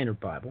American Standard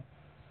Bible.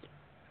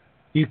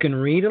 You can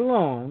read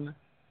along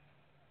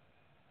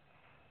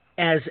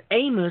as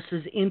Amos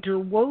is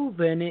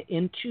interwoven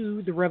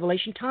into the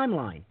Revelation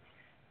timeline.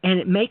 And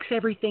it makes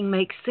everything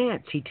make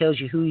sense. He tells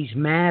you who he's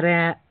mad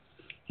at.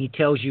 He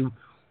tells you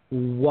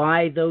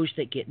why those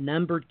that get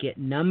numbered get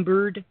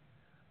numbered.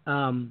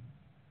 The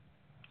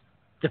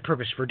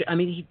purpose for... I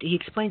mean, he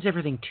explains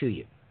everything to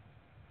you.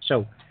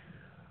 So,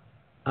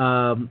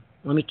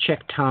 let me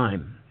check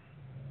time.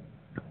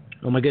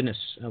 Oh, my goodness.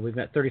 We've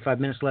got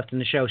 35 minutes left in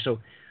the show. So,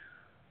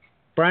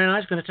 Brian and I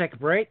are going to take a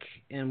break,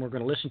 and we're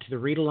going to listen to the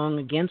read-along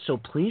again. So,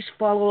 please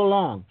follow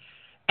along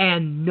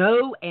and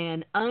know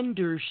and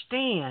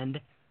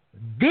understand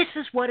this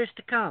is what is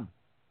to come.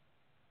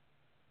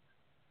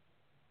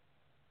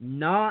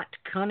 Not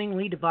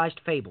cunningly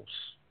devised fables.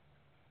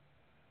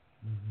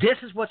 This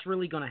is what's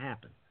really going to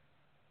happen.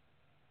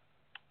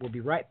 We'll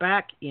be right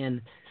back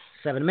in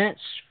 7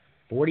 minutes,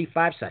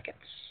 45 seconds.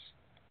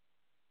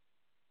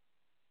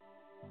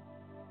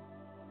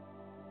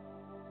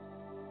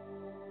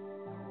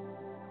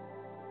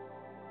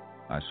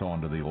 I saw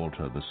under the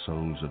altar the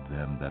souls of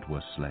them that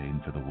were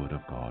slain for the word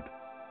of God,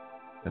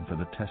 and for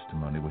the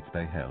testimony which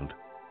they held.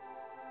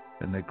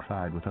 And they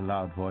cried with a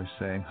loud voice,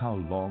 saying, How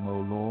long,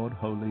 O Lord,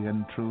 holy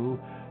and true,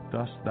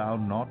 dost thou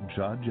not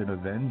judge and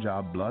avenge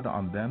our blood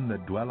on them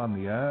that dwell on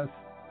the earth?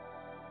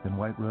 Then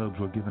white robes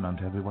were given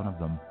unto every one of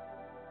them,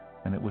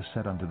 and it was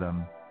said unto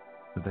them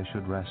that they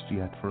should rest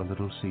yet for a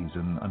little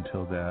season,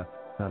 until their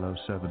fellow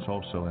servants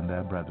also and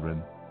their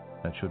brethren,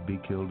 that should be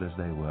killed as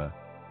they were,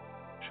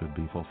 should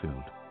be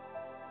fulfilled.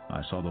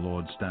 I saw the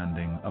Lord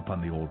standing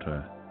upon the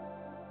altar,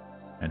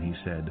 and he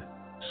said,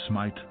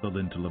 Smite the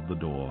lintel of the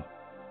door,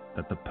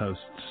 that the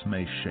posts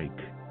may shake,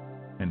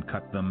 and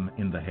cut them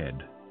in the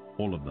head,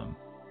 all of them.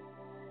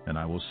 And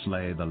I will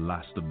slay the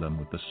last of them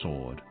with the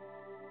sword.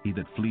 He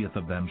that fleeth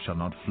of them shall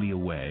not flee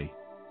away,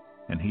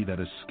 and he that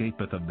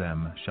escapeth of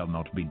them shall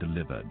not be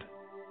delivered.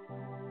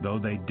 Though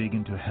they dig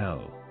into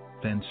hell,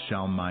 thence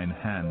shall mine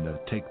hand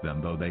take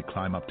them. Though they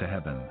climb up to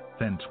heaven,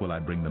 thence will I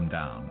bring them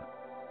down.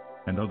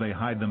 And though they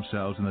hide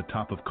themselves in the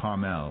top of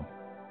Carmel,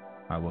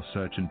 I will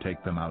search and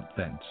take them out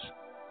thence.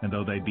 And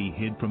though they be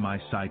hid from my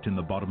sight in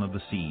the bottom of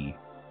the sea,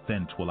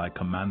 thence will I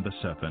command the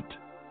serpent,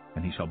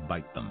 and he shall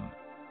bite them.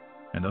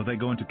 And though they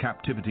go into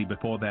captivity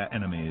before their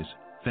enemies,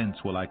 thence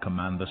will I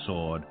command the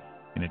sword,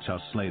 and it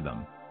shall slay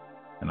them.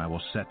 And I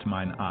will set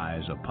mine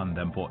eyes upon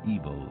them for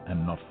evil,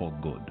 and not for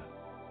good.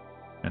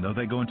 And though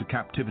they go into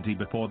captivity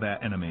before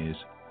their enemies,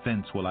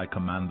 thence will I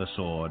command the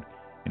sword,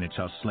 and it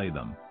shall slay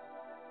them.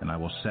 And I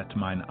will set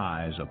mine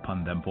eyes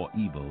upon them for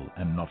evil,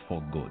 and not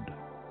for good.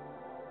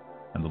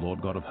 And the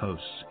Lord God of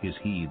hosts is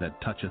he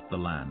that toucheth the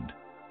land,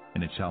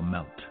 and it shall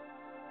melt,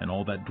 and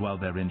all that dwell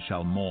therein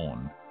shall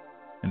mourn,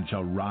 and it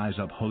shall rise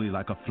up wholly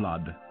like a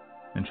flood,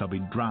 and shall be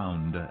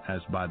drowned as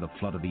by the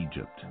flood of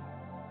Egypt.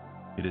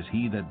 It is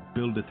he that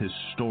buildeth his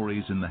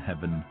stories in the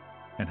heaven,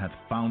 and hath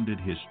founded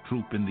his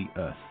troop in the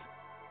earth,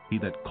 he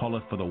that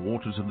calleth for the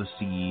waters of the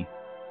sea,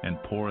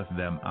 and poureth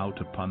them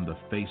out upon the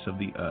face of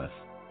the earth.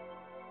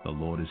 The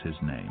Lord is his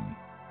name.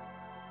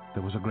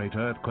 There was a great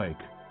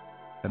earthquake,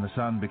 and the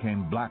sun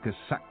became black as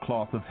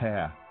sackcloth of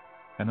hair,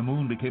 and the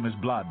moon became as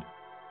blood.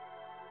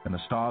 And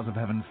the stars of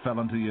heaven fell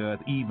unto the earth,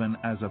 even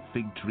as a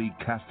fig tree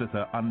casteth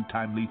her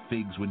untimely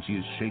figs when she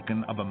is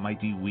shaken of a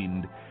mighty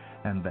wind.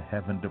 And the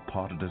heaven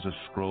departed as a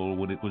scroll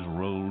when it was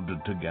rolled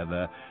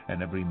together,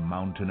 and every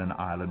mountain and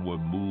island were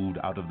moved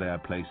out of their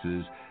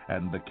places,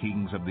 and the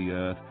kings of the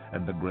earth,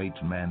 and the great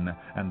men,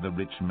 and the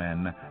rich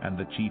men, and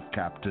the chief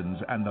captains,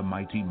 and the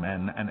mighty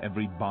men, and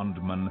every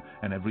bondman,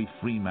 and every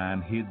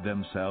freeman hid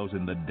themselves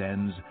in the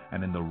dens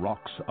and in the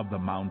rocks of the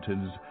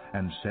mountains,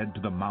 and said to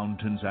the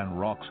mountains and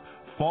rocks,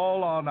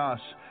 Fall on us,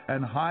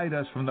 and hide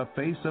us from the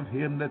face of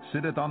him that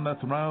sitteth on the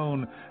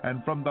throne,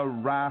 and from the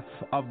wrath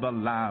of the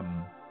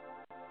Lamb.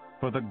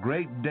 For the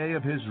great day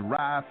of his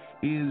wrath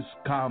is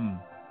come,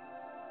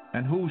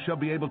 and who shall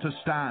be able to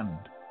stand?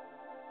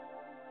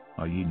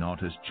 Are ye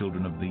not as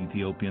children of the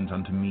Ethiopians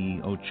unto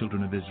me, O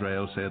children of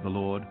Israel, saith the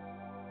Lord?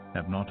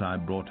 Have not I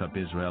brought up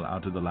Israel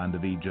out of the land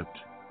of Egypt,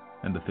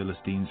 and the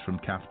Philistines from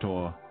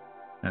Caphtor,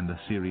 and the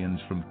Syrians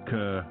from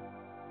Kir?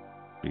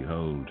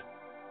 Behold,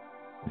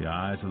 the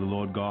eyes of the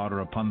Lord God are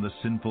upon the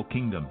sinful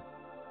kingdom,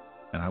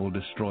 and I will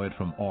destroy it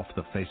from off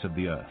the face of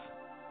the earth.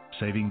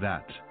 Saving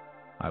that,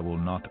 I will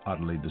not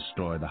utterly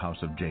destroy the house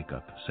of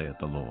Jacob, saith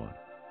the Lord.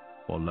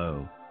 For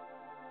lo,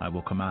 I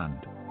will command,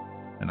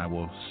 and I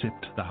will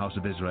sift the house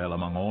of Israel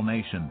among all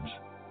nations,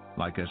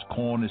 like as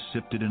corn is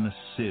sifted in a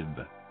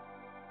sieve,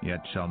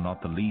 yet shall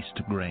not the least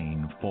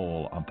grain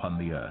fall upon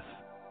the earth.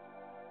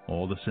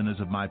 All the sinners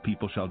of my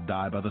people shall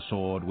die by the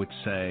sword, which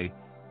say,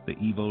 The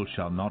evil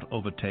shall not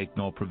overtake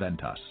nor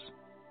prevent us.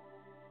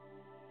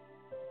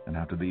 And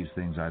after these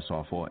things I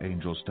saw 4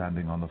 angels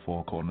standing on the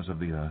 4 corners of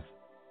the earth,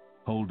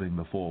 holding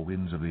the 4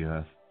 winds of the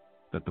earth,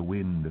 that the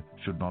wind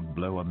should not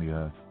blow on the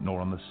earth, nor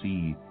on the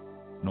sea,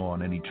 nor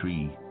on any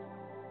tree.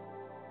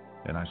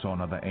 And I saw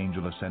another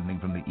angel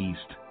ascending from the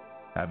east,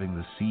 having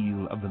the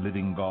seal of the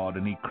living God,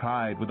 and he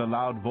cried with a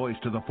loud voice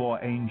to the 4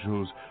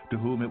 angels, to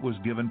whom it was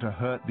given to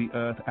hurt the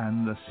earth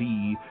and the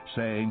sea,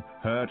 saying,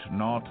 Hurt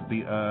not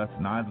the earth,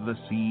 neither the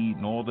sea,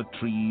 nor the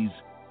trees,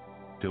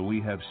 till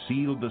we have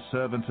sealed the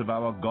servants of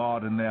our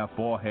God in their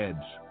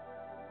foreheads.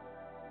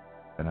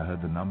 And I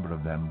heard the number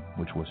of them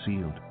which were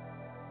sealed,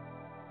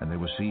 and they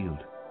were sealed,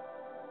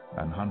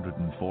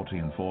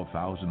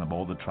 144,000 of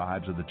all the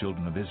tribes of the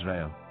children of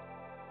Israel.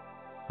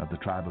 Of the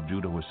tribe of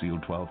Judah were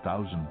sealed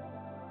 12,000.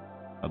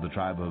 Of the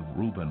tribe of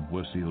Reuben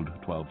were sealed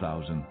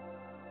 12,000.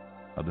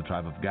 Of the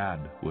tribe of Gad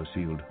were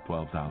sealed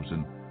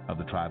 12,000. Of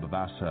the tribe of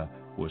Asher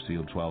were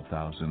sealed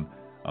 12,000.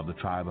 Of the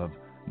tribe of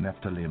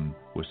Nephthalim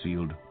were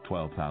sealed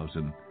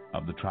 12,000.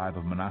 Of the tribe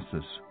of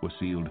Manasseh were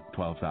sealed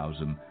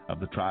 12,000.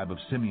 Of the tribe of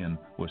Simeon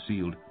were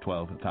sealed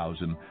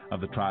 12,000. Of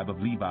the tribe of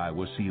Levi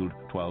were sealed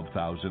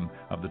 12,000.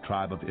 Of the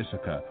tribe of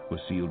Issachar were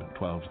sealed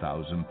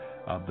 12,000.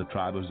 Of the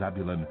tribe of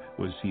Zabulon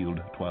were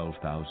sealed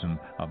 12,000.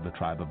 Of the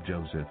tribe of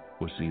Joseph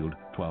were sealed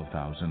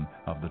 12,000.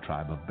 Of the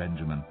tribe of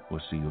Benjamin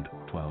were sealed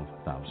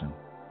 12,000.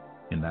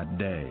 In that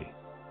day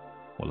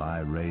will I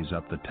raise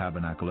up the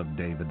tabernacle of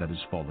David that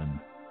is fallen,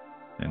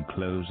 and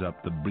close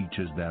up the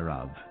breaches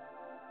thereof.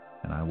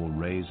 And I will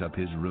raise up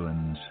his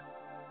ruins,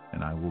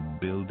 and I will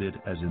build it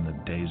as in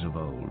the days of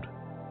old,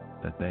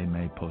 that they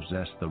may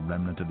possess the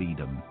remnant of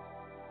Edom,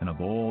 and of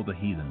all the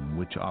heathen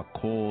which are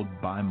called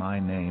by my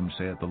name,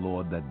 saith the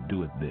Lord that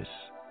doeth this.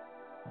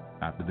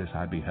 After this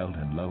I beheld,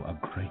 and lo, a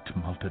great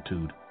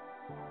multitude,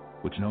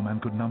 which no man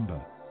could number,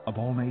 of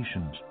all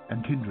nations,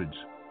 and kindreds,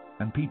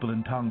 and people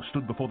and tongues,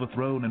 stood before the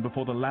throne and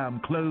before the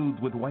Lamb, clothed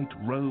with white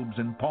robes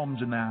and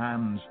palms in their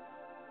hands,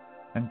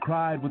 and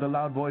cried with a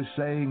loud voice,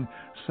 saying,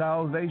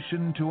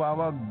 Salvation to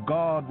our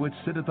God, which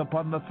sitteth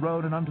upon the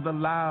throne, and unto the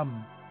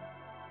Lamb.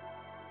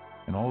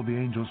 And all the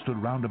angels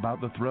stood round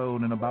about the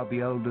throne, and about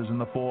the elders and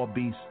the 4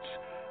 beasts,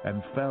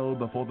 and fell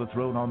before the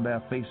throne on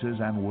their faces,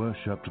 and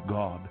worshipped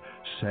God,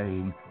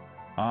 saying,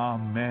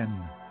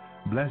 Amen.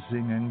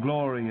 Blessing and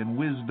glory and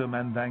wisdom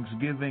and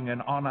thanksgiving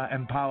and honor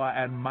and power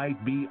and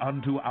might be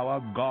unto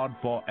our God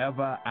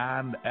forever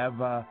and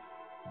ever.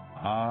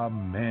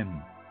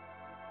 Amen.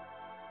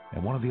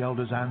 And one of the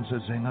elders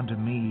answered, saying unto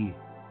me,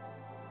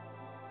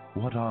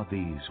 What are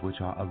these which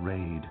are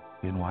arrayed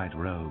in white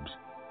robes,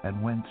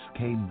 and whence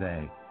came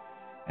they?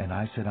 And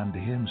I said unto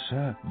him,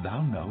 Sir,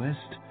 thou knowest.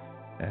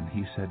 And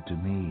he said to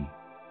me,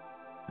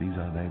 These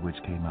are they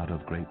which came out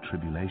of great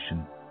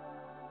tribulation,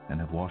 and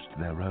have washed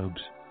their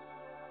robes,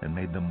 and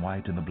made them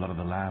white in the blood of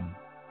the Lamb.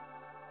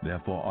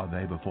 Therefore are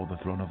they before the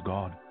throne of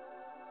God,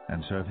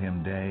 and serve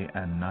him day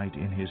and night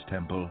in his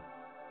temple.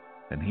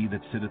 And he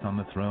that sitteth on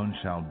the throne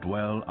shall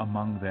dwell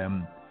among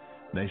them.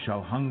 They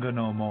shall hunger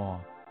no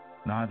more,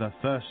 neither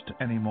thirst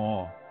any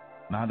more,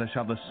 neither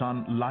shall the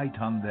sun light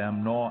on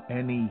them, nor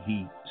any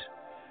heat.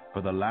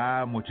 For the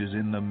Lamb which is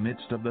in the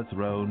midst of the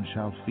throne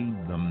shall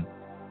feed them,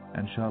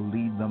 and shall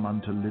lead them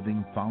unto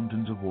living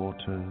fountains of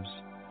waters,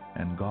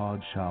 and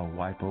God shall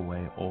wipe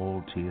away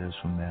all tears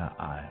from their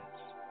eyes.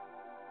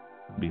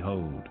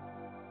 Behold,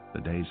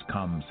 the days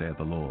come, saith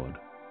the Lord,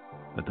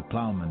 that the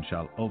plowman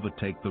shall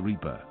overtake the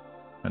reaper,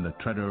 and the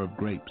treader of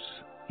grapes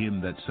him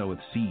that soweth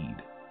seed,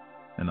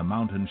 and the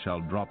mountains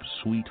shall drop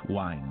sweet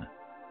wine,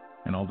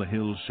 and all the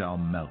hills shall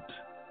melt.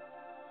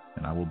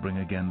 And I will bring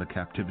again the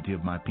captivity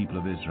of my people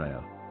of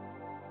Israel,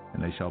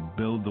 and they shall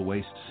build the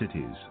waste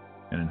cities,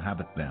 and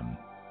inhabit them,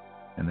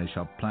 and they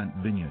shall plant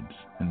vineyards,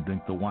 and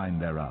drink the wine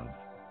thereof.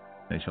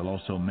 They shall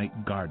also make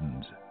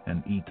gardens,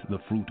 and eat the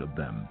fruit of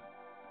them.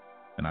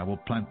 And I will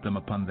plant them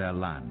upon their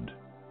land,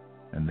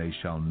 and they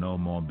shall no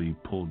more be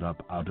pulled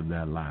up out of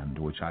their land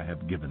which I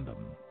have given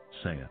them,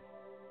 saith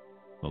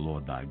the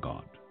Lord thy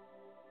God.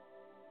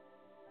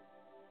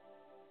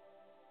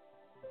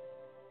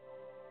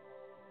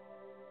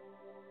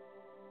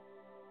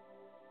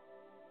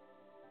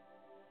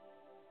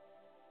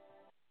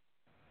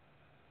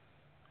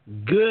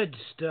 Good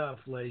stuff,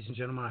 ladies and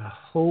gentlemen. I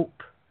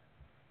hope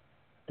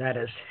that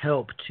has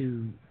helped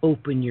to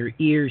open your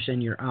ears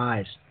and your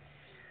eyes.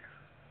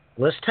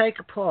 Let's take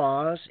a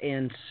pause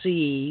and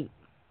see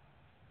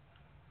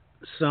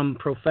some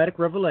prophetic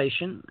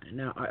revelation.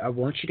 Now, I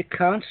want you to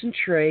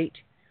concentrate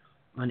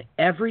on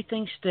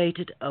everything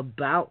stated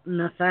about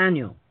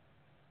Nathanael.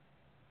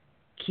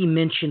 He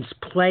mentions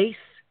place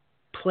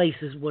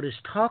is what is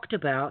talked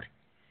about,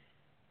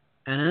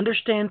 and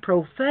understand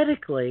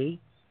prophetically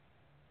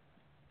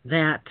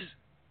that,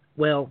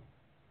 well,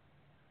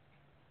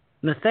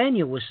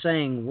 Nathanael was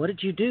saying, what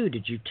did you do?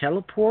 Did you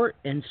teleport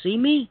and see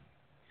me?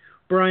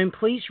 Brian,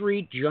 please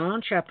read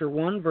John chapter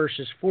 1,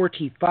 verses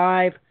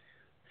 45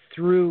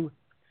 through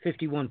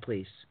 51,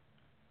 please.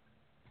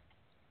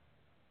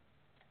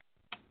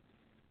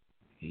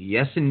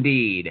 Yes,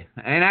 indeed.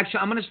 And actually,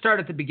 I'm going to start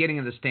at the beginning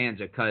of the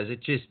stanza because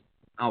it's just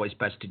always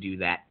best to do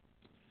that.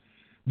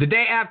 The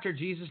day after,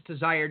 Jesus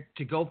desired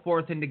to go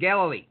forth into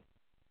Galilee,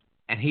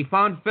 and he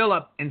found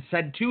Philip and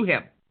said to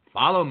him,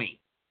 Follow me.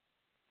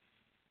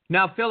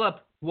 Now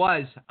Philip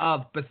was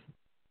of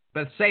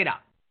Bethsaida,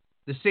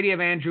 the city of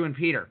Andrew and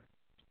Peter.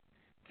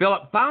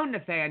 Philip found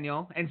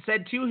Nathanael and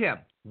said to him,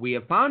 We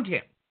have found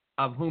him,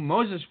 of whom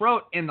Moses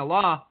wrote in the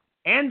law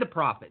and the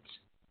prophets,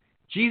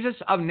 Jesus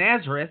of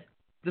Nazareth,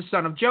 the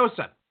son of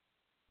Joseph.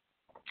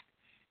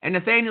 And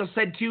Nathanael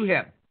said to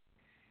him,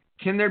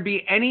 Can there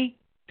be any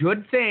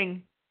good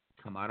thing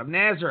come out of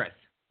Nazareth?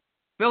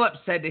 Philip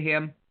said to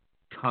him,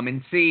 Come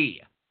and see.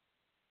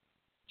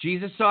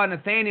 Jesus saw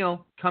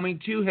Nathanael coming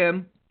to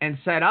him and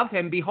said of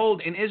him,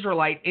 Behold, an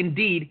Israelite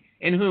indeed,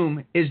 in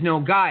whom is no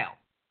guile.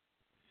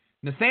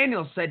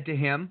 Nathanael said to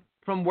him,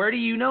 From where do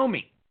you know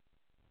me?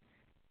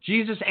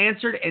 Jesus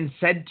answered and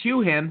said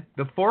to him,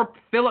 Before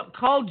Philip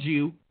called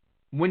you,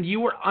 when you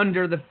were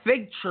under the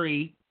fig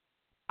tree,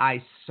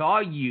 I saw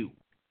you.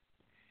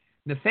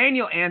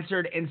 Nathanael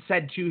answered and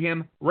said to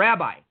him,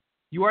 Rabbi,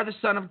 you are the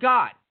Son of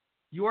God.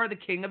 You are the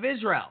King of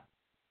Israel.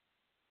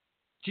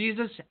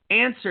 Jesus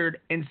answered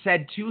and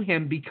said to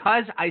him,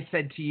 Because I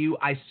said to you,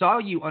 I saw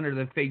you under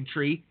the fig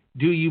tree,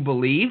 do you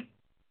believe?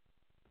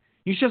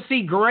 You shall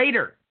see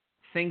greater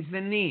things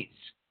than these.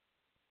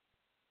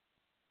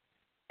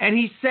 And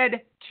he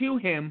said to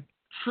him,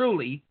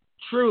 Truly,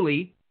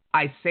 truly,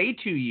 I say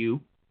to you,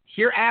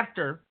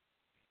 hereafter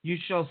you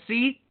shall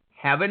see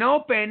heaven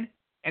open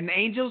and the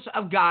angels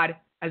of God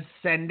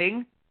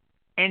ascending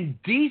and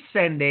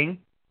descending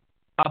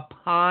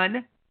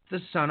upon the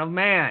Son of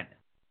Man.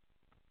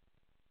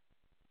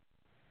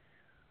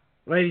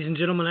 Ladies and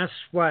gentlemen, that's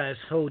why this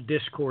whole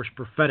discourse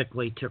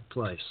prophetically took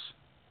place.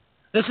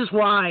 This is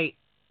why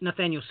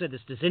Nathanael said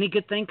this. Does any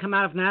good thing come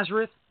out of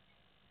Nazareth?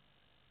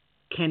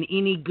 Can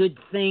any good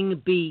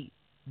thing be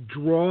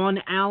drawn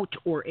out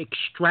or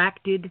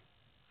extracted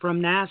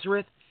from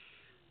Nazareth?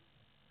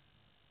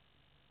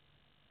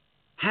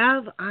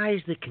 Have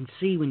eyes that can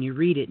see when you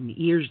read it and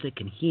ears that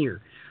can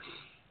hear.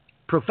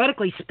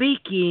 Prophetically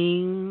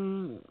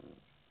speaking,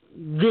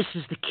 this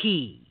is the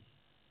key.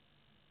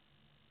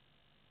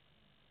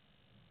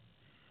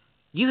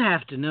 You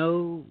have to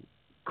know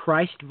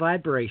Christ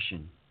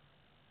vibration.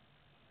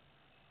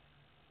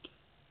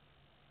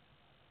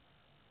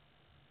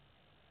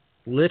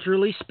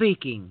 Literally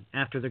speaking,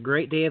 after the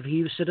great day of he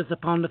who sitteth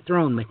upon the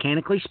throne,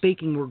 mechanically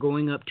speaking, we're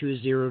going up to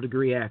a 0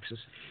 degree axis.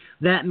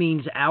 That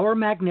means our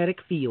magnetic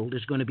field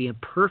is going to be in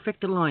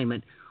perfect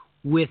alignment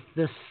with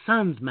the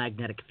sun's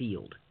magnetic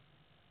field.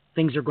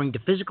 Things are going to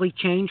physically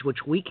change, which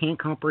we can't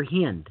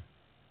comprehend.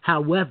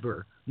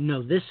 However,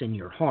 know this in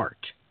your heart.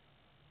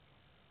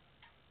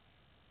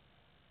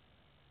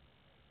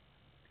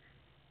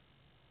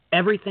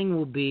 Everything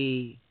will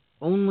be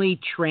only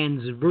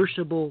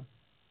transversable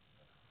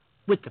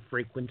with the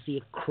frequency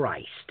of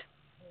Christ.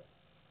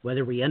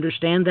 Whether we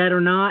understand that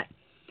or not,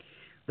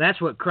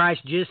 that's what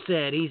Christ just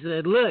said. He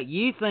said, look,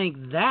 you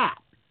think that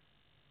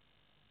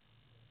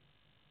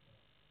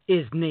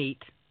is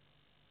neat.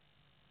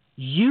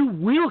 You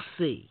will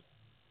see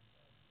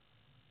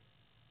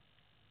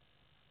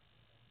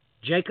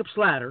Jacob's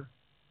ladder,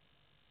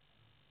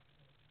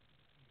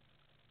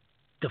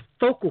 the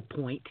focal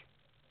point,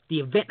 the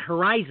event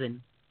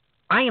horizon.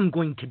 I am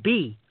going to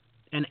be,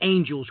 and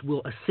angels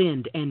will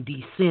ascend and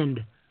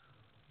descend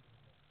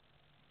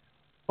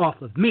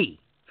off of me.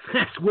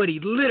 That's what he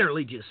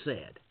literally just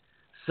said.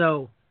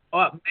 So,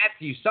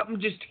 Matthew, something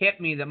just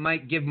hit me that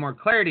might give more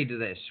clarity to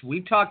this.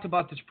 We've talked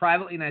about this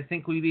privately, and I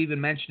think we've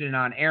even mentioned it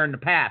on air in the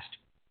past.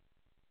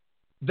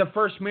 The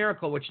first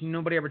miracle, which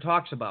nobody ever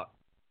talks about.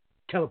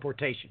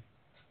 Teleportation.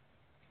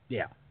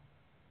 Yeah.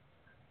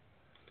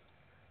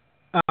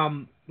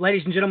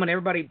 Ladies and gentlemen,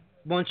 everybody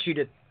wants you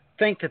to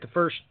think that the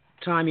first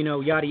time,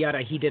 yada yada,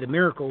 he did a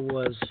miracle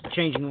was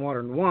changing water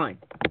into wine.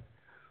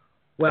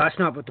 Well, that's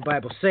not what the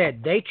Bible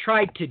said. They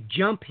tried to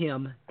jump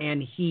him,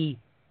 and it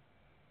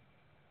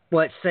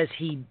says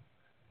he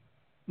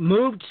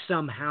moved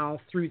somehow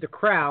through the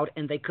crowd,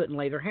 and they couldn't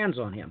lay their hands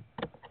on him.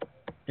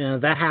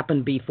 That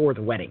happened before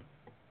the wedding.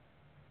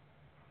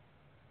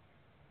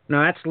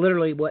 Now, that's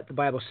literally what the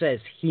Bible says.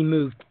 He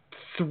moved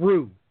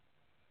through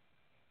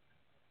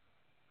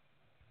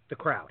the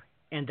crowd,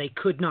 and they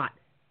could not.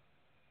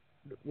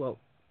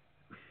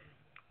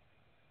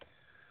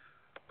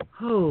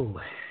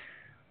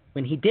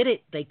 When he did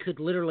it, they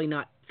could literally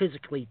not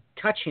physically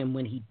touch him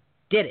when he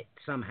did it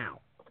somehow.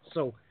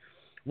 So,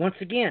 once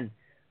again,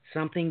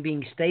 something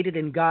being stated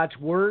in God's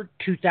Word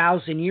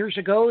 2,000 years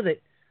ago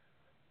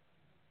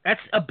that's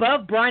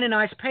above Brian and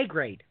I's pay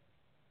grade.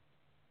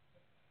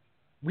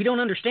 We don't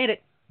understand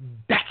it.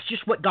 That's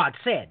just what God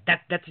said.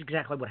 That's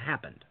exactly what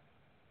happened.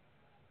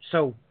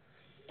 So,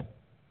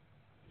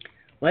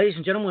 ladies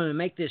and gentlemen, we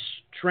make this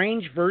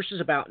strange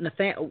verses about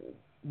Nathaniel.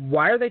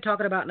 Why are they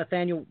talking about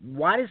Nathaniel?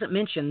 Why does it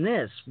mention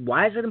this?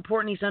 Why is it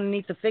important he's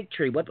underneath the fig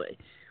tree?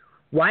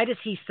 Why does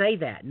he say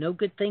that? No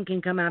good thing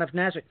can come out of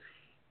Nazareth.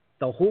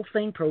 The whole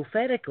thing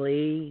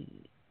prophetically,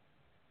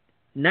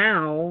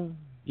 now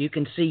you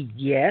can see,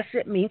 yes,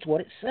 it means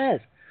what it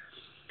says.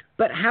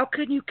 But how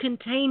can you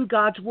contain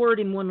God's Word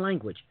in one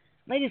language?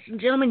 Ladies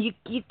and gentlemen,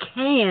 you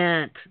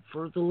can't,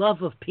 for the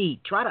love of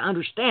Pete. Try to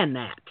understand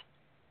that.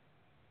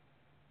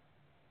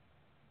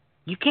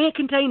 You can't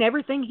contain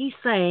everything he's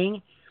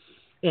saying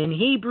in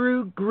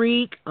Hebrew,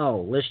 Greek,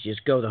 let's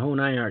just go the whole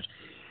 9 yards.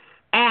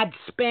 Add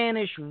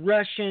Spanish,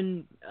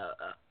 Russian,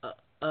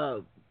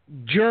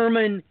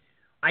 German,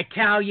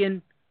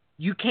 Italian.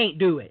 You can't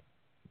do it.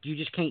 You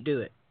just can't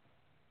do it.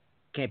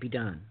 Can't be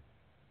done.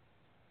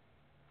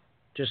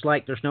 Just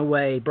like there's no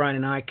way Brian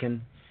and I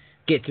can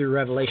get through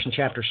Revelation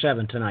chapter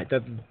 7 tonight.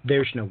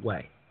 There's no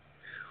way.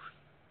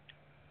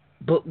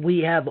 But we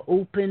have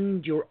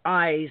opened your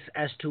eyes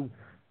as to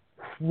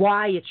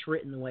why it's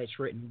written the way it's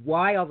written.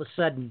 Why all of a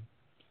sudden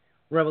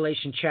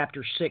Revelation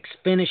chapter 6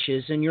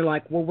 finishes and you're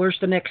like, well, where's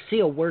the next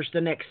seal? Where's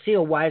the next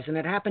seal? Why hasn't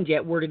it happened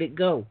yet? Where did it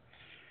go?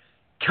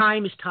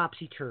 Time is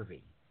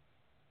topsy-turvy.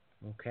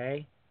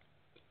 Okay?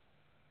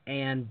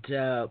 And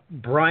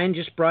Brian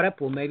just brought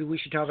up, well, maybe we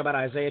should talk about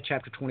Isaiah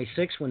chapter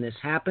 26 when this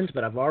happens,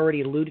 but I've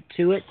already alluded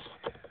to it.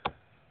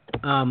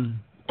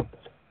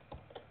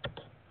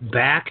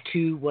 Back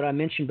to what I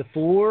mentioned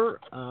before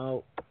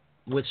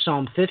with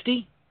Psalm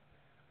 50,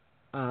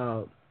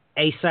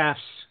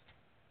 Asaph's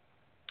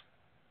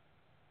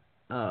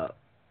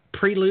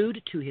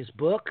prelude to his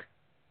book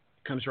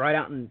comes right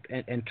out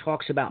and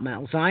talks about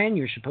Mount Zion.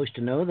 You're supposed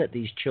to know that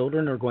these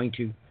children are going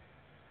to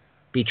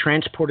be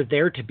transported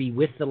there to be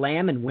with the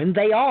Lamb, and when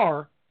they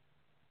are,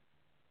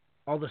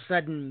 all of a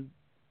sudden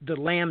the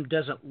Lamb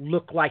doesn't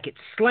look like it's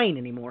slain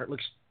anymore. It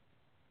looks,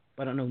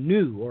 I don't know,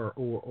 new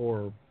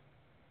or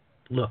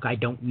look, I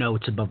don't know.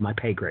 It's above my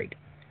pay grade.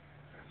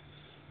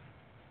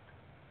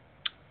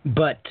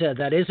 But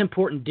that is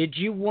important. Did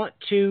you want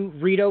to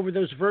read over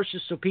those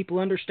verses so people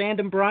understand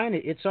them, Brian?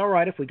 It's all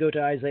right if we go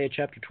to Isaiah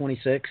chapter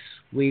 26.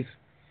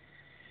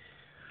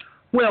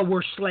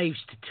 We're slaves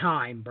to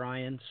time,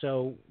 Brian,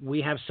 so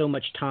we have so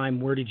much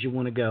time. Where did you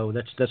want to go?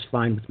 That's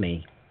fine with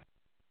me.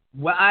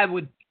 Well, I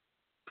would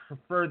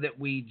prefer that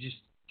we just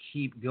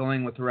keep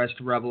going with the rest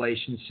of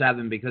Revelation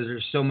 7 because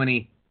there's so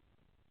many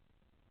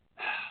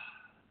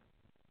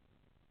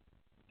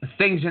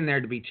things in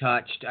there to be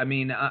touched. I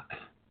mean,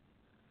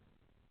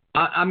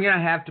 I'm going to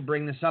have to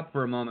bring this up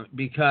for a moment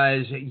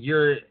because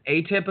your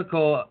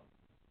atypical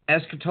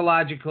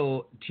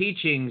eschatological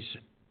teachings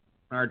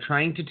are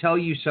trying to tell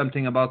you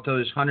something about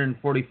those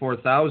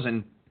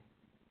 144,000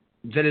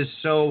 that is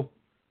so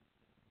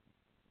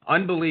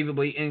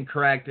unbelievably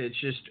incorrect. It's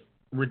just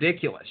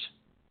ridiculous.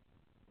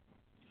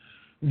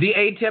 The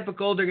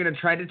atypical, they're going to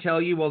try to tell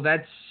you, well,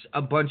 that's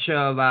a bunch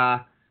of,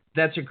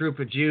 that's a group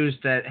of Jews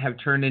that have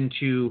turned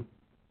into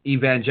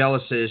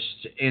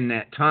evangelicists in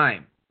that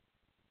time.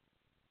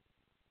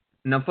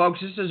 Now, folks,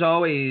 this has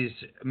always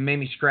made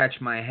me scratch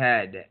my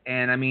head.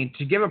 And, I mean,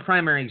 to give a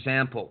primary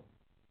example,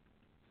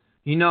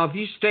 you know, if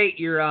you state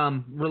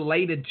you're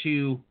related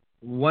to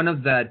one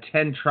of the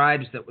 10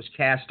 tribes that was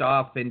cast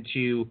off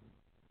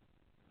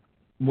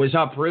was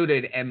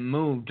uprooted and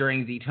moved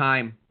during the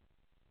time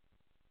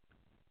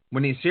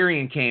when the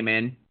Assyrian came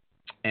in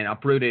and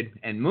uprooted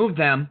and moved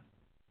them,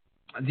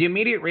 the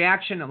immediate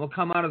reaction that will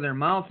come out of their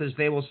mouth is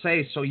they will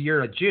say, so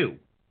you're a Jew.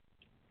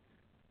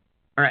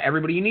 All right,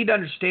 everybody, you need to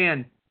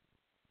understand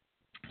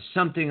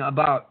something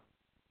about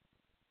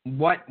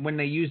when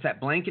they use that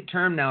blanket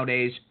term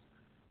nowadays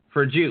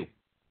for Jew.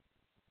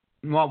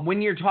 Well,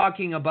 when you're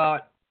talking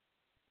about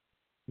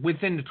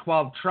within the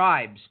 12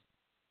 tribes,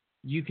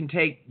 you can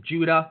take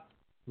Judah,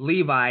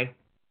 Levi,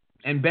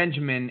 and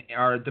Benjamin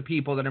are the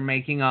people that are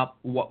making up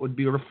what would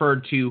be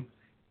referred to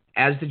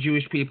as the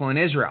Jewish people in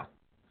Israel.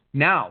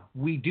 Now,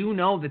 we do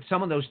know that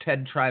some of those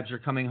 10 tribes are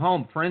coming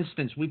home. For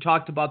instance, we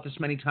talked about this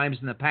many times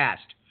in the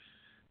past.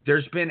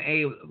 There's been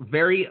a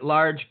very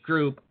large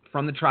group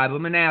from the tribe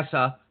of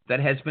Manasseh that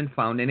has been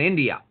found in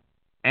India,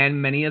 and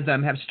many of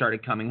them have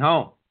started coming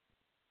home.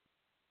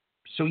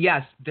 So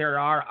yes, there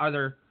are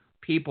other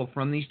people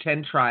from these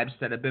 10 tribes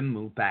that have been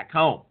moved back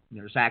home.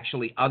 There's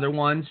actually other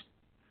ones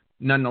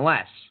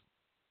nonetheless.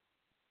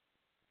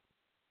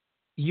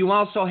 You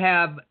also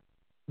have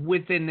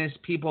within this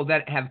people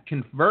that have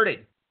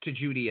converted to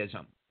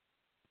Judaism.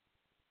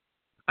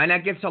 And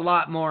that gets a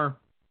lot more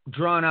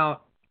drawn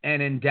out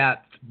and in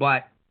depth,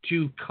 but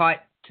to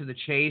cut to the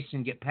chase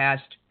and get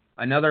past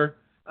another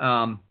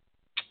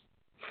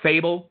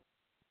fable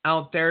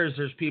out there is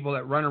there's people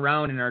that run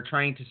around and are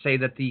trying to say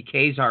that the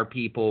Khazar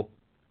people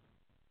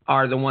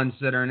are the ones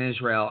that are in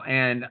Israel.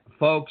 And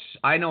folks,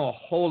 I know a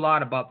whole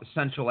lot about the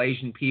Central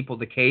Asian people,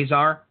 the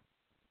Khazar.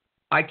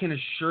 I can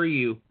assure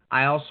you,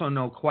 I also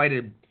know quite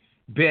a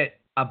bit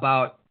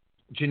about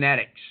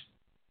genetics.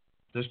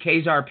 Those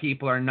Khazar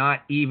people are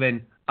not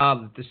even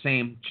of the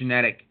same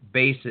genetic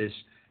basis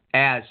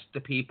as the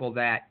people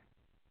that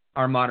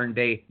are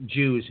modern-day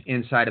Jews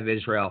inside of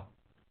Israel.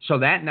 So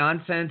that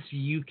nonsense,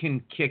 you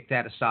can kick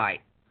that aside.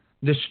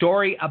 The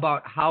story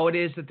about how it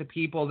is that the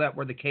people that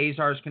were the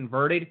Khazars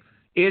converted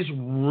is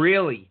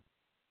really,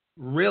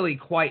 really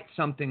quite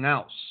something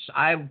else.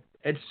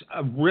 It's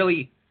a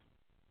really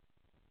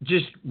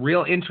just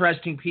real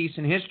interesting piece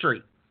in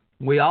history.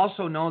 We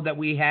also know that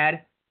we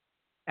had,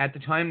 at the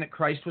time that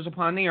Christ was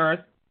upon the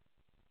earth,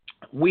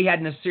 we had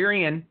an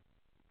Assyrian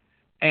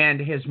and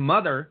his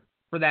mother,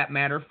 for that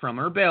matter, from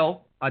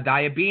Erbil, a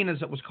diabene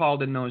as it was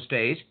called in those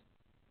days.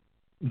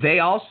 They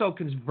also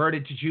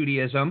converted to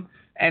Judaism,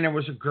 and there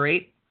was a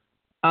great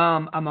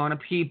amount of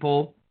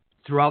people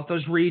throughout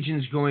those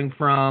regions going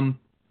from,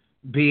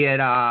 be it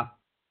Erbil,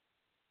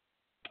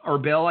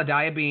 a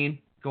diabene,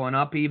 going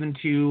up even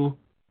to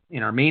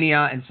in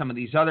Armenia and some of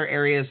these other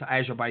areas,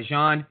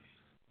 Azerbaijan.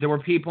 There were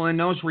people in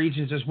those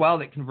regions as well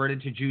that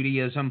converted to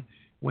Judaism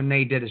when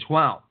they did as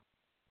well.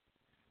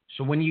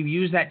 So when you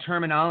use that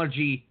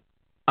terminology,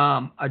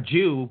 a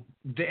Jew,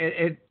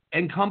 it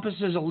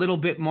encompasses a little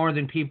bit more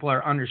than people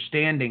are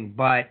understanding.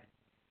 But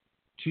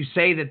to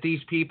say that these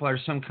people are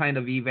some kind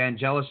of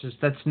evangelicists,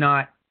 that's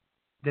not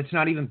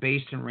even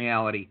based in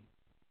reality.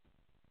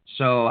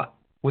 So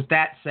with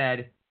that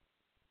said,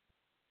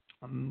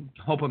 I'm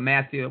hoping,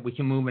 Matthew, that we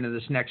can move into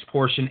this next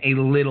portion a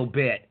little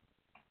bit.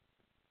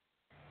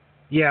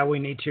 Yeah, we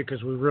need to,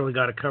 because we really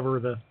got to cover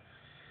the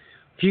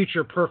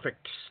future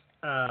perfect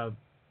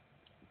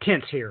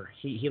tense here.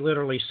 He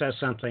literally says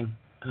something.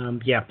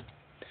 Yeah.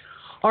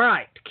 All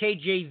right,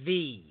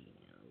 KJV,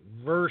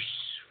 verse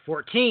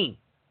 14.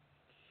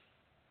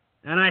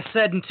 And I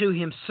said unto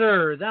him,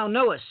 Sir, thou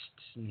knowest.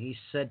 And he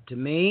said to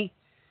me,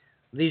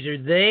 These are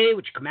they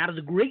which come out of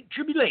the great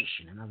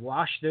tribulation, and have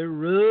washed their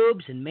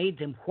robes and made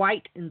them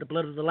white in the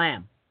blood of the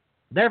Lamb.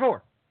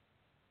 Therefore,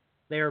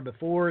 they are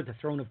before the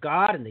throne of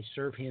God, and they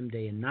serve him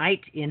day and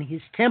night in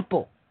his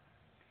temple.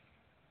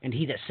 And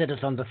he that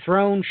sitteth on the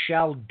throne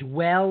shall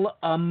dwell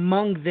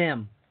among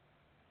them.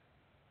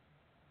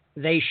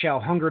 They shall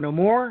hunger no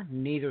more,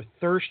 neither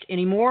thirst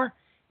any more,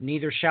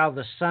 neither shall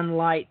the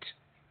sunlight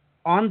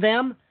on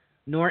them,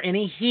 nor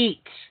any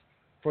heat.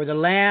 For the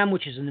Lamb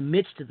which is in the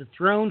midst of the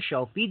throne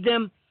shall feed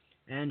them,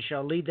 and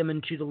shall lead them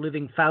into the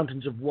living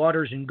fountains of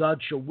waters, and God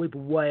shall wipe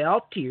away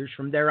all tears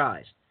from their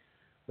eyes.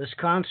 Let's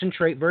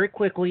concentrate very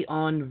quickly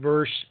on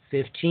verse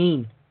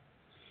 15.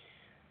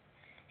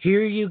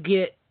 Here you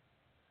get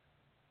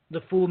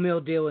the full meal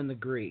deal in the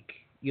Greek.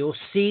 You'll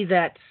see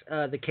that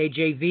the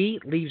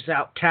KJV leaves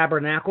out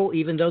tabernacle,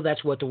 even though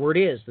that's what the word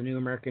is. The New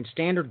American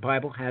Standard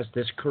Bible has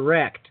this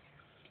correct.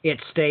 It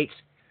states,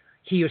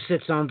 He who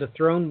sits on the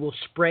throne will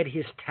spread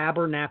his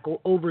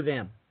tabernacle over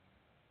them.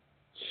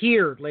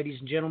 Here, ladies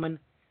and gentlemen,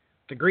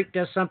 the Greek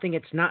does something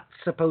it's not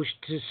supposed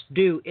to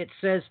do. It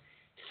says,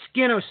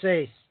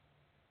 skenoses.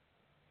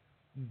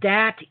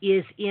 That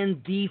is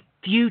in the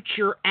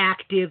future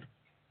active,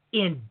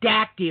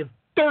 indactive,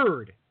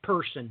 third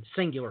person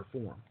singular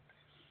form.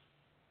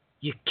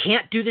 You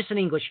can't do this in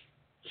English.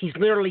 He's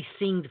literally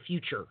seeing the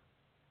future,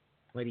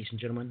 ladies and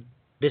gentlemen.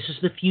 This is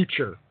the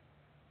future.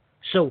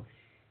 So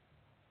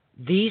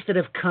these that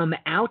have come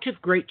out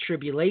of great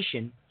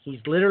tribulation, he's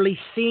literally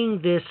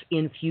seeing this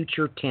in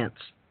future tense.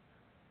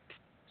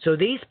 So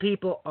these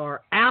people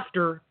are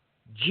after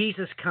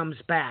Jesus comes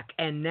back.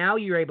 And now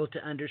you're able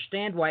to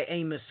understand why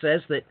Amos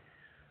says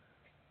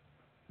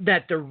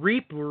that the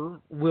reaper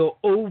will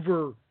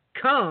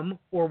overcome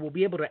or will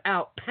be able to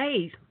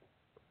outpace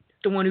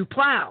the one who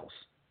plows.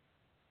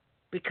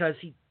 Because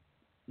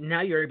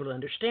now you're able to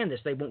understand this.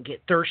 They won't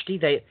get thirsty.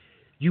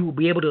 You will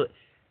be able to,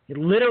 you're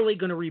literally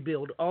going to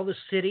rebuild all the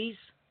cities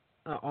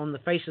on the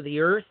face of the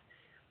earth,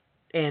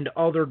 and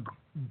all their,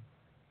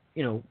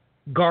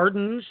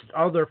 gardens,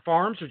 all their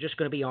farms are just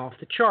going to be off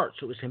the charts.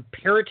 So it was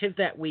imperative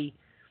that we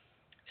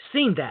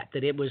seen that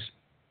it was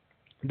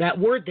that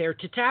word there,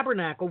 to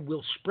tabernacle,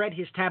 will spread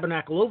his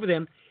tabernacle over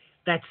them.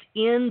 That's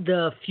in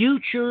the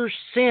future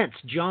sense.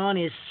 John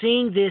is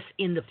seeing this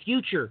in the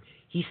future.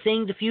 He's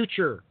seeing the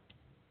future.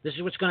 This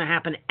is what's going to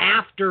happen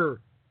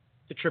after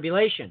the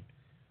tribulation.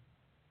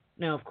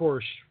 Now, of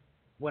course,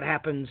 what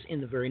happens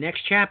in the very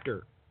next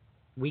chapter?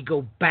 We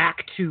go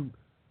back to,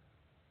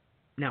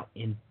 now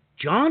in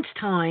John's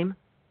time,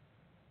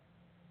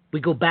 we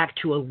go back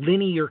to a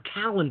linear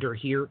calendar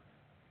here.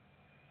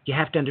 You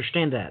have to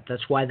understand that.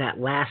 That's why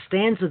that last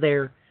stanza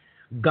there,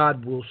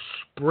 God will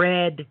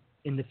spread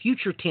in the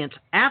future tense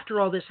after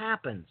all this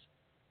happens.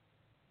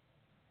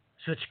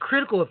 So it's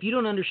critical. If you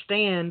don't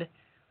understand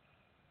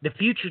the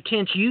future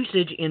tense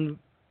usage in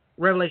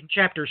Revelation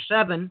chapter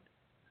 7,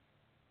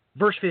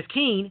 verse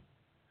 15,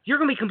 you're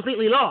going to be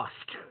completely lost.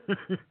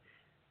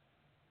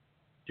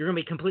 You're going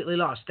to be completely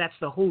lost. That's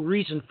the whole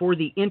reason for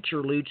the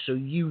interlude, so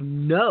you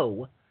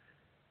know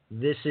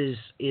this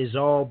is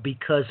all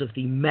because of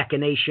the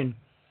machination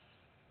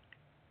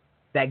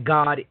that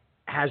God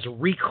has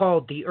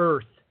recalled the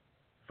earth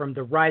from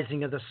the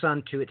rising of the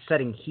sun to its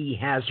setting. He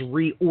has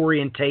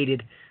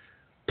reorientated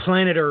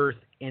planet Earth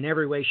in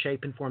every way,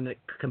 shape, and form that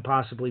can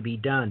possibly be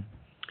done.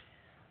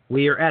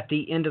 We are at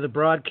the end of the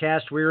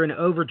broadcast. We're in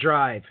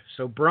overdrive.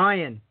 So,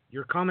 Brian,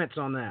 your comments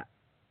on that?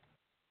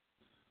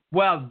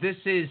 Well, this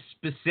is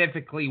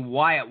specifically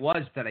why it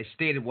was that I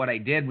stated what I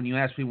did when you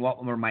asked me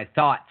what were my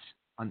thoughts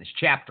on this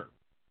chapter.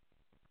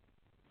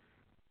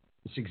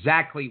 It's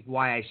exactly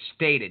why I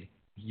stated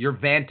your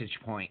vantage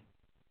point.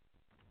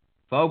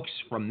 Folks,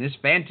 from this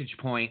vantage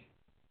point,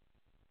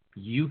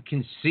 you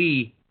can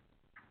see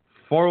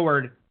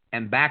forward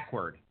and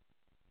backward.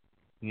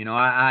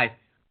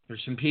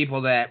 There's some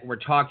people that were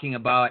talking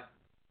about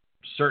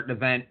a certain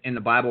event in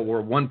the Bible where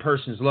one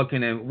person's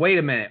looking and, wait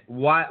a minute,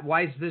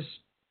 why is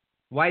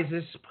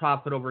this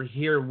prophet over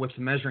here with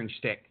the measuring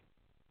stick?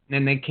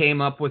 And they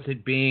came up with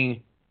it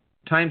being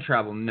time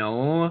travel.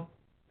 No.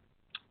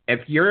 If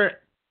you're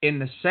in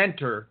the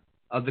center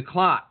of the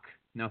clock,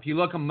 now if you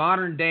look at a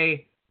modern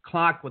day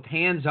clock with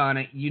hands on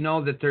it, you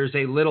know that there's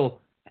a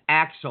little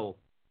axle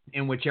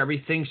in which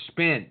everything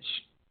spins.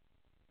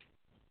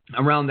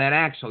 Around that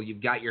axle,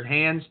 you've got your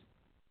hands,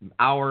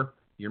 hour,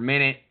 your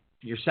minute,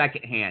 your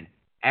second hand.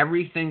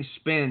 Everything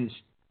spins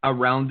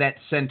around that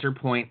center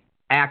point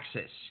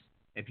axis.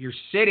 If you're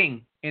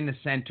sitting in the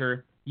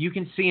center, you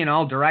can see in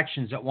all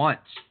directions at once.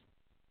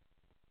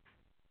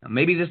 Now,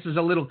 maybe this is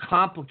a little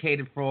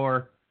complicated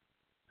for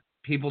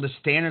people to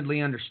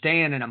standardly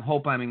understand, and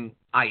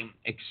I'm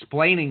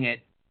explaining it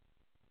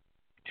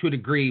to a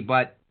degree,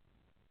 but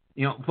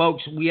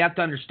folks, we have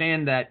to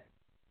understand that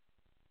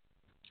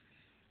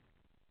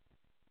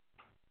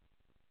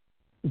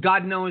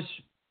God knows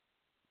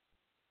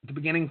the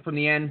beginning from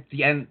the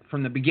end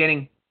from the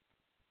beginning.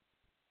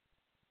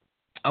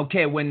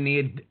 Okay, when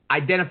the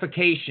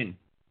identification,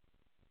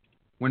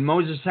 when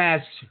Moses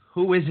asks,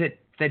 who is it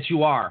that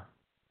you are?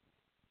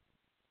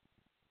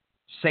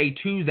 Say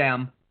to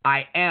them,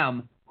 I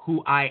am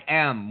who I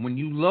am. When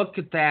you look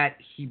at that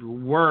Hebrew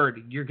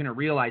word, you're going to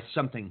realize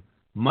something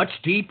much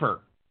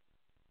deeper.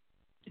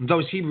 In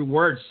those Hebrew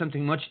words,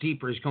 something much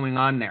deeper is going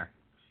on there.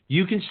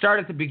 You can start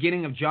at the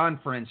beginning of John,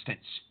 for instance,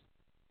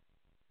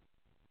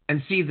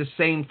 and see the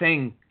same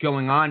thing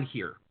going on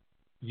here.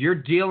 You're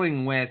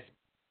dealing with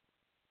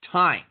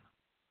time.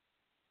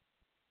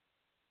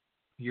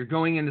 You're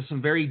going into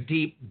some very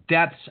deep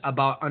depths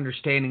about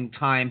understanding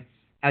time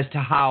as to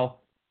how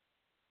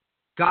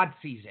God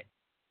sees it.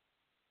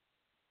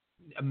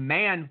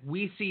 Man,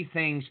 we see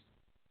things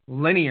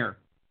linear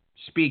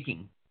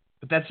speaking,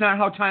 but that's not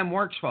how time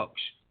works,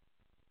 folks.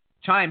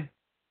 Time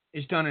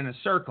is done in a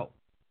circle.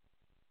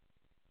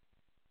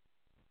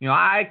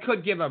 I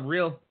could give a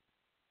real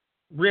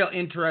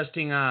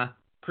interesting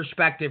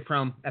perspective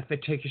from a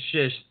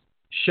fictitious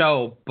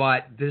show,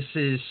 but this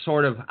is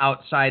sort of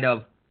outside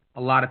of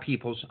a lot of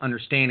people's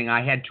understanding.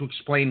 I had to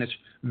explain this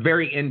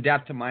very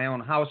in-depth in my own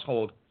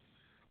household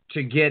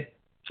to get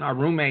a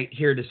roommate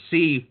here to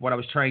see what I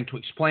was trying to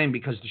explain,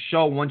 because the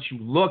show, once you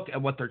look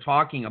at what they're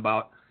talking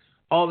about,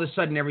 all of a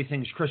sudden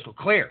everything's crystal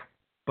clear.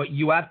 But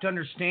you have to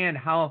understand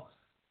how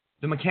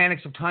the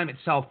mechanics of time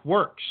itself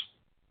works.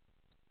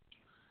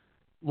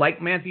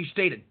 Like Matthew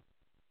stated,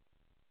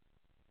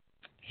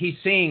 he's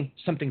seeing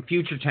something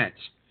future tense.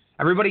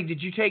 Everybody,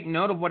 did you take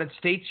note of what it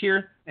states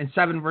here in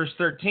 7 verse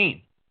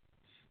 13?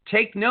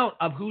 Take note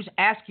of who's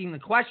asking the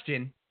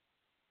question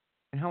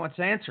and how it's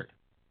answered.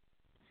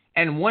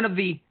 And one of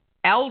the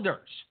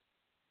elders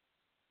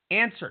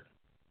answered,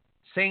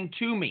 saying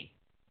to me,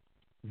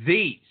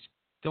 these,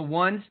 the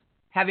ones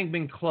having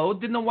been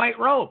clothed in the white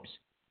robes,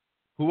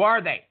 who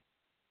are they?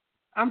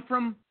 And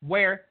from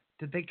where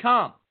did they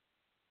come?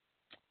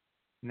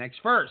 Next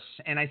verse,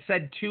 and I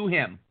said to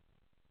him,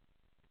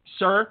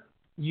 Sir,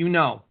 you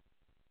know.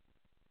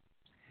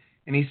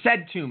 And he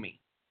said to me,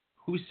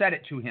 who said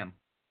it to him?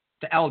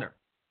 The elder.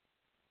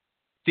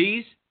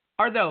 These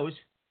are those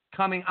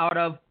coming out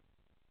of,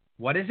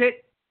 what is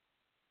it?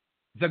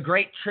 The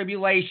great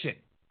tribulation.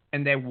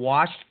 And they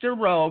washed their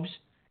robes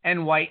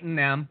and whitened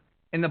them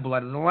in the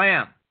blood of the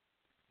Lamb.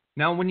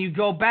 Now, when you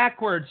go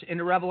backwards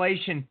into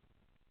Revelation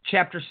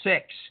chapter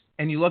 6,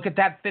 and you look at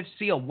that fifth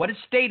seal, what is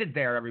stated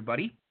there,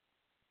 everybody?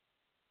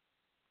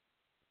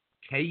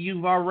 Okay,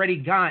 you've already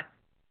got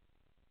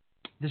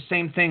the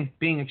same thing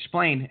being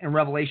explained in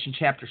Revelation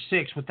chapter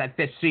 6 with that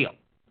fifth seal.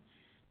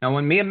 Now,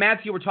 when me and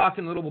Matthew were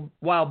talking a little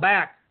while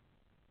back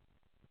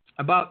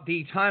about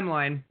the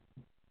timeline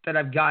that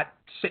I've got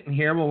sitting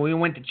here when we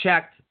went to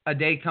check a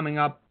day coming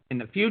up in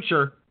the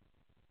future,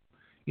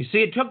 you see,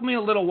 it took me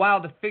a little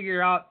while to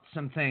figure out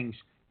some things.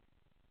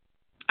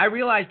 I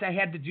realized I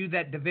had to do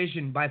that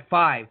division by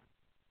 5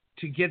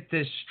 to get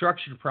this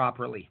structured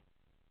properly.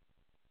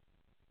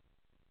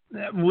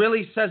 That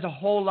really says a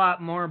whole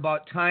lot more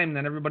about time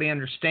than everybody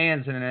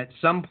understands, and at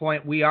some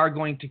point we are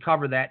going to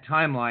cover that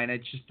timeline.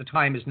 It's just the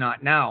time is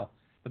not now.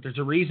 But there's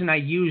a reason I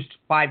used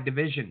 5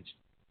 divisions.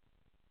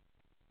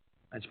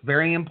 That's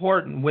very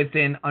important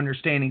within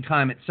understanding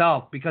time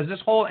itself, because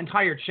this whole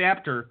entire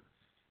chapter,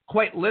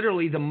 quite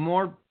literally, the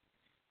more,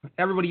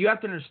 everybody, you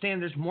have to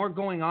understand there's more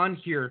going on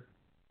here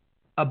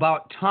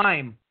about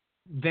time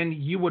than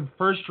you would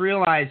first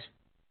realize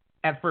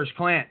at first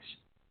glance.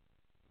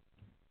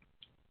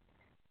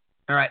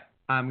 All right,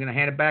 I'm going to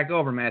hand it back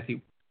over,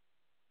 Matthew.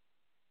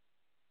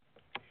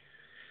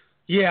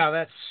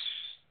 Yeah,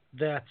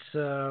 that's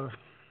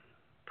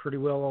pretty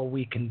well all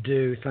we can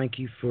do. Thank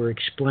you for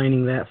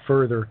explaining that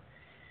further.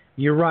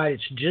 You're right.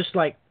 It's just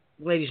like,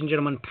 ladies and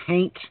gentlemen,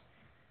 paint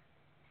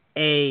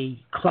a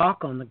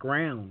clock on the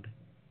ground.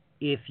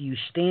 If you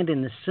stand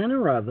in the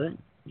center of it,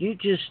 you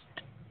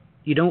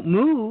don't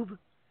move.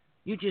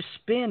 You just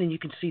spin and you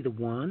can see the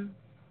 1.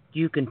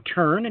 You can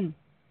turn and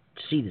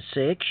see the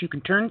 6. You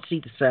can turn and see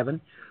the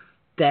 7.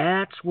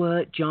 That's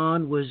what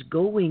John was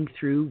going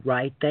through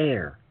right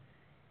there.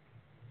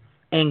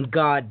 And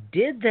God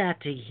did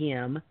that to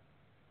him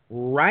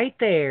right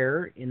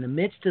there in the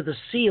midst of the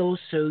seals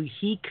so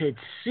he could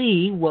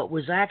see what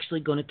was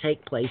actually going to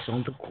take place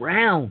on the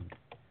ground.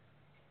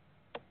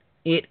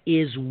 It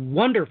is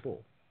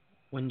wonderful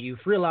when you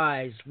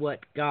realize what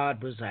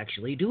God was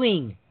actually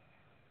doing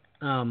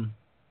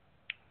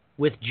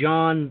with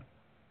John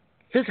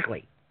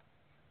physically.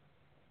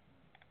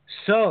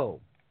 So,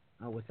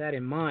 with that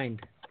in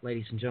mind,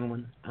 ladies and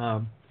gentlemen,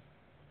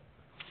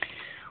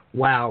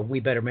 wow, we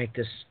better make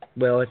this,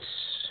 well, it's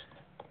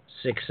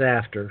 6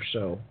 after,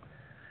 so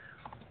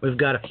we've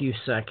got a few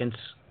seconds.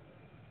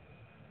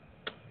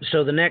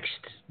 So the next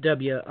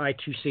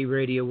WI2C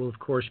radio will, of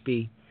course,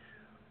 be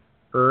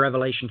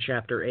Revelation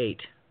chapter 8,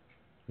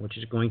 which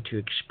is going to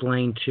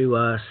explain to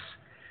us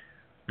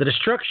the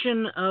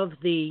destruction of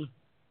the,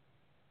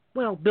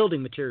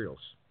 building materials,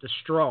 the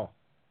straw.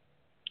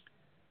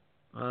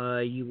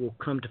 You will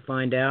come to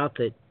find out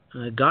that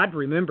God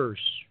remembers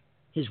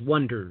his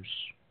wonders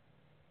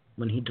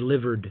when he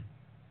delivered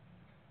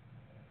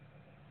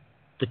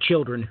the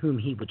children whom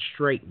he would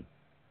straighten.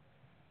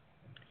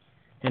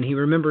 And he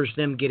remembers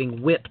them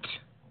getting whipped,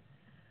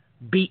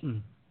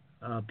 beaten,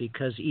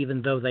 because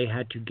even though they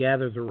had to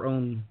gather their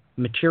own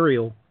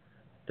material,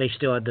 they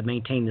still had to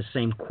maintain the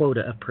same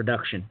quota of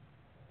production.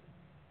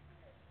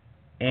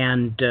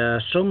 And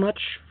so much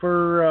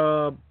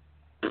for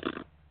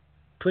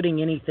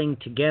putting anything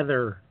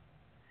together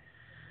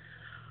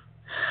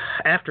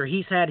after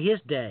he's had his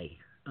day.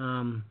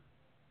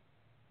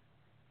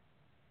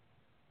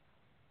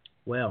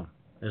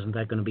 Isn't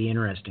that going to be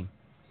interesting?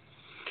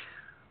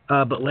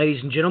 But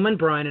ladies and gentlemen,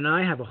 Brian and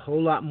I have a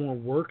whole lot more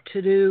work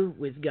to do.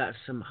 We've got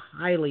some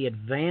highly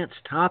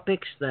advanced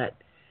topics that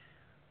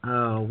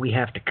we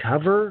have to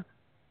cover.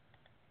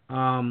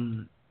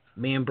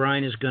 Me and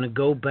Brian is going to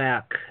go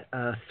back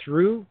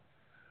through.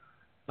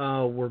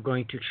 We're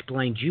going to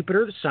explain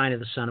Jupiter, the sign of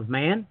the Son of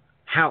Man.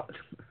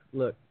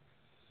 Look,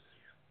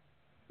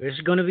 this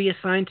is going to be a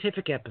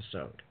scientific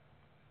episode.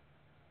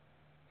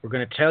 We're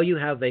going to tell you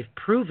how they've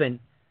proven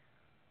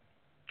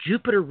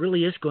Jupiter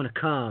really is going to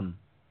come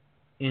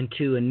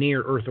into a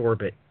near-Earth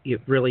orbit. It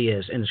really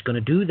is. And it's going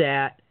to do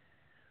that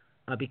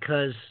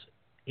because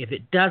if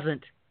it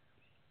doesn't,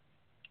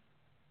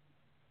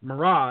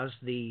 Miraz,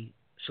 the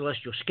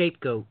celestial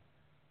scapegoat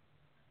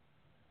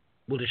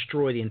will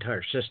destroy the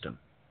entire system.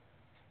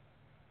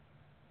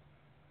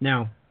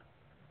 Now,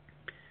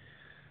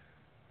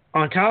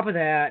 on top of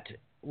that,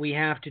 we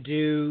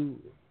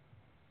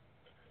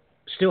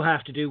still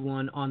have to do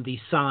one on the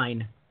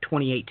sign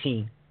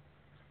 2018.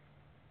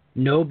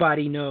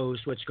 Nobody knows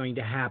what's going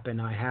to happen.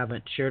 I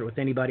haven't shared it with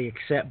anybody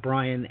except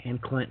Brian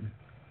and Clinton.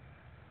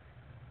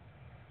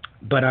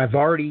 But I've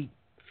already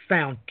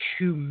found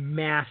two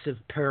massive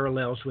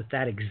parallels with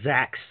that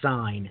exact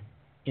sign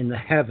in the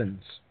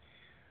heavens.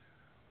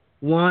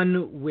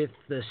 One with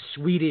the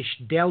Swedish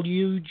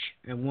deluge,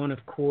 and one,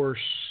 of course,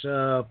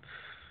 the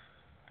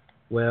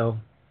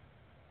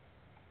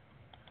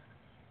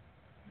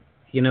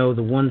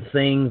one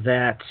thing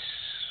that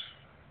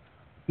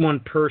one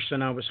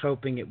person I was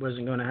hoping it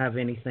wasn't going to have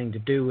anything to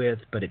do with,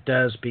 but it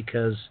does,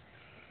 because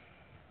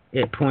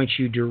it points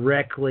you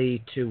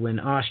directly to when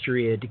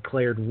Austria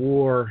declared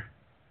war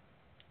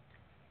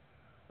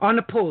on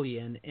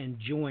Napoleon and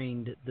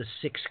joined the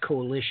Sixth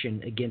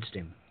Coalition against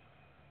him.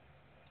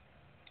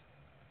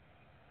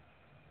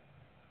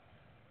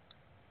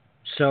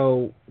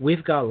 So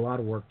we've got a lot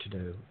of work to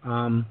do.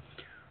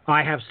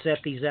 I have set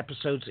these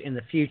episodes in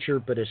the future,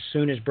 but as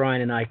soon as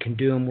Brian and I can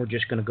do them, we're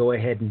just going to go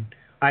ahead and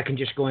I can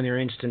just go in there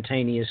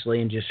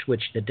instantaneously and just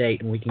switch the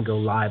date, and we can go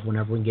live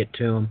whenever we get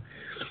to them.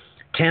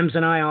 Thames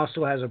and I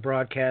also has a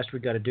broadcast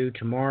we've got to do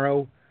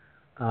tomorrow,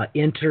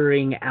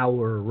 entering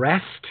our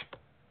rest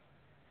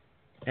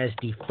as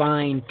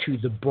defined to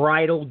the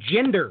bridal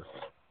gender.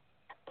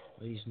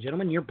 Ladies and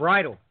gentlemen, you're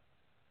bridal.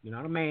 You're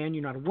not a man,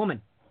 you're not a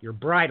woman. You're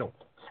bridal.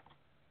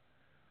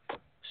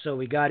 So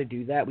we got to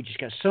do that. We just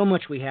got so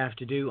much we have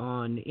to do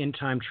on End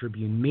Time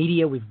Tribune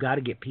Media. We've got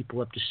to get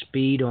people up to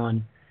speed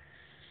on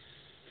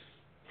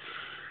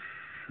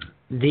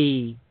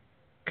the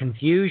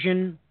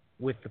confusion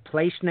with the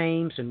place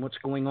names and what's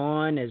going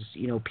on, as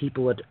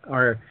people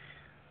are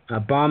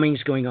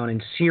bombings going on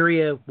in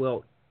Syria.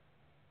 Well,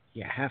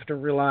 you have to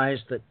realize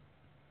that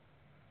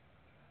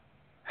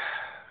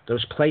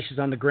those places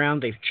on the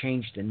ground, they've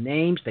changed the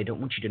names. They don't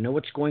want you to know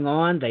what's going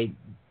on.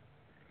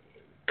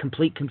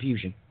 Complete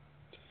confusion.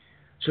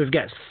 So we've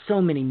got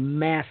so many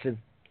massive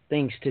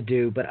things to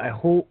do, but I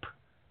hope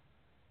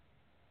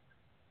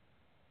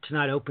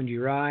tonight opened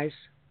your eyes.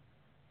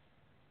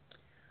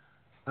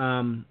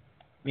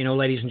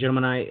 Ladies and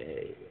gentlemen, I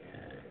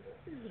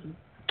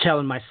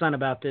telling my son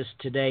about this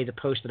today, the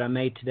post that I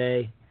made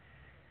today.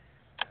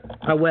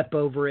 I wept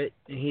over it,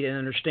 and he didn't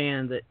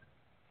understand that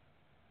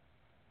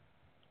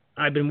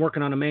I've been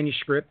working on a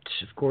manuscript,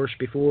 of course,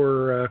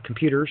 before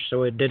computers,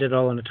 so I did it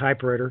all on a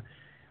typewriter.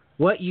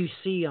 What you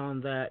see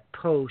on that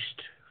post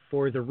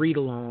for the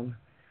read-along,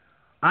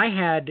 I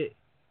had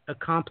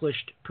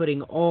accomplished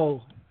putting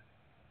all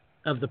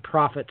of the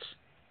prophets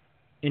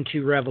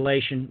into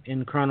Revelation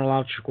in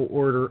chronological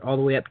order, all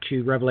the way up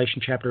to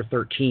Revelation chapter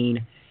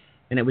 13,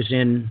 and it was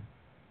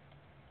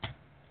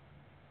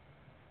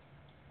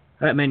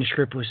that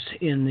manuscript was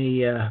in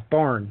the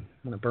barn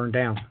when it burned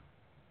down.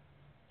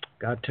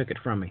 God took it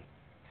from me.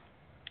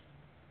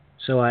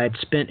 So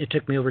it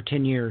took me over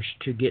 10 years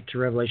to get to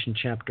Revelation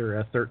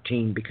chapter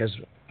 13, because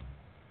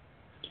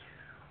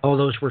all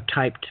those were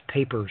typed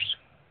papers.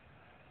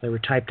 They were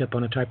typed up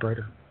on a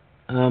typewriter.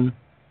 A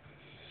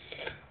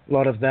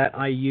lot of that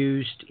I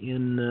used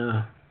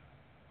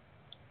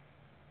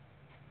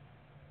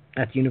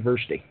at the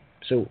university.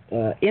 So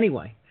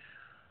anyway,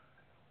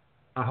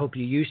 I hope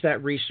you use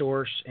that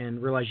resource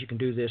and realize you can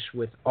do this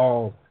with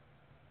all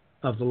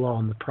of the law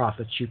and the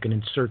prophets. You can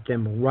insert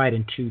them right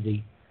into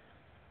the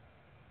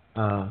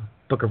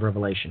book of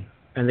Revelation,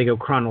 and they go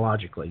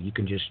chronologically. You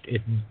can just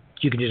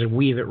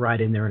weave it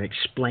right in there, and it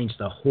explains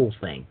the whole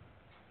thing.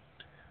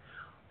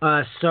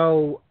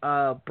 So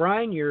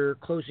Brian, your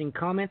closing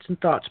comments and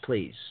thoughts,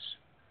 please.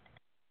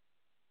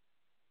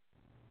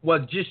 Well,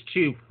 just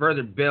to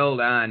further build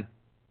on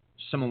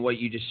some of what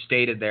you just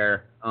stated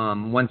there,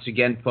 once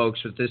again,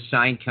 folks, with this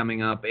sign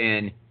coming up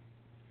in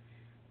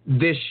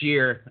this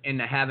year in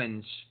the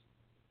heavens,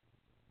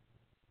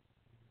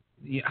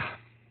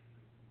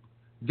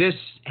 this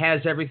has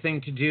everything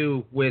to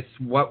do with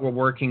what we're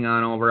working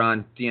on over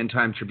on the End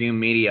Time Tribune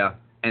Media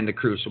and the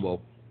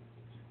Crucible.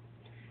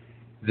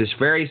 This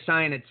very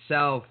sign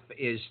itself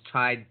is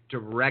tied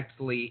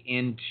directly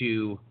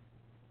into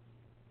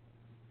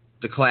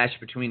the clash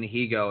between the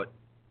he-goat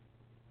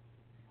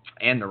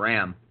and the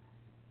ram.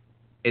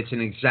 It's an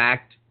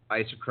exact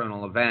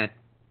isochronal event.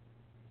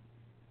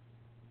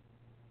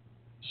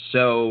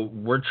 So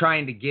we're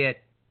trying to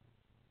get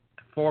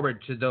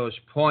forward to those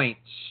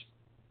points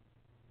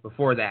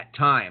before that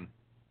time.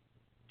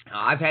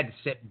 I've had to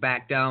sit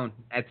back down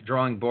at the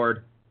drawing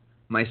board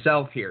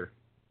myself here,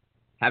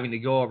 having to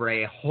go over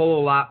a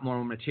whole lot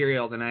more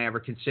material than I ever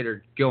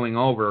considered going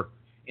over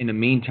in the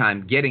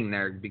meantime getting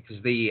there, because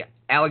the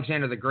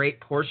Alexander the Great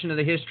portion of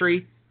the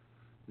history,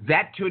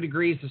 that to a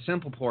degree is the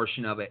simple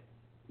portion of it.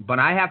 But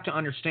I have to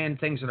understand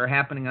things that are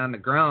happening on the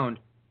ground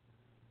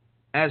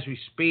as we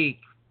speak,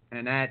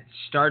 and that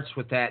starts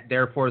with that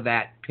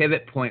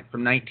pivot point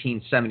from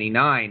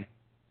 1979,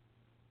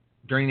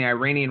 during the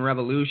Iranian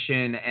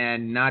Revolution,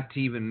 and not to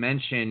even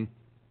mention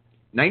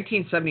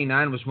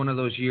 1979 was one of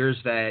those years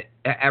that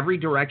every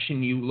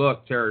direction you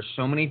look, there are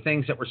so many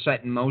things that were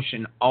set in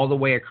motion all the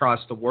way across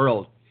the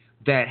world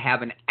that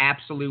have an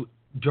absolute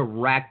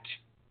direct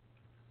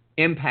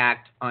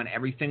impact on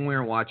everything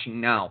we're watching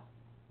now.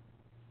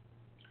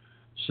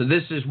 So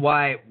this is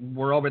why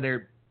we're over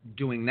there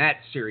doing that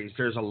series.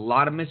 There's a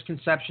lot of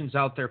misconceptions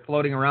out there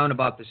floating around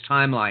about this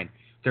timeline.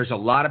 There's a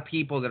lot of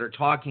people that are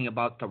talking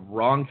about the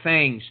wrong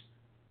things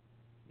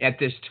at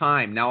this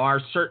time. Now,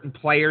 are certain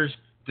players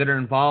that are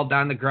involved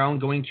on the ground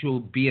going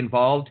to be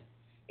involved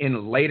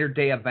in later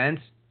day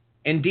events?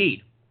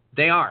 Indeed,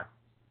 they are.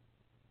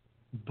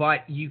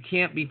 But you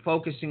can't be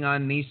focusing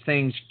on these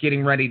things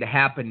getting ready to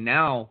happen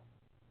now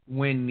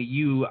when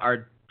you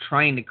are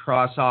trying to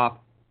cross off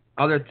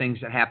other things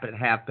that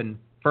happen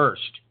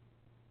first.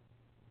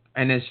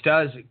 And it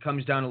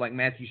comes down to, like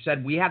Matthew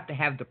said, we have to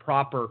have the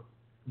proper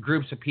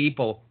groups of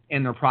people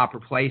in their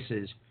proper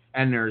places.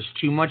 And there's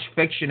too much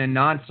fiction and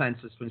nonsense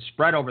that's been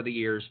spread over the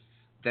years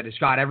that has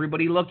got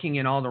everybody looking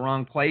in all the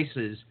wrong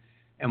places.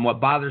 And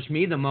what bothers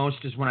me the most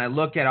is when I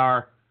look at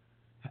our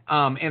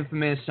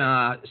infamous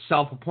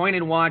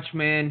self-appointed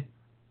watchmen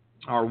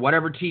or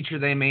whatever teacher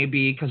they may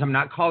be, because I'm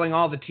not calling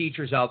all the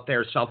teachers out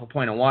there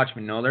self-appointed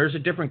watchmen. No, there's a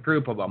different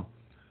group of them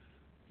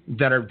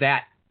that are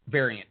that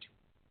variant.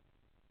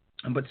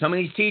 But some of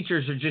these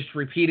teachers are just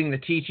repeating the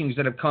teachings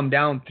that have come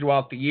down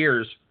throughout the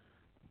years,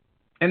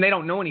 and they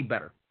don't know any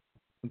better.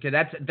 Okay,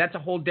 that's a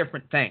whole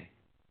different thing.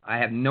 I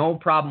have no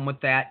problem with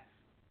that.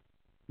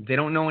 They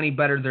don't know any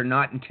better. They're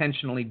not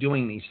intentionally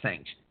doing these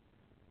things.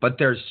 But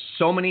there's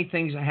so many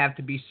things that have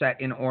to be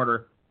set in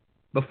order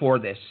before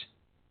this.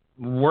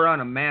 We're on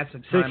a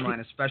massive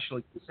timeline,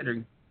 especially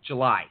considering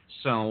July.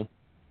 So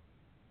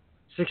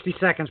 60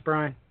 seconds,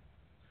 Brian.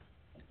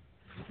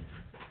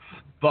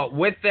 But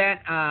with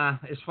that,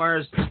 as far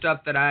as the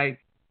stuff that I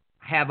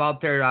have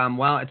out there,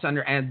 well, it's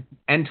under End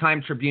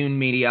Time Tribune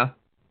Media.